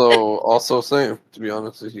 Also same, to be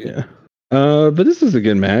honest with you. Yeah. But this is a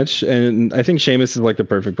good match, and I think Sheamus is like the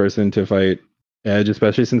perfect person to fight Edge,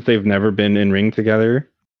 especially since they've never been in ring together.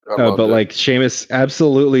 But like Sheamus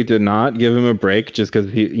absolutely did not give him a break just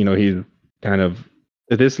because he's kind of.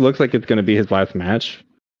 This looks like it's going to be his last match,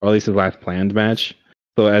 or at least his last planned match.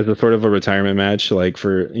 So as a sort of a retirement match, like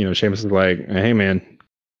for Sheamus is like, hey man,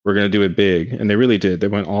 we're going to do it big, and they really did. They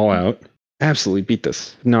went all out, absolutely beat the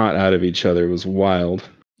snot out of each other. It was wild.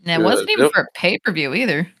 And it wasn't even for a pay-per-view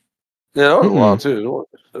either. Yeah, it was wild too.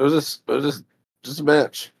 It was just a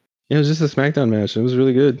match. Yeah, it was just a SmackDown match. It was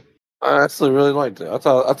really good. I actually really liked it. I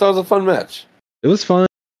thought it was a fun match. It was fun.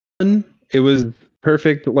 It was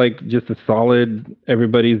perfect, like just a solid.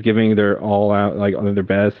 Everybody's giving their all out, like on their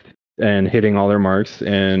best, and hitting all their marks.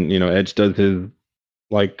 And Edge does his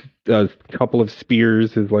a couple of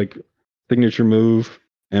spears, his like signature move,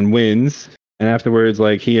 and wins. And afterwards,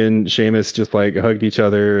 like he and Sheamus just like hugged each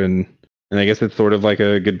other, and I guess it's sort of like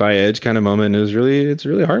a goodbye Edge kind of moment. It's really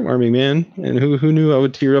heartwarming, man. And who knew I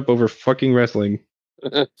would tear up over fucking wrestling?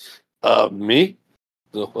 Me?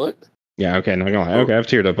 The what? Yeah, okay, not gonna lie. Okay, I've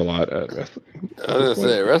teared up a lot at wrestling. I was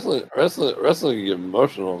gonna say wrestling can get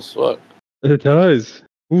emotional as fuck. It does.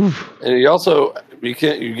 Oof. And you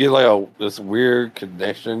get like this weird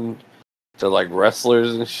connection to like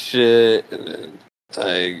wrestlers and shit. And then,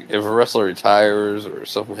 like if a wrestler retires or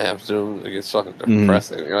something happens to him, it gets fucking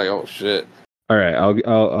depressing. You're like, oh shit. All right,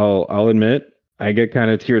 I'll admit I get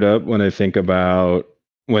kind of teared up when I think about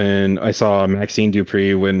when I saw Maxine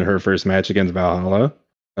Dupree win her first match against Valhalla.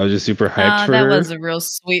 I was just super hyped for her. That was a real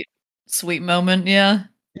sweet moment. Yeah.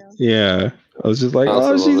 Yeah. I was just like,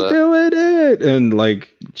 oh, she's doing it. And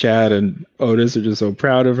like Chad and Otis are just so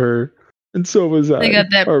proud of her. And so was I. They got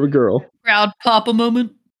that girl. Proud Papa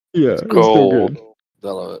moment. Yeah. It was so good. I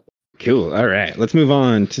love it. Cool. All right. Let's move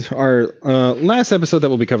on to our last episode that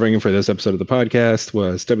we'll be covering for this episode of the podcast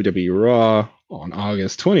was WWE Raw on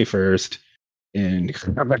August 21st in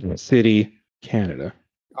Quebec City, Canada.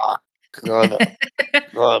 God.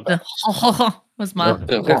 Was my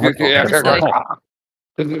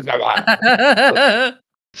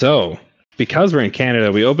So, because we're in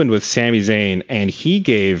Canada, we opened with Sami Zayn, and he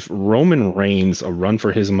gave Roman Reigns a run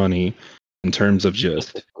for his money in terms of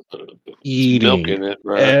just eating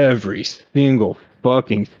every single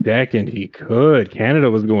fucking second he could.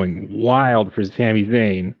 Canada was going wild for Sami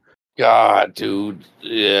Zayn. God, dude.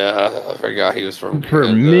 Yeah, I forgot he was from for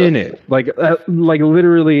a minute. Like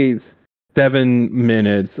literally 7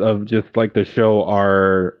 minutes of just like the show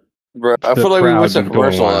are. Bro, I feel like we went to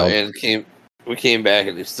commercial and we came back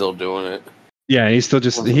and he's still doing it. Yeah, and he's still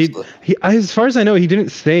just he as far as I know, he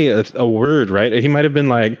didn't say a word, right? He might have been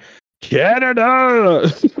like Canada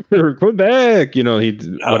or Quebec,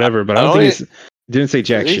 whatever, but I don't think he didn't say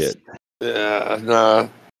jack shit. Yeah, no.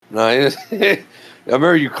 I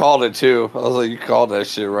remember you called it too. I was like, you called that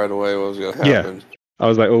shit right away. What was gonna happen? Yeah. I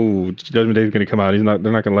was like, oh, Judgment Day is gonna come out. They're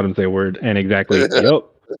not gonna let him say a word. And exactly, yep.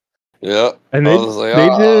 Yeah. And they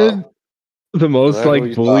did the most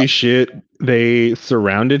like bully shit. They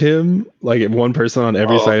surrounded him, like one person on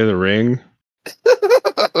every side of the ring,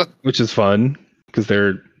 which is fun because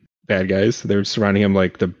they're bad guys. They're surrounding him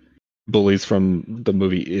like the bullies from the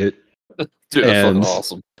movie It. Dude, that's fucking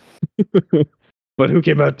awesome. But who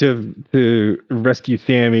came out to rescue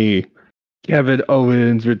Sammy? Kevin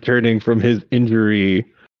Owens returning from his injury,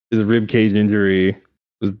 his ribcage injury. It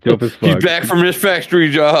was dope as fuck. He's back from his factory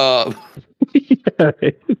job. Yeah.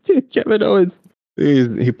 Kevin Owens.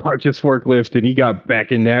 He parked his forklift and he got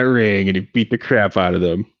back in that ring and he beat the crap out of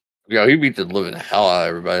them. Yeah, he beat the living hell out of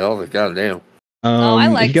everybody. I was like, God damn. I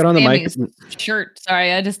like he got on the mic. Shirt.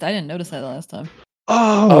 Sorry, I didn't notice that last time.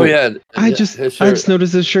 Oh yeah. I just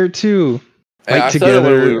noticed his shirt too. Like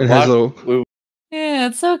together. Yeah,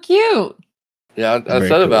 it's so cute. Yeah, I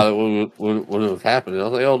said about it when it was happening. I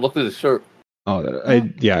was like, oh, look at his shirt. Oh, I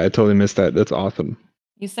totally missed that. That's awesome.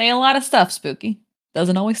 You say a lot of stuff, Spooky.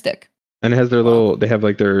 Doesn't always stick. And it has their they have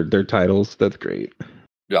like their titles. That's great.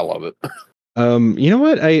 Yeah, I love it. You know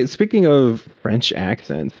what? Speaking of French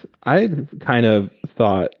accents, I kind of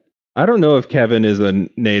thought, I don't know if Kevin is a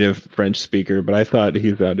native French speaker, but I thought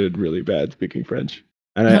he sounded really bad speaking French.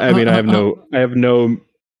 And I mean, I have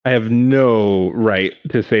no right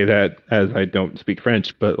to say that as I don't speak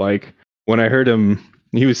French, but like when I heard him,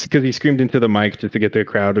 because he screamed into the mic just to get the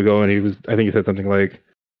crowd to go, and I think he said something like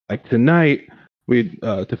tonight we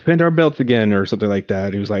defend our belts again or something like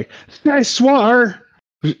that. He was like, "Ce soir,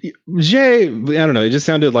 j'ai," I don't know. It just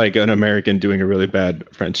sounded like an American doing a really bad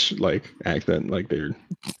French like accent, like they're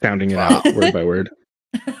sounding it out word by word.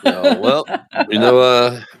 Well,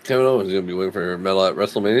 Kevin Owens is gonna be waiting for medal at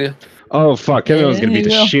WrestleMania. Oh fuck, Kevin Owens is gonna beat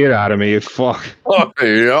the shit out of me. Fuck. Oh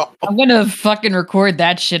yeah. I'm gonna fucking record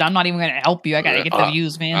that shit. I'm not even gonna help you. I gotta get the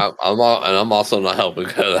views, man. I'm also not helping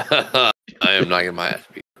because I am not getting my ass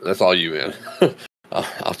beat. That's all you, man.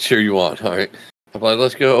 I'll cheer you on. All right. I'm like,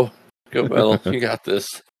 let's go, Medal. You got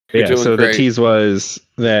this. You're so great. The tease was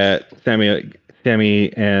that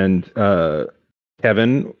Sammy and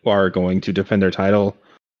Kevin are going to defend their title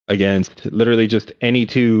against literally just any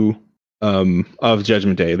two of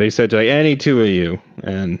Judgment Day. They said like any two of you,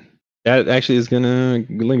 and that actually is gonna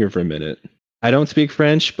linger for a minute. I don't speak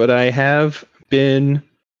French, but I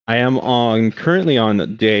am currently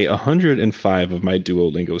on day 105 of my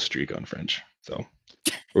Duolingo streak on French. So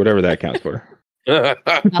whatever that counts for.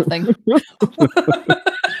 Nothing.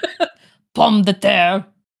 Pomme de terre.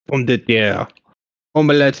 Pomme de terre.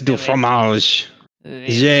 Omelette de fromage.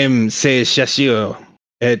 J'aime ces chaussures.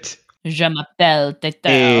 Et je m'appelle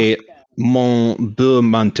Tétard. Mon beau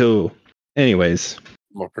manteau. Anyways.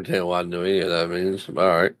 I'm gonna pretend I know any of that means. All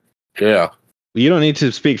right. Yeah. You don't need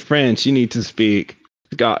to speak French. You need to speak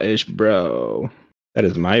Scottish, bro. That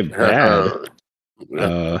is my bad.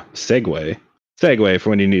 Segue. Segue for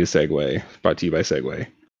when you need a segue. Brought to you by Segway.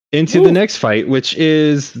 Into the next fight, which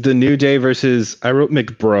is the New Day versus, I wrote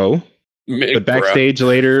McBro. But backstage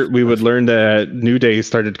later, we would learn that New Day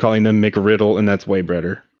started calling them McRiddle, and that's way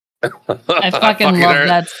better. I fucking love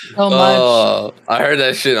that so much. I heard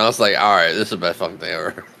that shit, and I was like, all right, this is the best fucking thing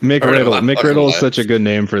ever. McRiddle is such a good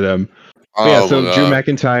name for them. So Drew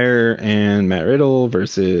McIntyre and Matt Riddle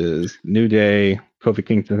versus New Day, Kofi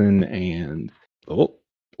Kingston, and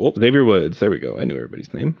Xavier Woods. There we go. I knew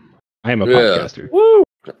everybody's name. I am a podcaster. Woo!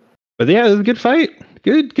 But yeah, it was a good fight.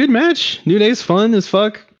 Good match. New Day's fun as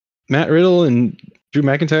fuck. Matt Riddle and Drew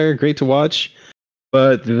McIntyre, great to watch.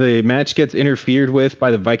 But the match gets interfered with by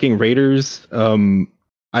the Viking Raiders.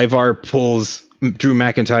 Ivar pulls Drew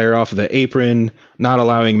McIntyre off of the apron, not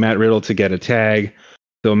allowing Matt Riddle to get a tag.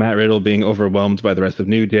 So Matt Riddle, being overwhelmed by the rest of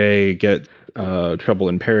New Day, gets Trouble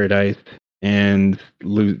in Paradise and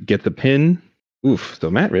gets a pin. Oof. So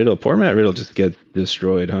poor Matt Riddle just gets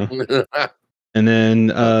destroyed, huh? And then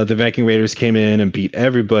the Viking Raiders came in and beat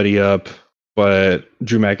everybody up. But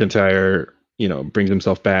Drew McIntyre, brings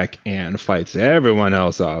himself back and fights everyone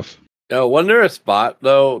else off. Wasn't there a spot,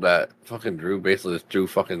 though, that fucking Drew basically just drew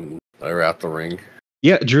fucking out the ring?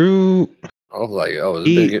 Yeah, Drew... I was like, oh,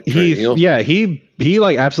 he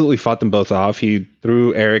like absolutely fought them both off. He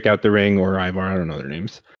threw Eric out the ring, or Ivar, I don't know their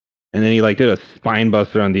names. And then he like did a spine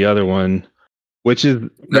buster on the other one, which is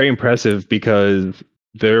very impressive because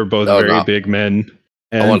they're both very big men.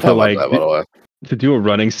 And to do a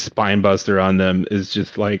running spine buster on them is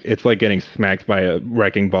just like, it's like getting smacked by a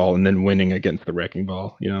wrecking ball and then winning against the wrecking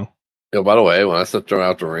ball, Yo, by the way, when I said throw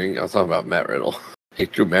out the ring, I was talking about Matt Riddle. He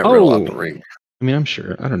threw Matt Riddle out the ring. I mean, I'm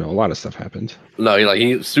sure. I don't know. A lot of stuff happened. No,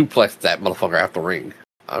 he suplexed that motherfucker out the ring.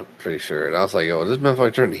 I'm pretty sure. And I was like, is this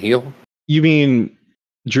motherfucker turning heel? You mean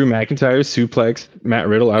Drew McIntyre suplexed Matt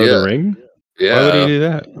Riddle out of the ring? Yeah. Why would he do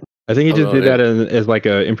that? I think he just did that as like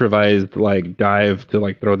a improvised like dive to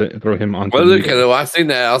like throw him onto. Well, look, when I seen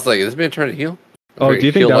that, I was like, is this man turning heel? Oh, do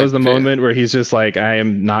you think that was the moment where he's just like,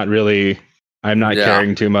 I'm not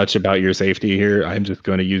caring too much about your safety here. I'm just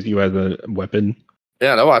going to use you as a weapon.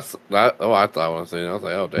 Yeah, that's what I thought when I seen it. I was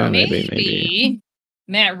like, oh, damn. Maybe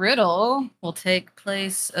Matt Riddle will take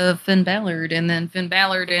place of Finn Balor, and then Finn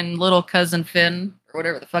Balor and little cousin Finn, or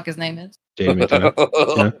whatever the fuck his name is. JD.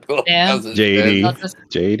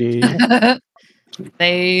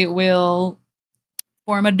 They will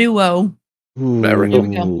form a duo. Ooh, I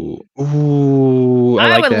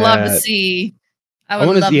would love to see. I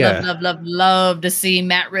would love to see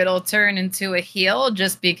Matt Riddle turn into a heel,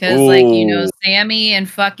 just because, Sammy and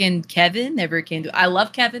fucking Kevin never came to. I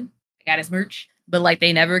love Kevin. I got his merch, but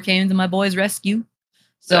they never came to my boy's rescue.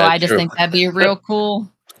 So I just think that'd be a real cool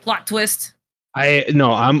plot twist.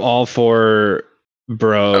 I'm all for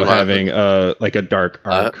having a dark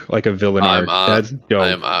arc, like a villain arc. That's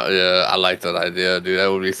dope. I like that idea, dude. That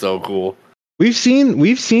would be so cool. We've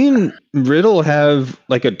seen Riddle have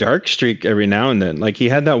like a dark streak every now and then. Like he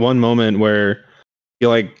had that one moment where he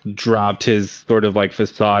like dropped his sort of like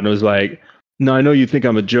facade and was like, "No, I know you think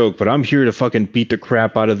I'm a joke, but I'm here to fucking beat the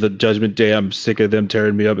crap out of the Judgment Day. I'm sick of them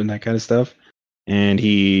tearing me up," and that kind of stuff. And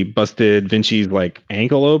he busted Vinci's like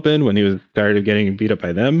ankle open when he was tired of getting beat up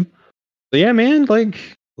by them. So yeah, man, like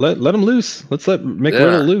let him loose. Let's let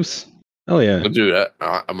Riddle loose. Oh yeah, dude,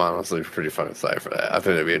 I'm honestly pretty fucking excited for that. I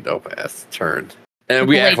think it'd be a dope ass turn. And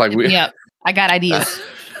we act like we. Yeah, I got ideas.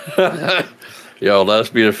 Yo, let us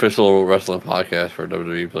be an official wrestling podcast for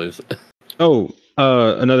WWE, please. Oh,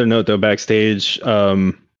 another note though, backstage,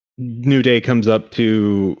 New Day comes up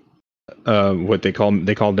to what they call them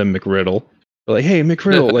McRiddle. They're like, "Hey,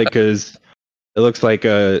 McRiddle," like, because it looks like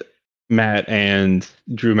Matt and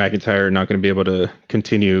Drew McIntyre are not going to be able to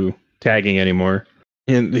continue tagging anymore.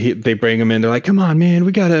 And they bring him in. They're like, "Come on, man,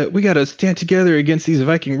 we gotta stand together against these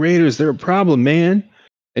Viking Raiders. They're a problem, man.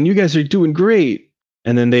 And you guys are doing great."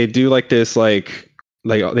 And then they do like this, like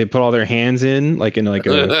they put all their hands in, like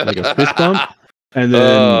a fist bump. And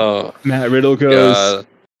then Matt Riddle goes,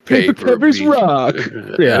 Peppers rock.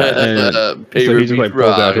 Yeah, and paper so he just like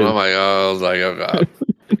pulls out his. Oh my god! I was like, oh god.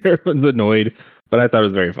 Everyone's annoyed, but I thought it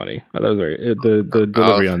was very funny. I thought it was very the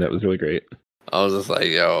delivery on that was really great. I was just like,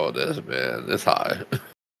 yo, this high.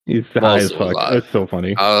 He's high as fuck. It's so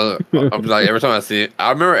funny. I'm like, every time I see it,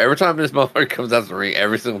 I remember every time this motherfucker comes out the ring,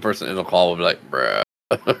 every single person in the call will be like, bruh.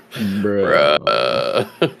 Bruh.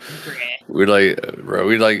 We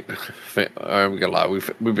like, I'm gonna lie,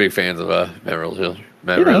 we're big fans of Matt Riddle.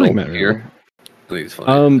 Matt Riddle here. He's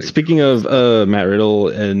funny. Speaking of Matt Riddle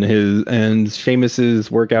and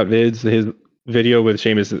Sheamus's workout vids, his video with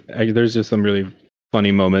Sheamus, there's just some really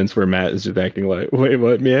funny moments where Matt is just acting like, wait,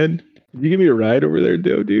 what, man? Did you give me a ride over there,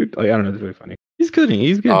 dude? Like, I don't know, it's really funny. He's good.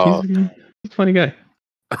 He's good. He's a funny guy.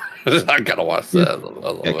 I gotta watch that.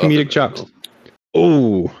 Yeah, comedic chops.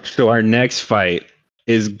 Oh, so our next fight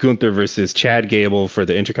is Gunther versus Chad Gable for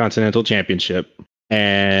the Intercontinental Championship.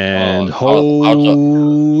 And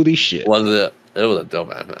holy shit. Was it? It was a dope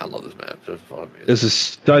match. I love this match. It was fun. This is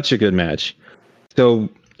such a good match. So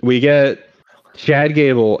we get Chad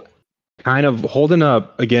Gable kind of holding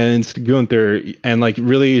up against Gunther and like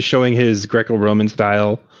really showing his Greco-Roman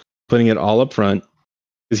style, putting it all up front.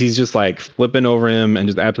 Because he's just like flipping over him and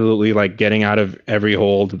just absolutely like getting out of every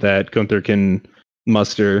hold that Gunther can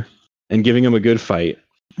muster and giving him a good fight.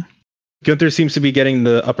 Gunther seems to be getting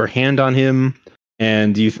the upper hand on him,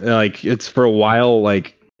 and it's for a while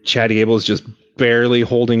like Chad Gable is just barely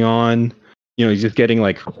holding on. He's just getting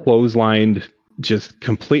like clotheslined, just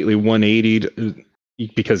completely 180'd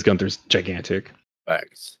because Gunther's gigantic.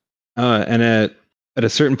 Thanks. And at a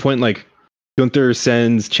certain point, like Gunther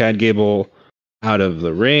sends Chad Gable out of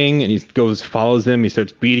the ring, and he follows him. He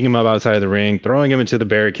starts beating him up outside of the ring, throwing him into the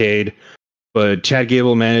barricade. But Chad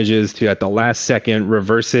Gable manages to, at the last second,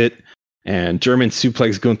 reverse it and German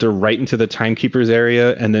suplex Gunther right into the timekeeper's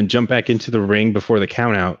area, and then jump back into the ring before the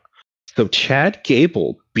count out. So Chad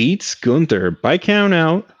Gable beats Gunther by count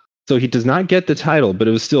out. So he does not get the title, but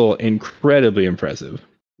it was still incredibly impressive.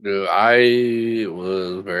 Dude, I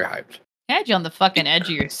was very hyped. Had you on the fucking edge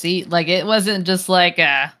of your seat. Like, it wasn't just like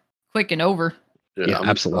quick and over. Dude, yeah,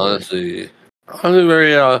 absolutely. Honestly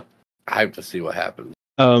very hyped to see what happens.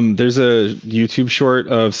 There's a YouTube short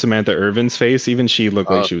of Samantha Irvin's face. Even she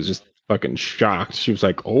looked like she was just fucking shocked. She was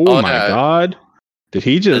like, oh my god, did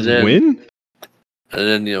he just win? And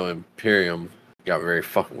then, Imperium got very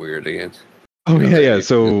fucking weird again. Oh, yeah.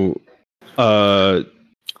 So,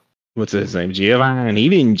 what's his name? Giovanni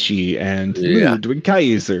Vinci and Ludwig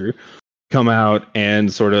Kaiser come out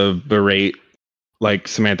and sort of berate like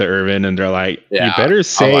Samantha Irvin, and they're like, you better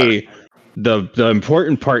say the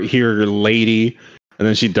important part here, lady. And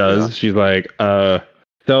then she does. Yeah. She's like,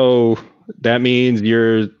 so that means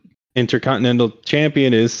your Intercontinental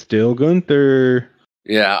Champion is still Gunther.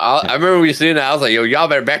 Yeah, I remember we seen that. I was like, yo, y'all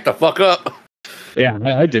better back the fuck up. Yeah,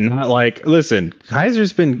 I did not listen, Kaiser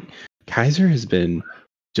has been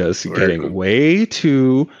just getting way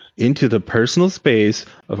too into the personal space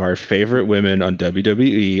of our favorite women on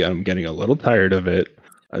WWE. I'm getting a little tired of it.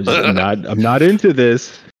 I'm not into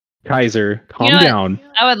this. Kaiser, calm down.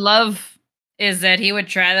 I would love is that he would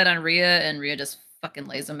try that on Rhea, and Rhea just fucking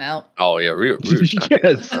lays him out. Oh yeah, Rhea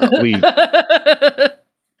yes.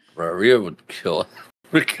 Bro, Rhea would kill him,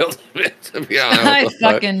 to be honest. I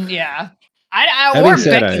fucking or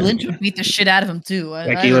Becky Lynch would beat the shit out of him too.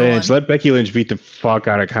 Becky Lynch, let Becky Lynch beat the fuck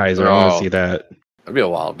out of Kaiser. I want to see that. That'd be a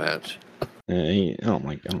wild match. I don't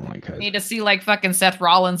like Kaiser. Need to see like fucking Seth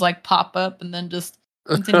Rollins like pop up and then just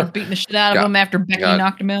continue beating the shit out of him after Becky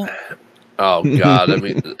knocked him out. Oh god, I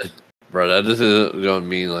mean, bro, that just is gonna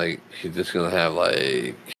mean like he's just gonna have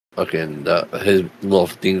like fucking his little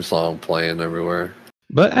theme song playing everywhere.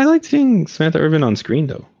 But I like seeing Samantha Irvin on screen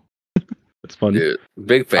though. It's fun. Dude,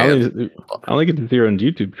 big fan. I only get to see her on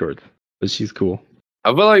YouTube shorts, but she's cool. I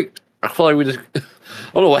feel like we just I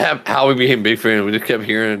don't know what happened, how we became big fans. We just kept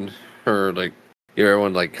hearing her hear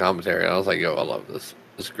everyone commentary. I was like, yo, I love this.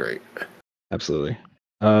 It's great. Absolutely.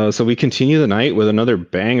 So we continue the night with another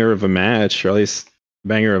banger of a match, or at least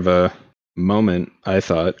banger of a moment, I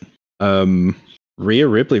thought. Rhea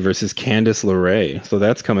Ripley versus Candice LeRae. So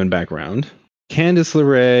that's coming back around. Candice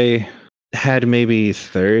LeRae had maybe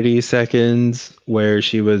 30 seconds where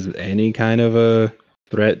she was any kind of a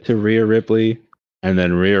threat to Rhea Ripley, and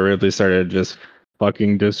then Rhea Ripley started just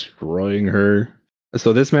fucking destroying her.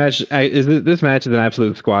 So this match is an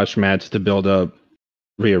absolute squash match to build up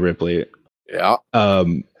Rhea Ripley. Yeah. So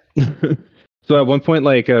at one point,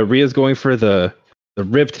 Rhea's going for the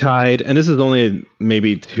Riptide, and this is only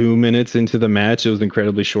maybe 2 minutes into the match. It was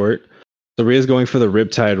incredibly short. So Rhea's going for the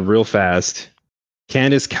Riptide real fast.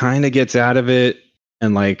 Candice kind of gets out of it,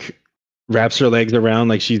 and wraps her legs around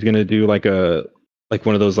like she's gonna do like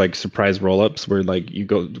one of those like surprise roll-ups where like you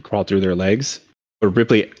go crawl through their legs. But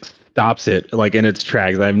Ripley stops it like in its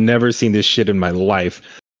tracks. I've never seen this shit in my life.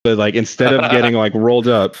 But like instead of getting like rolled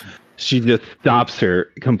up, she just stops her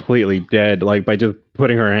completely dead, like by just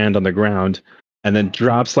putting her hand on the ground, and then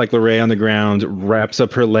drops like Lorraine on the ground, wraps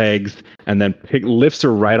up her legs, and then lifts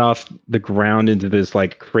her right off the ground into this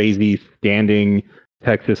like crazy standing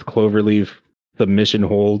Texas cloverleaf submission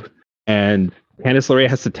hold. And Candice LeRae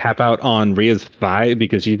has to tap out on Rhea's thigh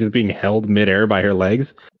because she's just being held midair by her legs.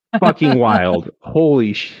 Fucking wild.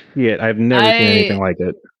 Holy shit. I've never seen anything like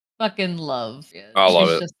it. Fucking love. I love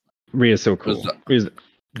it. Rhea's so cool. Rhea's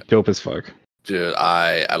dope as fuck. Dude,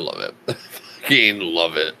 I love it. Fucking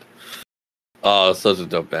love it. Oh, such a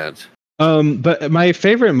dope match. But my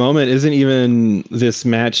favorite moment isn't even this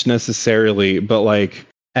match necessarily, but like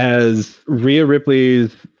as Rhea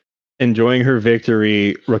Ripley's enjoying her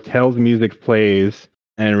victory, Raquel's music plays,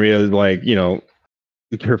 and Rhea's like, you know,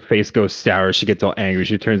 her face goes sour. She gets all angry.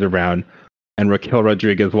 She turns around, and Raquel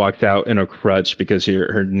Rodriguez walks out in a crutch because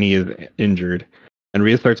her knee is injured. And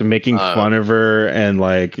Rhea starts making fun of her, and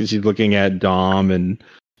like she's looking at Dom and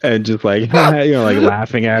just like you know, like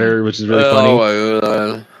laughing at her, which is really funny. Oh my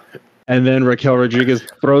God. And then Raquel Rodriguez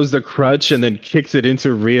throws the crutch and then kicks it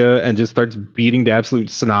into Rhea and just starts beating the absolute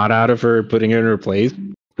snot out of her, putting her in her place.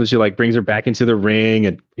 So she like brings her back into the ring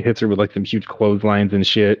and hits her with like some huge clotheslines and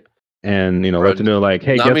shit. And you know, lets her know like,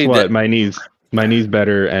 hey, guess what? My knee's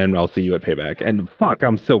better, and I'll see you at Payback. And fuck,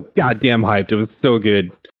 I'm so goddamn hyped. It was so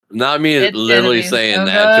good. Not me literally saying so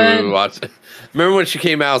that to watch. Remember when she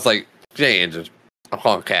came out? I was like, she ain't injured. I'm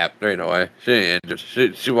calling Cap. There ain't no way. She ain't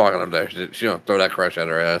injured. She walking up there. She don't throw that crutch at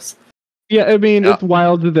her ass. Yeah, I mean, it's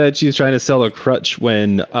wild that she's trying to sell a crutch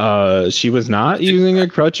when she was not using a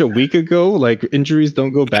crutch a week ago. Like, injuries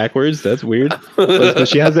don't go backwards. That's weird. But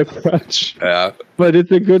she has a crutch. Yeah. But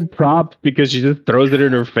it's a good prop because she just throws it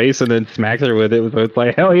in her face and then smacks her with it. So it's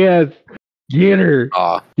like, hell yes. Get her.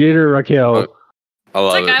 Get her, Raquel. I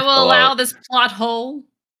love it. I will allow this plot hole.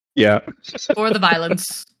 Yeah. For the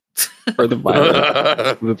violence. For the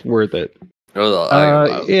violence. It's worth it.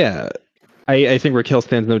 Yeah. I think Raquel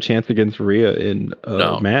stands no chance against Rhea in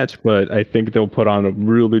a match, but I think they'll put on a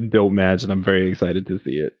really dope match, and I'm very excited to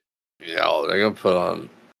see it. Yeah, they're going to put on...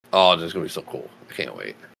 Oh, this is going to be so cool. I can't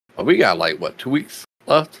wait. Well, we got, like, what, 2 weeks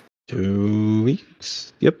left? 2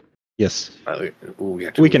 weeks? Yep. Yes.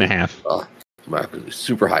 Week and a half. I'm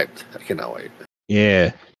super hyped. I cannot wait.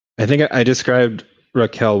 Yeah. I think I described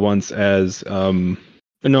Raquel once as...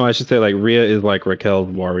 no, I should say, like, Rhea is like Raquel's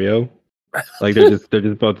Wario. Like, they're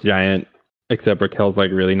just both giant. Except Raquel's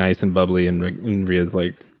like really nice and bubbly, and Rhea's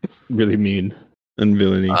like really mean and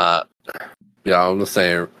villainy. Yeah, I'm just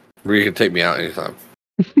saying, Rhea can take me out anytime.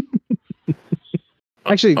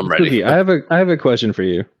 Actually, I'm ready. Suki, I have a question for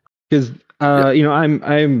you because you know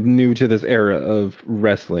I'm new to this era of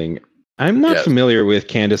wrestling. I'm not familiar with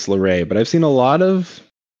Candice LeRae, but I've seen a lot of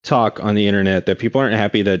talk on the internet that people aren't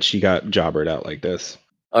happy that she got jobbered out like this.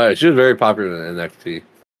 She was very popular in NXT.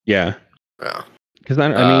 Yeah. Yeah. Because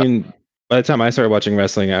I mean. By the time I started watching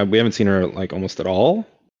wrestling, we haven't seen her like almost at all.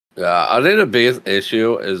 Yeah, I think the biggest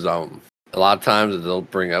issue is a lot of times they'll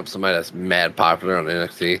bring up somebody that's mad popular on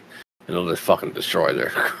NXT, and they'll just fucking destroy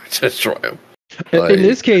them. Like, in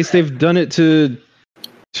this case, they've done it to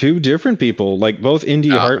 2 different people, like both Indy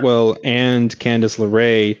Hartwell and Candice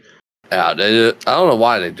LeRae. Yeah, I don't know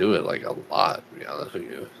why they do it like a lot. To be honest with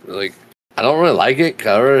you, like I don't really like it. 'Cause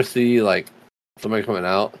I rather see like somebody coming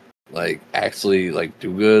out. Like actually like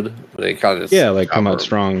do good, but they kind of like come out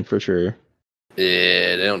strong for sure.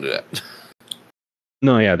 Yeah, they don't do that.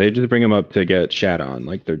 No, yeah, they just bring them up to get shat on,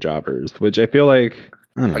 like they're jobbers, which I feel like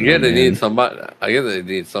I get they need somebody. I guess they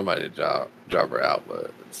need somebody to job her out, but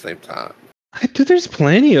at the same time, there's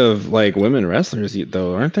plenty of like women wrestlers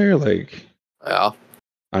though, aren't there? Like, yeah,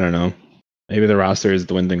 I don't know. Maybe the roster is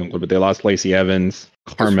dwindling a little bit. They lost Lacey Evans,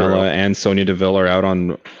 Carmella, and Sonya Deville are out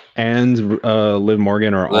on. And Liv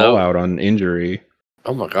Morgan are all out on injury.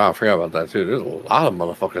 Oh my god, I forgot about that too. There's a lot of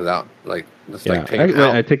motherfuckers out. Like,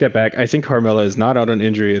 I take that back. I think Carmella is not out on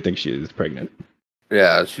injury. I think she is pregnant.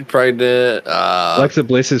 Yeah, she's pregnant. Alexa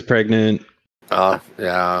Bliss is pregnant.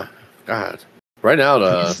 Yeah. God. Right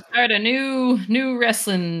now, start a new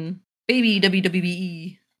wrestling baby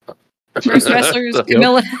WWE. First wrestlers,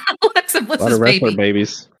 Camilla, Alexa Bliss's wrestler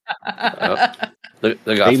babies. They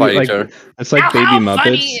got to fight each other. It's like baby Muppets.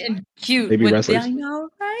 Funny and cute. Baby wrestlers. I know,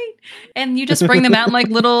 right? And you just bring them out in like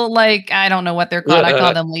little, like, I don't know what they're called. I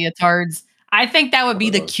call them leotards. I think that would be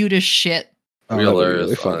the cutest shit.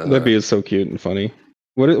 Really fun. That'd be so cute and funny.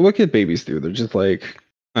 What could babies do? They're just like,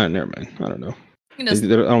 never mind. I don't know. I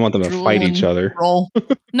don't want them to fight each other. Roll.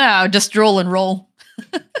 No, just drool and roll.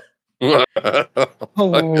 Oh,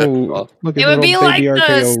 look at it would be like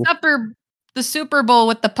RKO. the Super Bowl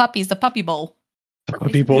with the puppies, the puppy bowl.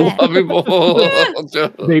 Puppy bowl. Puppy bowl.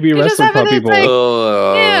 Baby wrestler puppy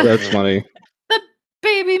bowl. Like, that's funny. The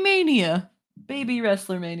baby mania. Baby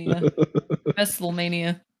wrestler mania.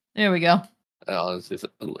 WrestleMania. There we go. Oh, this is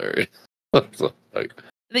hilarious.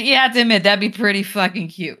 You have to admit, that'd be pretty fucking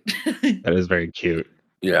cute. That is very cute.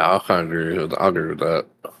 Yeah, I'll kind of agree with that.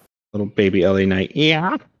 Little baby LA Knight.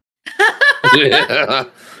 Yeah. Yeah.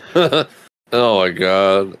 Oh my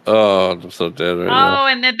god. Oh, I'm so dead right now. Oh,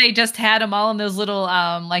 and then they just had them all in those little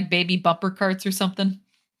like baby bumper carts or something.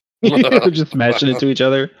 Just smashing into each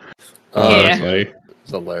other. Yeah.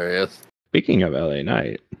 It's hilarious. Speaking of LA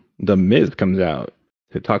Knight, The Miz comes out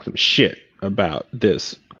to talk some shit about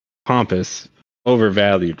this pompous,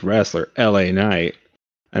 overvalued wrestler, LA Knight.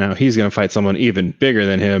 And now he's going to fight someone even bigger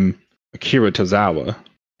than him, Akira Tozawa.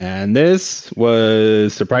 And this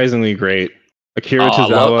was surprisingly great. Akira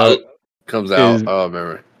Tozawa comes out. I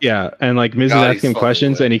remember. Yeah, and like Miz is asking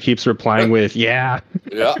questions, and he keeps replying with "Yeah."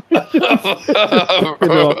 Yeah.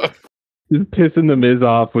 Just pissing the Miz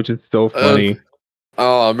off, which is so funny.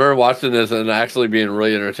 I remember watching this and actually being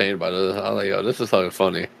really entertained by this. I was like, "Oh, this is so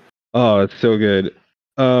funny." Oh, it's so good.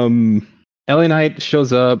 LA Knight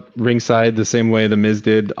shows up ringside the same way the Miz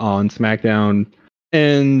did on SmackDown,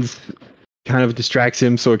 and kind of distracts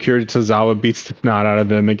him. So Akira Tozawa beats the snot out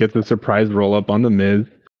of him and gets a surprise roll up on the Miz.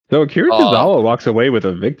 So Akira Tozawa walks away with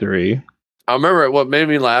a victory. I remember what made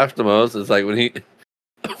me laugh the most is like when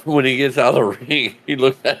he gets out of the ring, he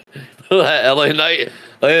looked at LA Knight.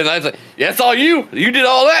 LA Knight's like, "Yeah, it's all you. You did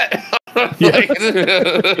all that." Yeah,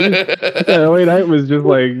 LA Knight was just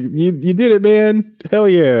like, "You did it, man. Hell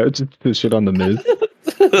yeah!" Just to shit on the Miz.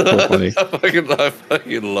 So funny. I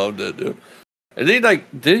fucking loved it, dude. And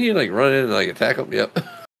did he run in and attack him? Yep.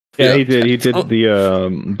 Yeah, he did. He did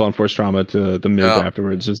the blunt force trauma to the Miz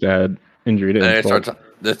afterwards, just to add injury to him. And they started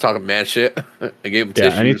talking mad shit. I gave him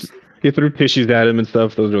tissues. And he threw tissues at him and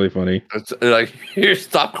stuff. That was really funny. It's like, here,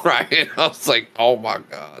 stop crying. I was like, oh my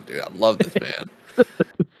god, dude, I love this man.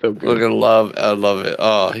 So good. Look, I love it.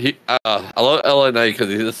 Oh, I love LA Knight because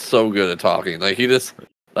he's just so good at talking. Like he's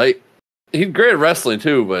great at wrestling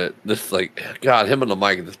too, but just God, him on the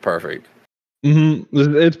mic is just perfect.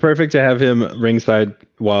 Mm-hmm. It's perfect to have him ringside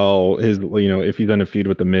while if he's on a feud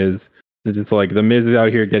with the Miz. It's just like the Miz is out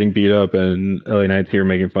here getting beat up and LA Knight's here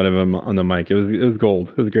making fun of him on the mic. It was gold.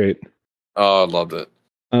 It was great. Oh, I loved it.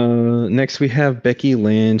 Next we have Becky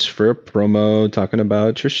Lynch for a promo talking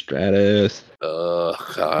about Trish Stratus.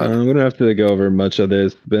 God. We don't have to go over much of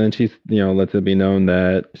this, but then she's lets it be known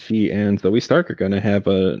that she and Zoe Stark are gonna have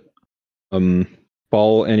a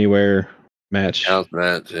Fall Anywhere match. House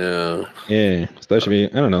match, yeah. Yeah. So that should be,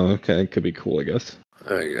 I don't know, okay, it could be cool, I guess.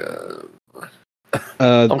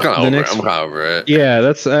 I'm kind of over it. Yeah,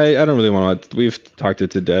 that's I don't really want to. We've talked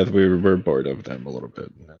it to death. We're bored of them a little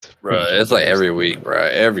bit. Bro, it's like every week, bro.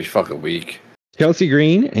 Every fucking week. Chelsea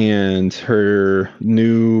Green and her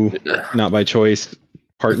new, not by choice,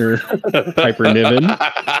 partner, Piper Niven,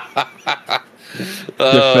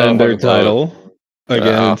 defend their title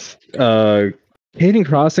against Hayden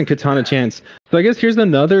Cross and Katana Chance. So I guess here's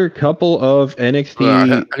another couple of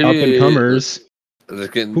NXT up and comers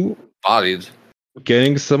getting bodied,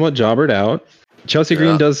 getting somewhat jobbered out. Chelsea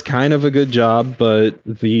Green does kind of a good job, but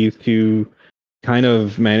these two kind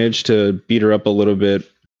of manage to beat her up a little bit.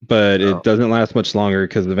 But it doesn't last much longer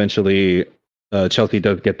because eventually Chelsea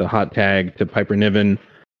does get the hot tag to Piper Niven.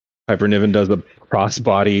 Piper Niven does a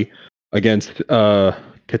crossbody against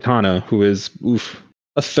Katana, who is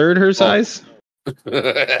a third her size.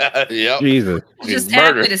 Yep. Jesus. Just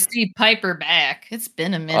happy to see Piper back. It's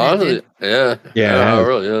been a minute. Honestly, yeah, I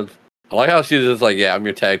really is. I like how she's just like, I'm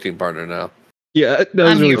your tag team partner now. Yeah, that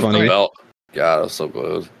was really funny. God, that was so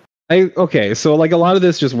good. So like a lot of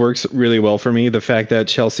this just works really well for me. The fact that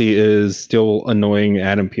Chelsea is still annoying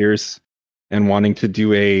Adam Pearce and wanting to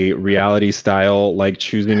do a reality style like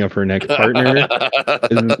choosing of her next partner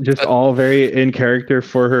is just all very in character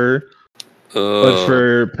for her. But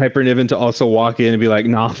for Piper Niven to also walk in and be like,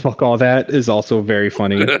 nah, fuck all that is also very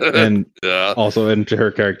funny and also into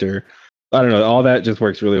her character. I don't know. All that just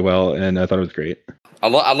works really well, and I thought it was great. I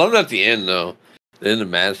love it at the end, though. The end of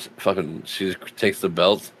the match, she takes the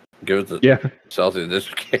belt, gives it to Chelsea, and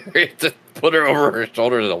just carry it to put her over her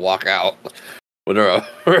shoulder and walk out with her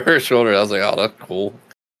over her shoulder. I was like, oh, that's cool.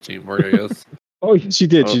 Teamwork, I guess. Oh, she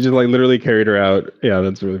did. She just like literally carried her out. Yeah,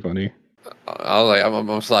 that's really funny. I was like, I'm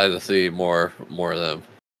excited to see more of them.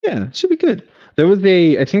 Yeah, should be good. There was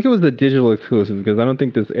I think it was a digital exclusive because I don't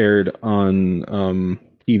think this aired on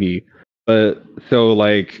TV. But so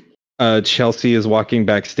like Chelsea is walking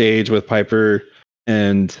backstage with Piper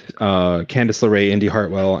and Candice LeRae, Indy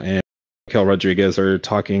Hartwell, and Raquel Rodriguez are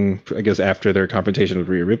talking, I guess, after their confrontation with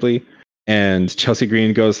Rhea Ripley. And Chelsea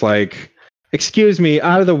Green goes like, "Excuse me,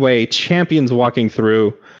 out of the way, champion's walking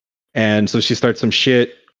through." And so she starts some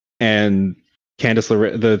shit, and Candice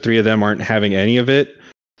LeRae, the three of them aren't having any of it.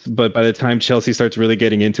 But by the time Chelsea starts really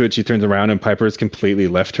getting into it, she turns around and Piper's completely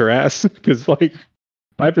left her ass because like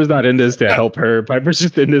Piper's not in this to help her. Piper's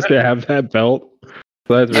just in this to have that belt.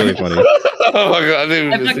 So that's really funny. Oh my god,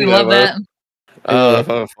 I fucking love that. Oh,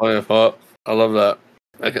 that's funny. I love that.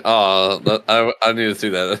 I need to see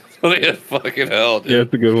that. That's funny fucking hell, dude. Yeah,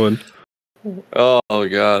 it's a good one. Oh my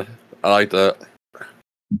god, I like that.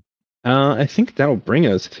 I think that will bring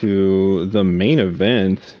us to the main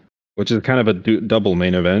event, which is kind of a double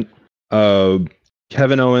main event.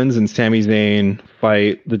 Kevin Owens and Sami Zayn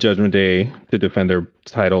fight the Judgment Day to defend their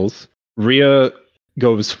titles. Rhea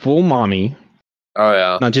goes full mommy. Oh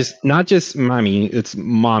yeah. Not just mommy, it's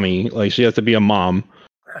mommy. Like she has to be a mom.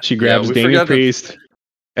 She grabs Damian Priest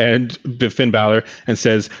and Finn Balor and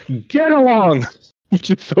says, "Get along," which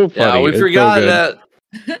is so funny. Yeah, we forgot that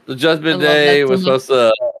the Judgment Day was supposed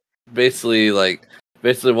to basically one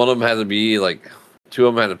of them had to be like, two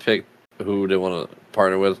of them had to pick who they want to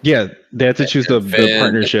partner with. Yeah, they had to choose the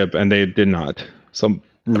partnership, and they did not. Some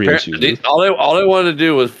real chooses. All they wanted to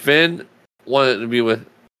do was Finn wanted to be with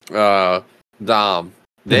Dom.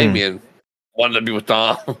 Damian wanted to be with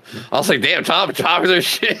Dom. I was like, damn, Tom is their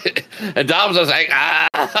shit. And Dom's just like,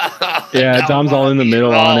 yeah, Dom's all in the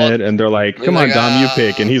middle on it, and they're like, come on, Dom, you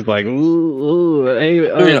pick. And he's like, ooh, hey,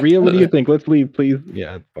 Rhea, what do you think? Let's leave, please.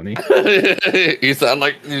 Yeah, it's funny. You sound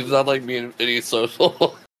like being any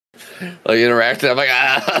social, like interacting. I'm like,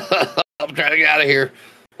 I'm trying to get out of here.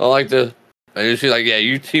 I like to. And she's like, yeah,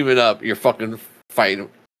 you team it up. You're fucking fighting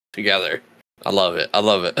together. I love it.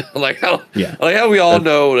 like how we all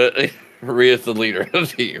know that Rhea's the leader of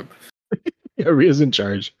the team. Yeah, Rhea's in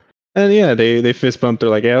charge. And yeah, they fist bump. They're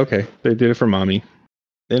like, yeah, okay. They did it for mommy.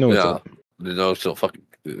 They know what's up. They know she'll fucking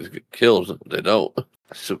kills them. They don't.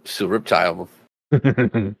 She'll riptile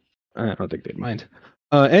them. I don't think they'd mind.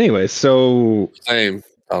 Anyway, so same.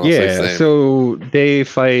 So they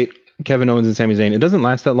fight Kevin Owens and Sami Zayn. It doesn't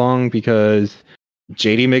last that long because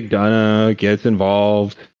JD McDonough gets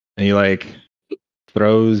involved and he like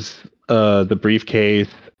throws the briefcase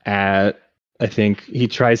at, I think he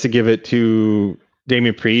tries to give it to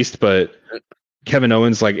Damian Priest, but Kevin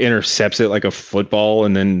Owens like intercepts it like a football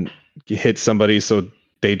and then hits somebody, so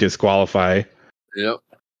they disqualify. Yep.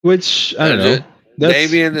 Which I don't know.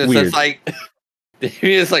 Damian is just like,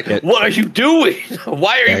 what are you doing?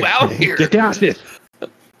 Why are you out here? Get down this.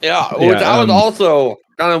 Yeah, I was also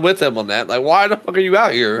kind of with him on that. Like, why the fuck are you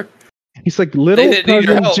out here? He's like, little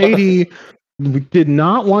cousin JD, we did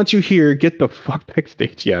not want you here. Get the fuck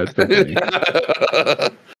backstage. Yeah, it's so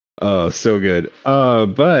funny. Oh, so good.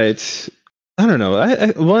 But I don't know.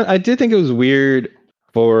 I did think it was weird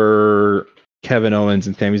for Kevin Owens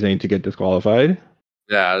and Sami Zayn to get disqualified.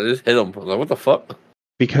 Yeah, they just hit him. Like, what the fuck?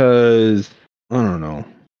 Because I don't know.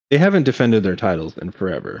 They haven't defended their titles in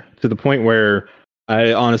forever, to the point where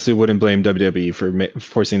I honestly wouldn't blame WWE for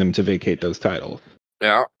forcing them to vacate those titles.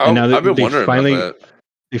 Yeah, and now I've been wondering about that.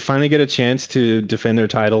 They finally get a chance to defend their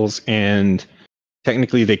titles, and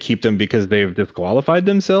technically they keep them because they've disqualified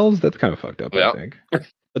themselves. That's kind of fucked up, I think.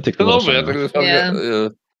 That takes a little bit. Yeah, a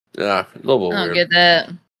little bit. I don't get that.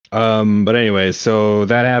 But anyway, so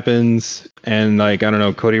that happens, and like, I don't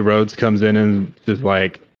know, Cody Rhodes comes in and just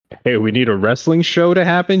like, hey, we need a wrestling show to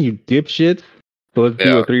happen, you dipshits. So let's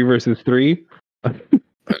do a 3 versus 3. And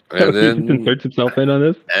then inserts himself in on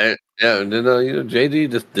this. And then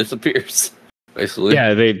JD just disappears. Basically.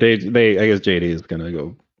 Yeah, they I guess JD is gonna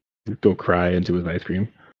go cry into his ice cream.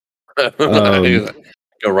 Go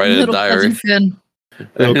write in a diary.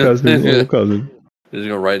 Little cousin. He's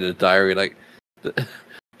gonna write in a diary like,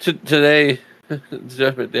 today,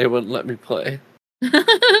 they wouldn't let me play.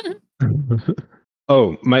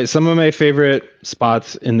 Oh, some of my favorite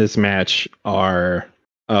spots in this match are,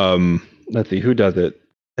 let's see, who does it?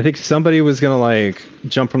 I think somebody was gonna like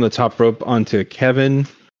jump from the top rope onto Kevin,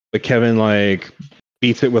 but Kevin like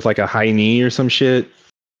beats it with like a high knee or some shit.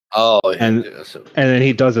 Oh, and then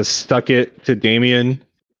he does a stuck it to Damian,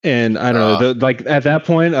 and I don't know. Like at that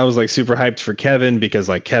point, I was like super hyped for Kevin because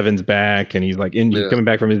like Kevin's back and he's like coming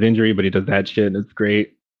back from his injury, but he does that shit and it's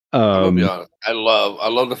great. I'm gonna be honest. I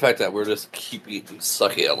love the fact that we're just keeping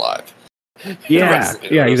Sucky alive. Yeah,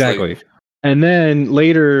 exactly. And then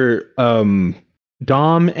later,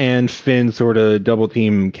 Dom and Finn sort of double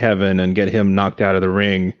team Kevin and get him knocked out of the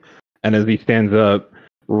ring. And as he stands up,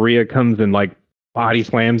 Rhea comes and like body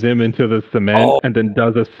slams him into the cement and then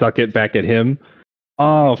does a suck it back at him.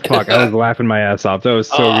 Oh fuck! I was laughing my ass off. That was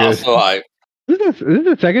so good. So this is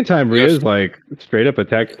the second time Rhea's like straight up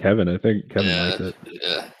attacked Kevin. I think Kevin likes it.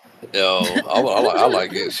 Yeah. Yo, I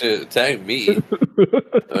like it. Shit, tag me. He's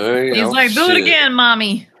like, do it again,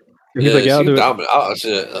 mommy. He's like, yeah, I'll do dominant. Oh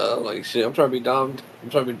shit! Like shit. I'm trying to be dominant. I'm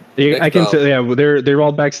trying to be. I can say, yeah. They're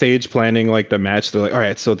all backstage planning like the match. They're like, all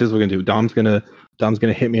right, so this is what we're gonna do. Dom's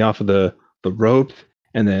gonna hit me off of the ropes,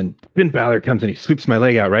 and then Finn Balor comes and he sweeps my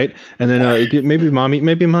leg out, right? And then maybe mommy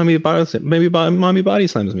body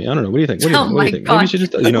slams me. I don't know. What do you think? God. Maybe you should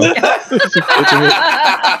just I didn't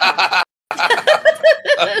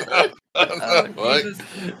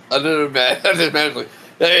imagine.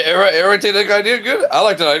 Hey, everyone think that idea good? I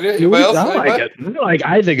like that idea. Anybody else?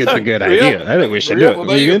 I think it's a good idea. I think we should do it.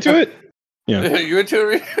 Are you into it? Yeah. You into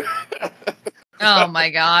it? Oh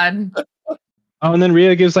my god. Oh, and then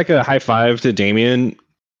Rhea gives like a high five to Damien,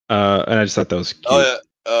 and I just thought that was cute.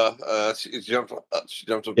 Oh yeah. She jumped up.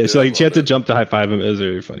 Yeah, so like she had to jump to high five him. It was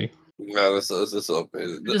very funny. No, this is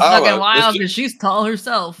amazing. Just fucking wild because she's tall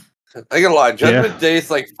herself. I ain't gonna lie, Judgment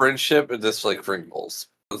Day's like friendship and just like Pringles.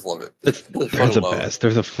 I just love it. They're the best.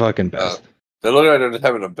 They're the fucking best. They look like they're just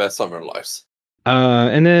having the best summer of their lives.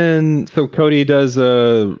 And then so Cody does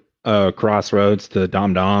crossroads to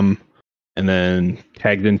Dom, and then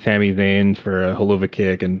tags in Sami Zayn for a Helluva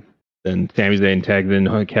Kick, and then Sami Zayn tags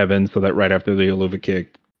in Kevin, so that right after the Helluva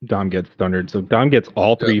Kick, Dom gets thundered. So Dom gets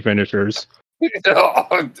all three finishers.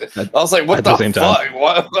 I was like, what the fuck?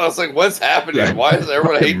 I was like, what's happening? Yeah. Why does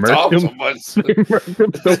everyone hate Dom so much? They murked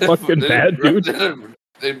him so fucking bad, dude.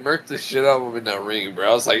 They murked the shit out of him in that ring,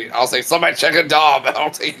 bro. I was like, somebody check a Dom. I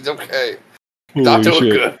don't think he's okay. Not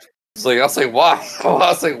doing good. I was like, why? I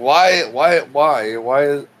was like, why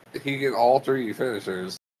is he getting all three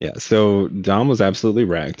finishers? Yeah, so Dom was absolutely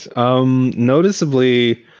wrecked.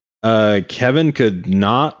 Noticeably, Kevin could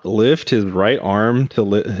not lift his right arm to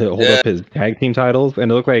hold up his tag team titles,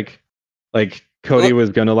 and it looked like Cody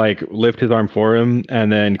was gonna like lift his arm for him,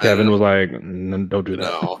 and then Kevin was like, no, "Don't do that."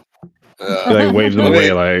 No. He like waves him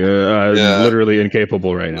away, like I'm literally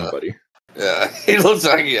incapable right now, buddy. Yeah, he looks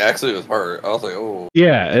like he actually was hurt. I was like, oh.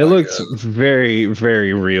 Yeah, it looks very,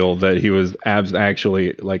 very real that he was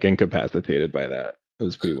actually like incapacitated by that. It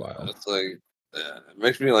was pretty wild. It's like, it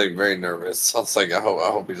makes me like very nervous. I was like, I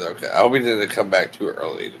hope he's okay. I hope he didn't come back too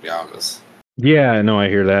early, to be honest. Yeah, no, I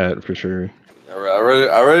hear that for sure. I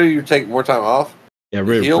rather you take more time off. Yeah,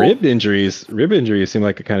 rib injuries seem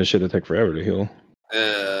like the kind of shit that take forever to heal.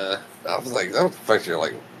 I was like, that would affect your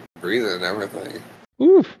like breathing and everything.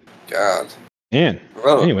 Oof. God. Man.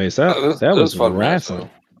 Anyways, that was fun wrestling.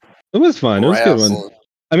 It was fun. It was a good one.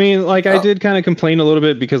 I mean, like I did kind of complain a little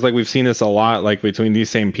bit because like we've seen this a lot, like between these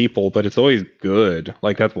same people, but it's always good.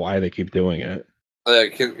 Like that's why they keep doing it.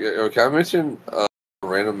 Can I mention a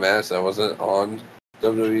random match that wasn't on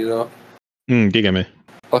WWE though? Give me.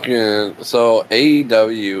 Fucking so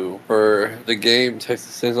AEW for the game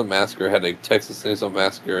Texas Chainsaw Massacre had a Texas Chainsaw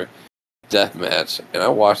Massacre death match, and I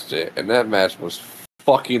watched it, and that match was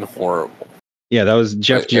fucking horrible. Yeah, that was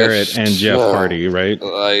Jeff Jarrett and Jeff Hardy, right?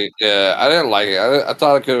 Like, yeah, I didn't like it. I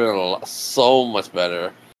thought it could have been so much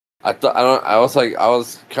better. I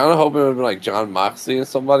was kind of hoping it would be like John Moxley and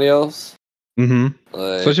somebody else. Mm-hmm.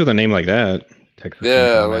 Especially with a name like that. Texas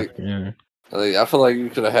Like, I feel like you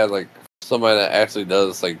could have had like somebody that actually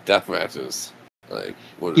does like death matches. Like,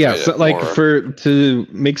 so like to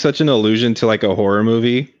make such an allusion to like a horror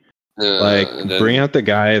movie. Like, bring out the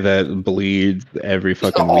guy that bleeds every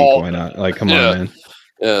fucking week. Why not? Like, come on, man.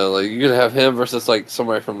 Yeah, like you could have him versus like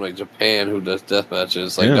somebody from like Japan who does death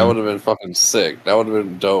matches. Like that would have been fucking sick. That would have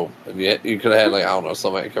been dope. And you could have had like I don't know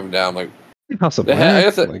somebody come down like House of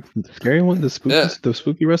Black, like the scary one, the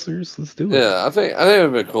spooky wrestlers. Let's do it. Yeah, I think it would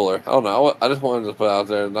have been cooler. I don't know. I just wanted to put out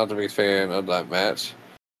there, not to be a fan of that match.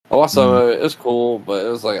 I watched some of it. It's cool, but it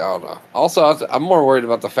was like I don't know. Also, I'm more worried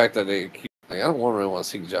about the fact that they keep. Like, I don't really want to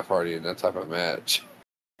see Jeff Hardy in that type of match.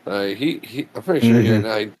 I'm pretty sure here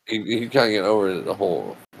now he kind of get over the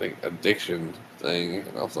whole like addiction thing,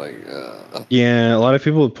 and I was like, yeah, a lot of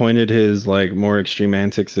people have pointed his like more extreme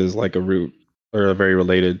antics as like a root or very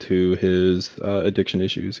related to his addiction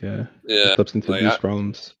issues. Yeah, substance abuse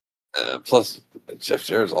problems. Plus, Jeff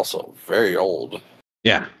Jarrett's also very old.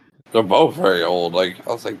 Yeah, they're both very old. Like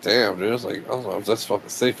I was like, damn, dude. I was like, I don't know if that's fucking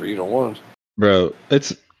safe for either one. Bro,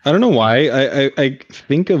 I don't know why. I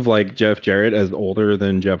think of like Jeff Jarrett as older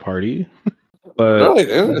than Jeff Hardy, but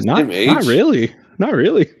really, not really. Not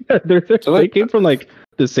really. They came from like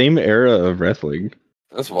the same era of wrestling.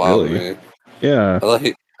 That's wild, really. Man. Yeah.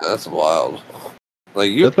 That's wild.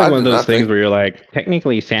 Like That's like one of those things where you're like,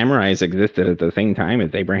 technically, samurais existed at the same time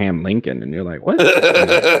as Abraham Lincoln, and you're like, what?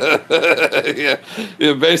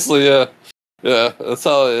 yeah, basically, yeah, that's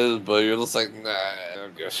how it is. But you're just like, nah, I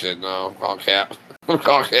don't give a shit. No, I'm call cap.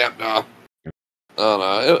 No. I don't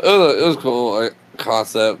know. It was cool, like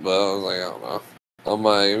concept, but I was like, I don't know. I'm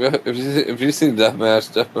like, if you see death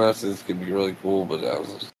matches can be really cool, but I don't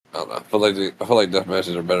know. I feel like death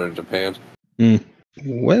matches are better in Japan.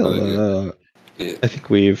 Well, yeah. I think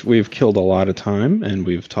we've killed a lot of time, and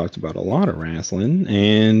we've talked about a lot of wrestling,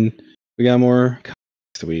 and we got more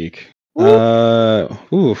next week.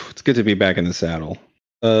 It's good to be back in the saddle.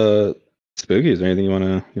 Spooky, is there anything you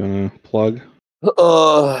wanna plug?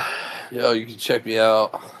 You can check me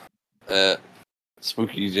out at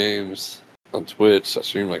Spooky James on Twitch. I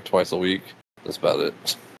stream like twice a week. That's about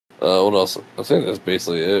it. What else? I think that's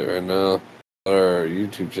basically it right now. Our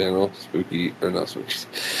YouTube channel, Spooky, or not Spooky.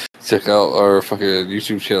 Check out our fucking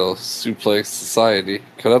YouTube channel, Suplex Society.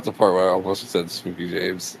 Cut out the part where I almost said Spooky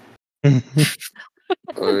James.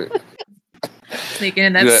 Right. Sneaking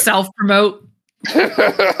in that self-promote.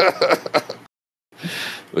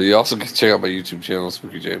 But you also can check out my YouTube channel,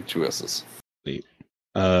 Spooky James, 2 S's.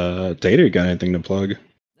 Data, got anything to plug?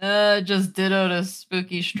 Just ditto to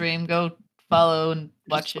Spooky stream. Go follow and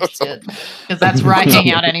watch his shit. Because that's where I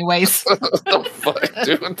hang out anyways. What the fuck,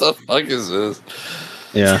 dude? What the fuck is this?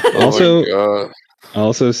 Yeah.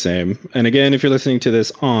 Also same. And again, if you're listening to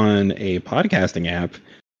this on a podcasting app, you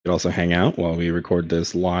can also hang out while we record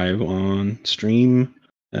this live on stream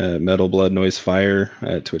at Metal Blood Noise Fire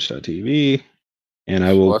at twitch.tv. And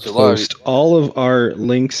I will post all of our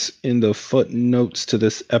links in the footnotes to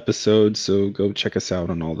this episode, so go check us out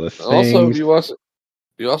on all the things. Also, if you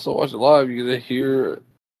also watch it live, you're gonna hear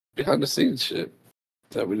behind the scenes shit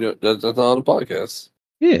that we do. That's not on the podcast.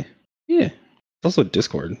 Yeah. It's also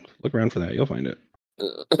Discord. Look around for that; you'll find it.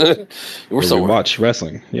 We watch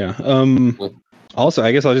wrestling. Yeah. Also,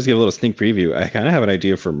 I guess I'll just give a little sneak preview. I kind of have an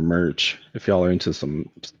idea for merch. If y'all are into some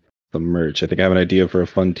merch, I think I have an idea for a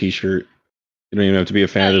fun T-shirt. You don't even have to be a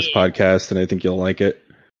fan of this podcast, and I think you'll like it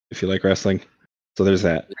if you like wrestling. So there's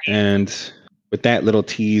that. And with that little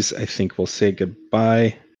tease, I think we'll say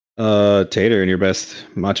goodbye. Tater, and your best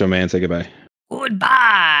Macho Man, say goodbye.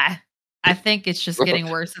 Goodbye. I think it's just getting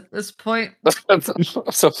worse at this point.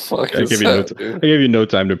 So fuck I gave you no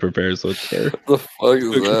time to prepare, so it's fair. What the fuck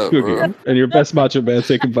is that, bro? And your best Macho Man,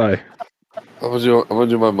 say goodbye. I'm gonna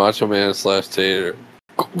do my Macho Man / Tater.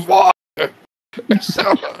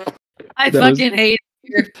 I fucking hate it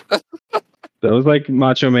here. That was like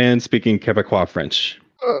Macho Man speaking Quebecois French.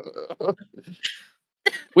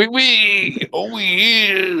 Oui, oui. Oh,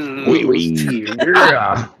 yeah. Oui, oui.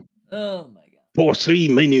 Yeah. Oh, my God. For 3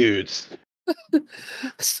 minutes.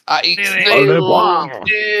 Au revoir.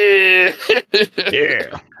 Yeah.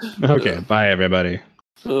 Okay, bye, everybody.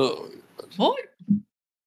 Oh. Boy.